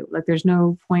go to. Like there's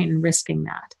no point in risking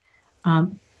that.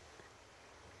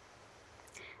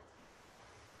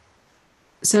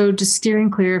 So just steering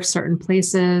clear of certain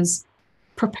places,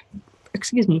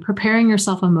 preparing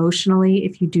yourself emotionally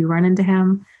if you do run into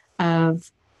him,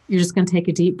 of you're just going to take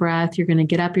a deep breath, you're going to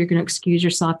get up, you're going to excuse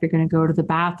yourself, you're going to go to the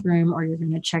bathroom, or you're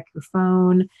going to check your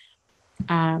phone.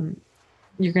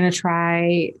 You're going to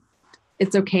try,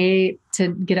 it's okay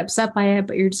to get upset by it,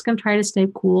 but you're just going to try to stay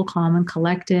cool, calm, and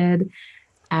collected.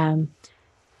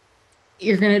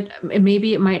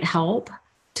 Maybe it might help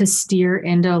to steer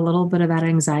into a little bit of that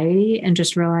anxiety and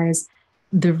just realize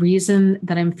the reason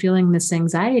that I'm feeling this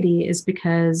anxiety is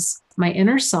because my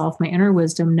inner self, my inner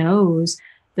wisdom knows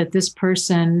that this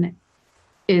person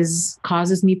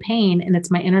causes me pain, and it's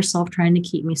my inner self trying to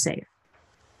keep me safe.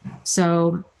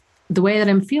 So the way that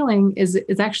I'm feeling is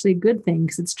actually a good thing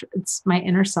because it's my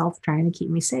inner self trying to keep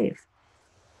me safe.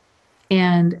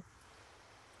 And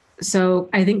so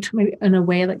I think in a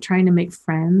way, like trying to make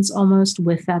friends almost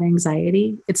with that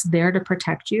anxiety, it's there to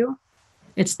protect you.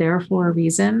 It's there for a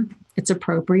reason. It's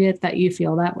appropriate that you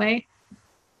feel that way.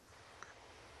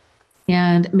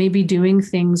 And maybe doing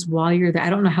things while you're there. I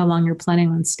don't know how long you're planning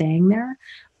on staying there,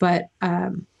 but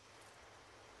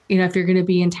if you're going to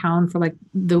be in town for like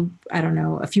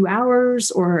a few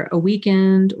hours or a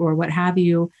weekend or what have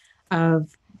you,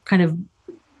 of kind of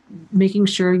making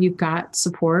sure you've got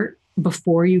support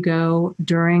before you go,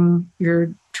 during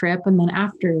your trip, and then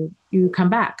after you come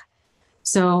back.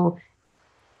 So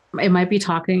it might be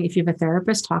if you have a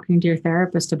therapist, talking to your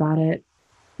therapist about it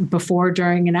before,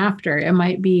 during, and after. It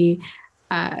might be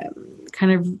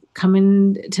kind of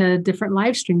coming to different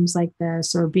live streams like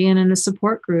this, or being in a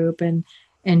support group and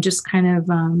just kind of,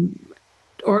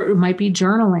 or it might be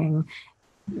journaling,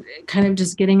 kind of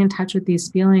just getting in touch with these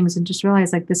feelings and just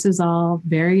realize like this is all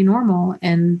very normal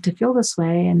and to feel this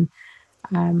way. And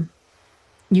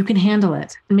you can handle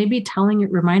it. And maybe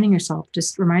reminding yourself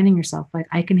like,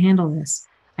 I can handle this.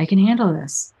 I can handle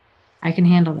this. I can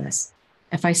handle this.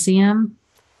 If I see him,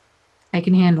 I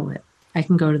can handle it. I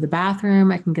can go to the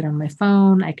bathroom. I can get on my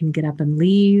phone. I can get up and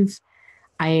leave.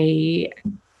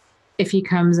 If he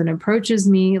comes and approaches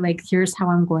me, like, here's how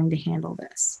I'm going to handle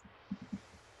this.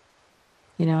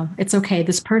 It's okay.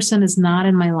 This person is not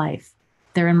in my life.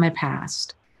 They're in my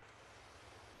past.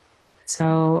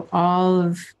 So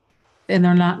and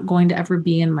they're not going to ever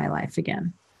be in my life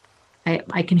again.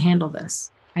 I can handle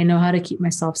this. I know how to keep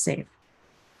myself safe.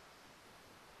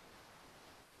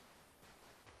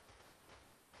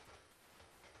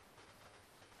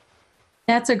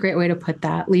 That's a great way to put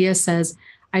that. Leah says,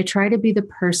 I try to be the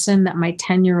person that my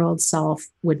 10-year-old self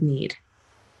would need.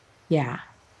 Yeah.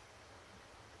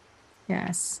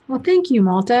 Yes. Well, thank you,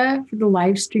 Malta, for the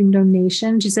live stream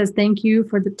donation. She says, thank you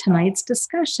for tonight's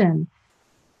discussion.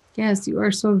 Yes, you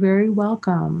are so very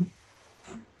welcome.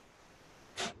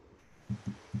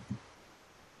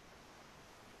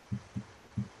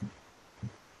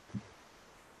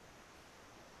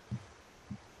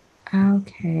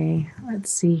 Okay, let's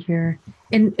see here.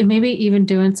 And maybe even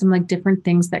doing some like different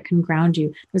things that can ground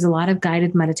you. There's a lot of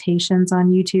guided meditations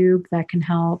on YouTube that can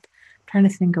help. I'm trying to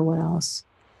think of what else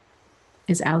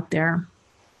is out there.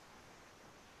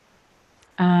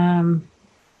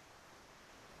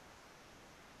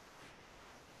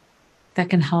 That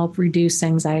can help reduce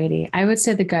anxiety. I would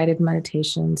say the guided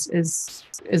meditations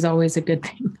is always a good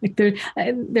thing. Like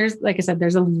there's like I said,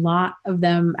 there's a lot of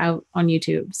them out on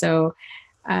YouTube. So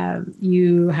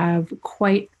you have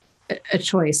quite a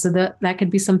choice. So that could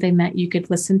be something that you could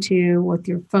listen to with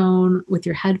your phone, with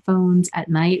your headphones at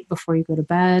night before you go to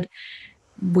bed,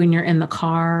 when you're in the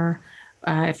car,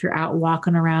 if you're out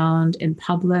walking around in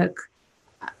public,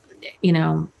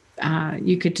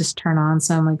 you could just turn on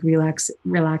some like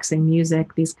relaxing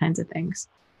music, these kinds of things.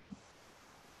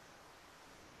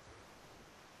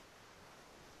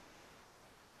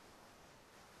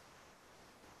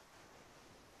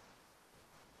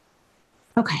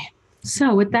 Okay.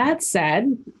 So with that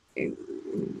said,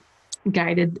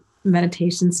 guided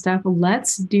meditation stuff,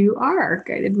 let's do our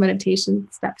guided meditation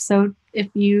stuff. So if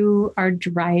you are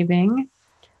driving,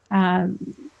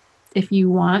 if you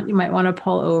want, you might want to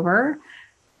pull over.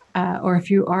 Or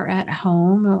if you are at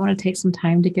home, you might want to take some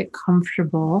time to get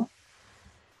comfortable.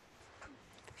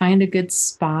 Find a good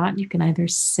spot. You can either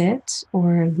sit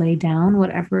or lay down,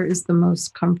 whatever is the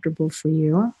most comfortable for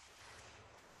you.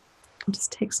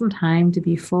 Just take some time to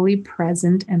be fully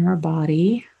present in our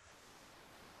body.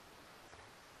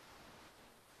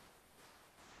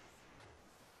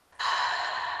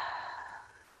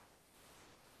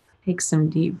 Take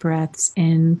some deep breaths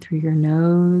in through your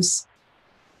nose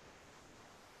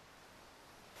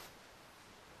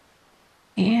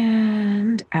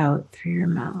and out through your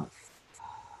mouth.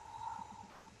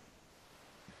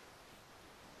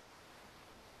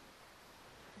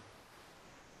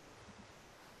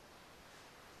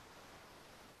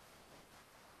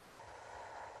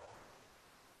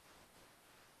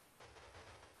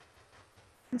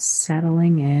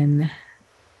 Settling in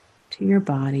to your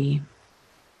body,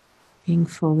 being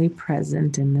fully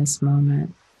present in this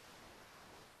moment.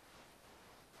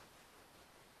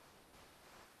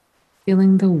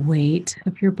 Feeling the weight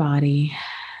of your body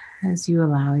as you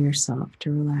allow yourself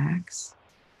to relax.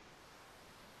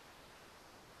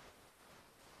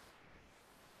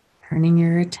 Turning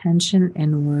your attention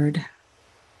inward,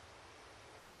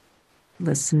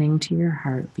 listening to your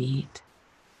heartbeat.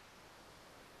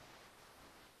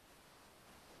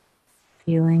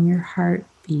 Feeling your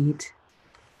heartbeat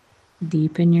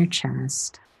deep in your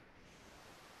chest.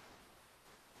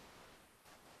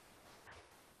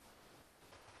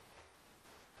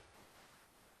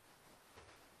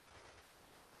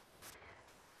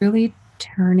 Really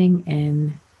turning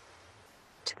in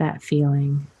to that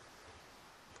feeling.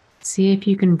 See if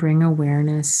you can bring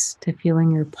awareness to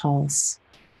feeling your pulse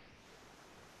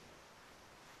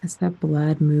as the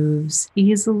blood moves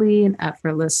easily and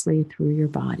effortlessly through your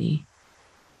body.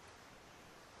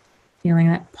 Feeling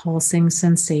that pulsing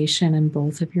sensation in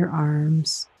both of your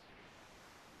arms.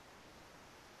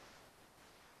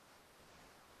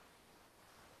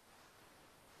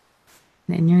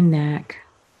 And in your neck.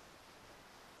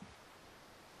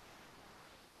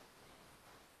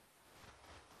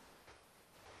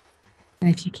 And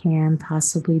if you can,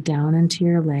 possibly down into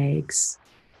your legs.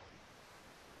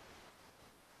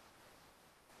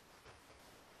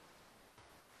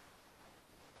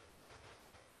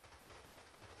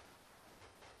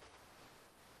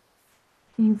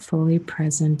 Being fully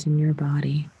present in your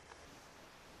body.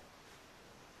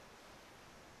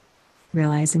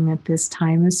 Realizing that this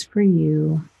time is for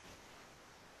you.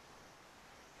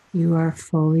 You are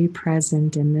fully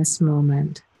present in this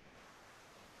moment.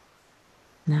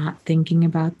 not thinking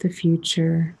about the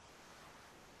future,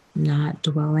 not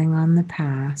dwelling on the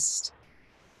past.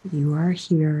 You are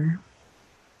here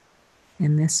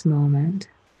in this moment.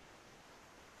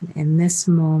 In this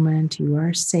moment, you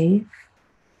are safe.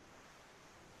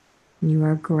 You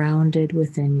are grounded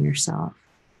within yourself.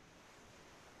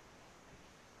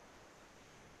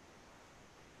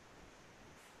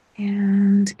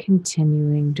 And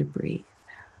continuing to breathe.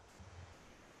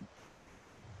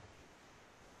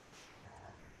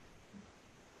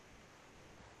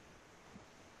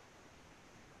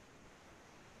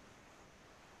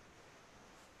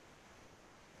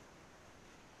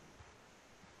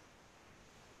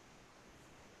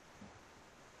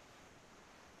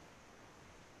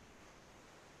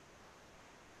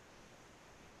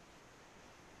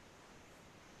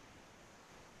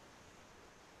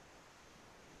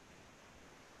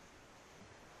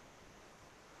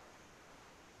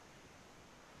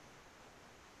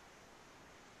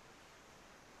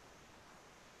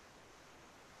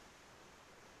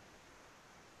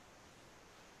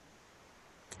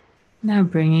 Now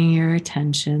bringing your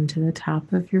attention to the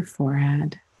top of your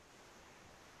forehead.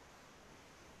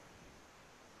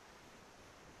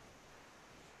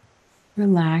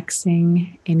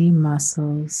 Relaxing any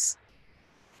muscles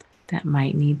that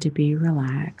might need to be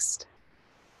relaxed.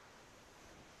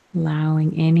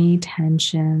 Allowing any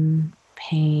tension,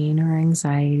 pain, or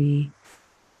anxiety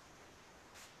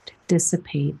to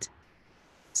dissipate,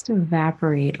 just to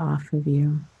evaporate off of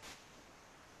you.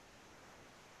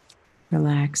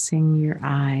 Relaxing your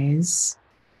eyes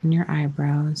and your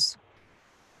eyebrows.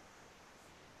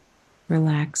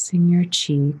 Relaxing your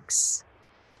cheeks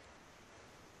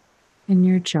and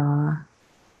your jaw.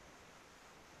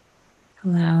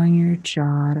 Allowing your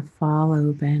jaw to fall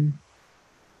open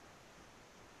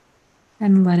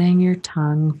and letting your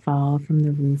tongue fall from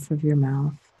the roof of your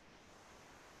mouth.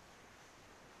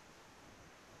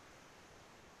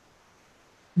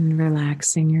 And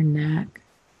relaxing your neck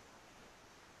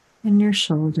and your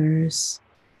shoulders,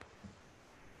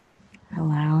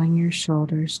 allowing your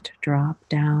shoulders to drop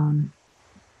down,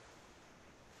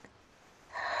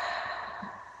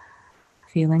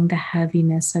 feeling the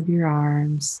heaviness of your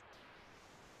arms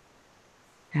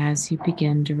as you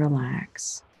begin to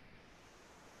relax.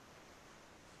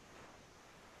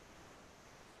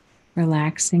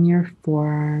 Relaxing your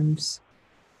forearms,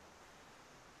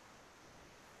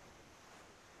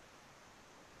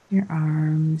 your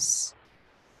arms,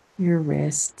 your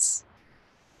wrists,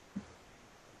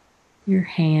 your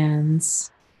hands,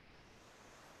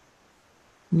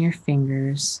 and your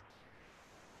fingers,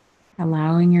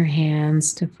 allowing your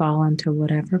hands to fall into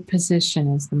whatever position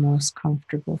is the most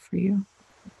comfortable for you.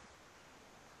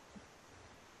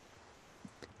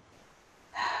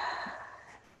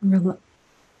 And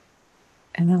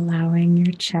allowing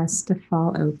your chest to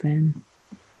fall open,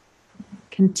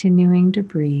 continuing to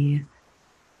breathe.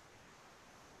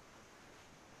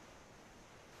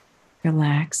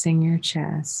 Relaxing your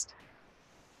chest,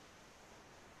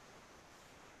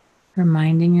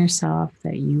 reminding yourself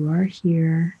that you are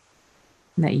here,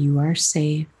 that you are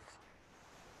safe.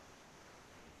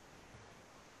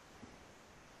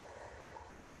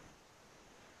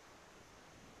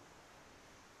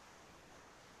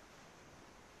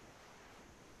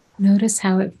 Notice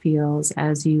how it feels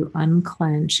as you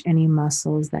unclench any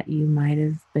muscles that you might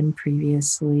have been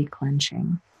previously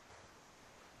clenching.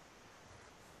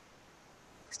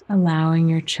 Just allowing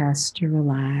your chest to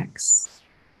relax,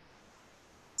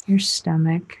 your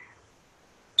stomach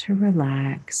to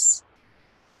relax,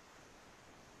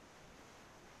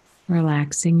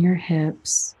 relaxing your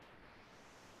hips,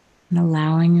 and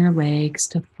allowing your legs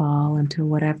to fall into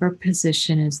whatever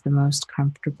position is the most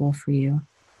comfortable for you.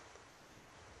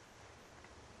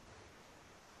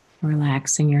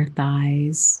 Relaxing your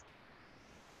thighs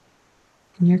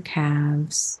and your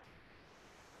calves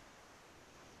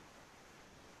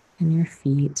and your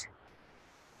feet,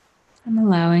 and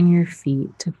allowing your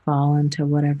feet to fall into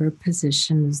whatever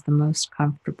position is the most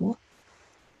comfortable.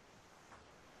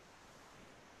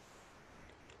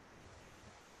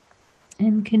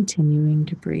 And continuing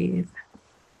to breathe.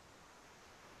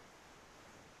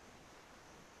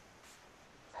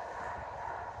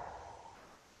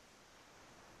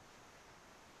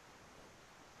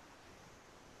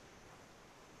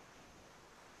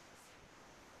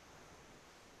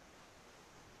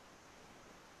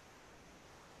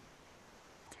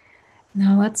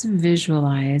 Now let's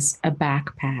visualize a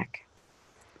backpack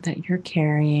that you're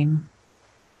carrying.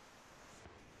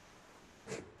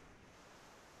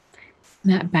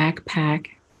 That backpack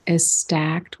is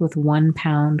stacked with 1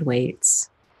 pound weights.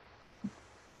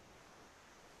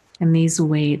 And these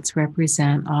weights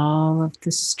represent all of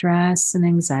the stress and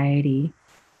anxiety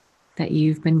that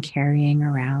you've been carrying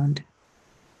around.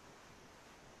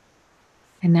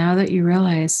 And now that you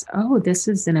realize, oh, this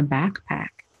is in a backpack.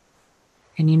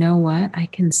 And you know what? I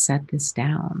can set this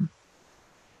down.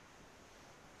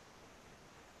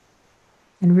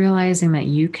 And realizing that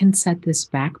you can set this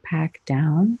backpack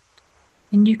down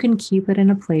and you can keep it in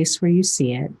a place where you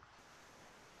see it.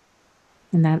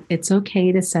 And that it's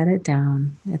okay to set it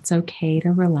down. It's okay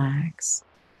to relax.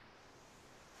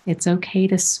 It's okay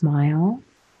to smile.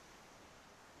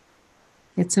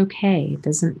 It's okay. It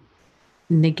doesn't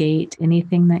negate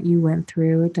anything that you went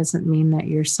through. It doesn't mean that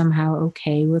you're somehow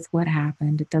okay with what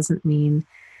happened. It doesn't mean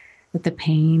that the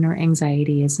pain or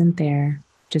anxiety isn't there.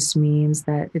 It just means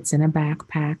that it's in a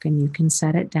backpack and you can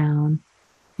set it down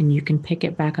and you can pick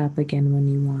it back up again when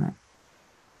you want.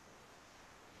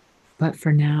 But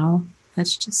for now,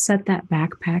 let's just set that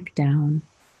backpack down.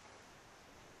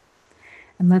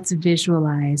 And let's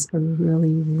visualize a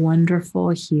really wonderful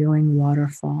healing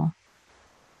waterfall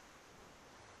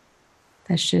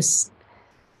that's just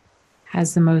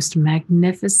has the most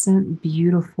magnificent,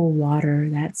 beautiful water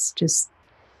that's just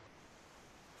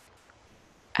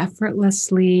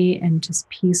effortlessly and just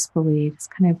peacefully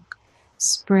just kind of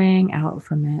spraying out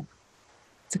from it.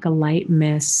 It's like a light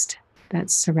mist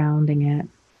that's surrounding it.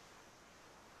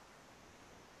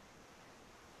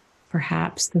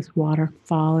 Perhaps this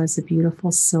waterfall is a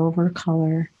beautiful silver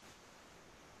color.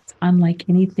 It's unlike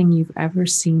anything you've ever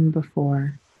seen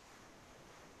before.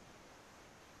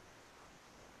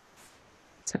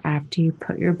 So after you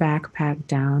put your backpack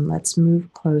down, let's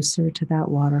move closer to that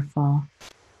waterfall.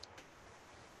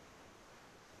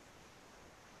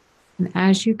 And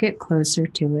as you get closer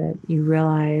to it, you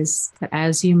realize that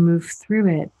as you move through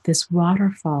it, this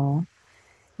waterfall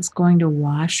is going to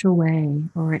wash away,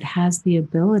 or it has the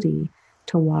ability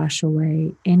to wash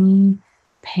away any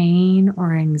pain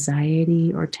or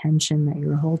anxiety or tension that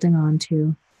you're holding on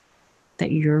to,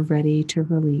 that you're ready to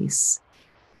release.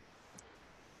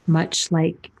 Much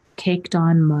like caked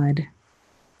on mud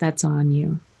that's on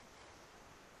you.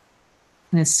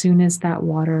 And as soon as that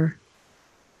water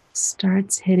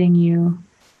starts hitting you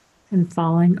and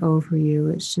falling over you,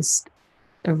 it's just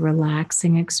a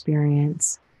relaxing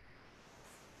experience.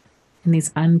 And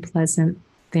these unpleasant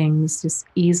things just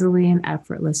easily and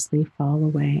effortlessly fall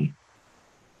away.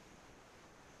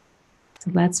 So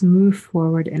let's move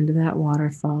forward into that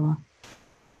waterfall,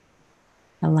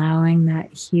 allowing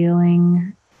that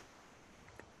healing,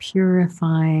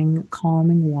 purifying,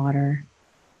 calming water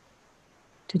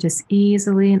to just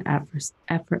easily and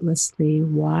effortlessly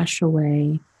wash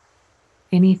away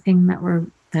anything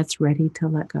that's ready to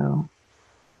let go.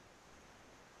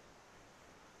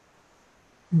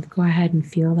 And go ahead and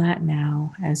feel that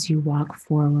now as you walk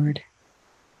forward.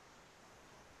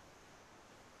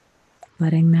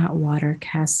 Letting that water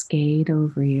cascade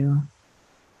over you.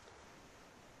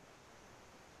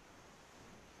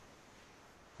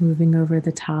 Moving over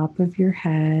the top of your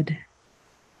head,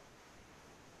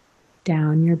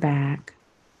 down your back,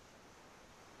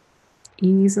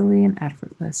 easily and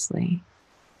effortlessly.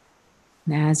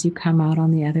 And as you come out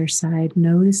on the other side,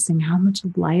 noticing how much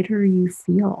lighter you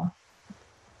feel.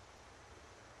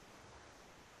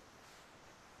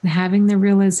 And having the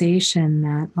realization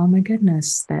that, oh my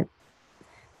goodness, that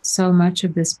so much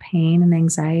of this pain and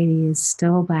anxiety is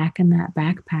still back in that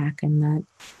backpack, and that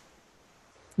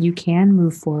you can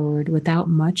move forward without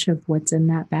much of what's in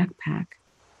that backpack.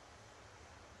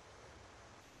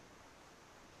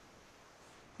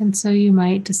 And so you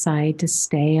might decide to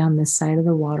stay on this side of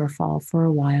the waterfall for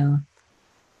a while,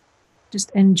 just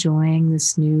enjoying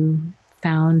this new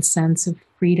found sense of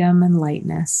freedom and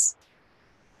lightness.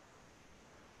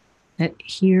 That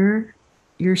here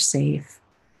you're safe,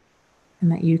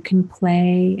 and that you can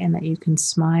play, and that you can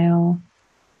smile,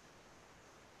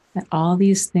 that all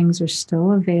these things are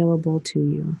still available to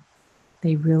you.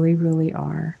 They really, really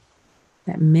are.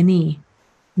 That many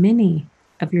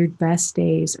of your best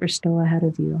days are still ahead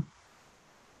of you.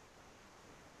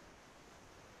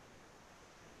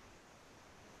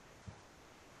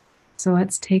 So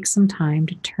let's take some time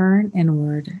to turn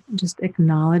inward, just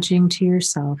acknowledging to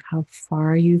yourself how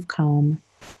far you've come,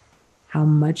 how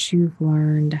much you've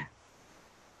learned,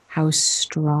 how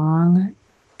strong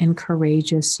and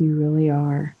courageous you really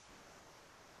are.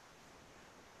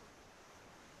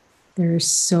 There are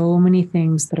so many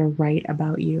things that are right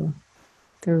about you.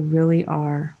 There really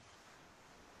are.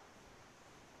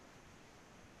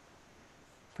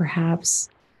 Perhaps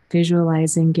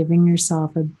visualizing giving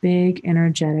yourself a big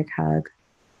energetic hug.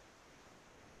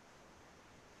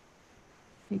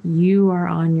 You are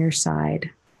on your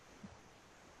side.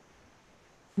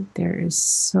 There is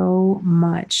so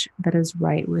much that is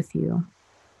right with you.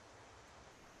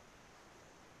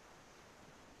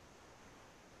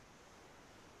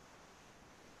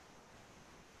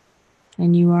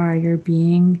 And you're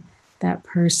being that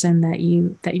person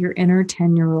that your inner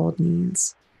 10-year-old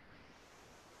needs.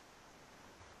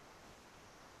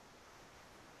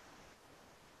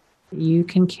 You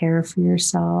can care for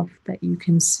yourself, that you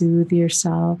can soothe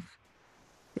yourself,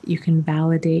 that you can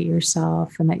validate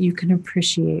yourself, and that you can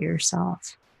appreciate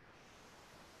yourself.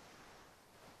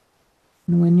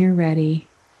 And when you're ready,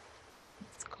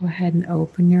 let's go ahead and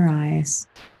open your eyes.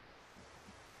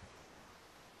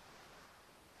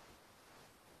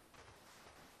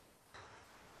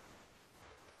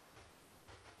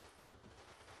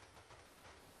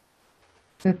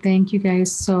 So thank you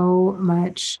guys so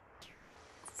much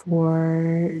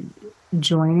for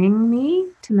joining me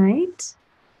tonight.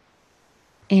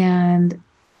 And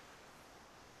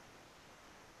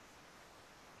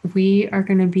we are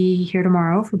going to be here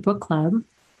tomorrow for book club.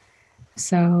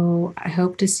 So I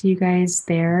hope to see you guys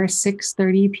there,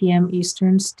 6:30 p.m.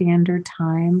 Eastern Standard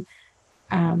Time.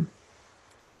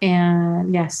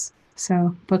 And yes,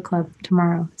 so book club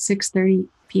tomorrow, 6:30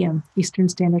 p.m. Eastern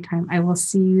Standard Time. I will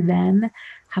see you then.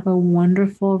 Have a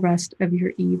wonderful rest of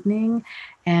your evening.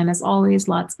 And as always,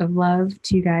 lots of love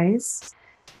to you guys.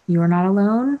 You are not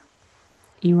alone.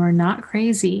 You are not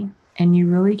crazy. And you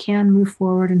really can move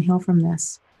forward and heal from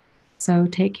this. So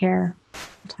take care.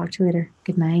 I'll talk to you later.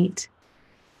 Good night.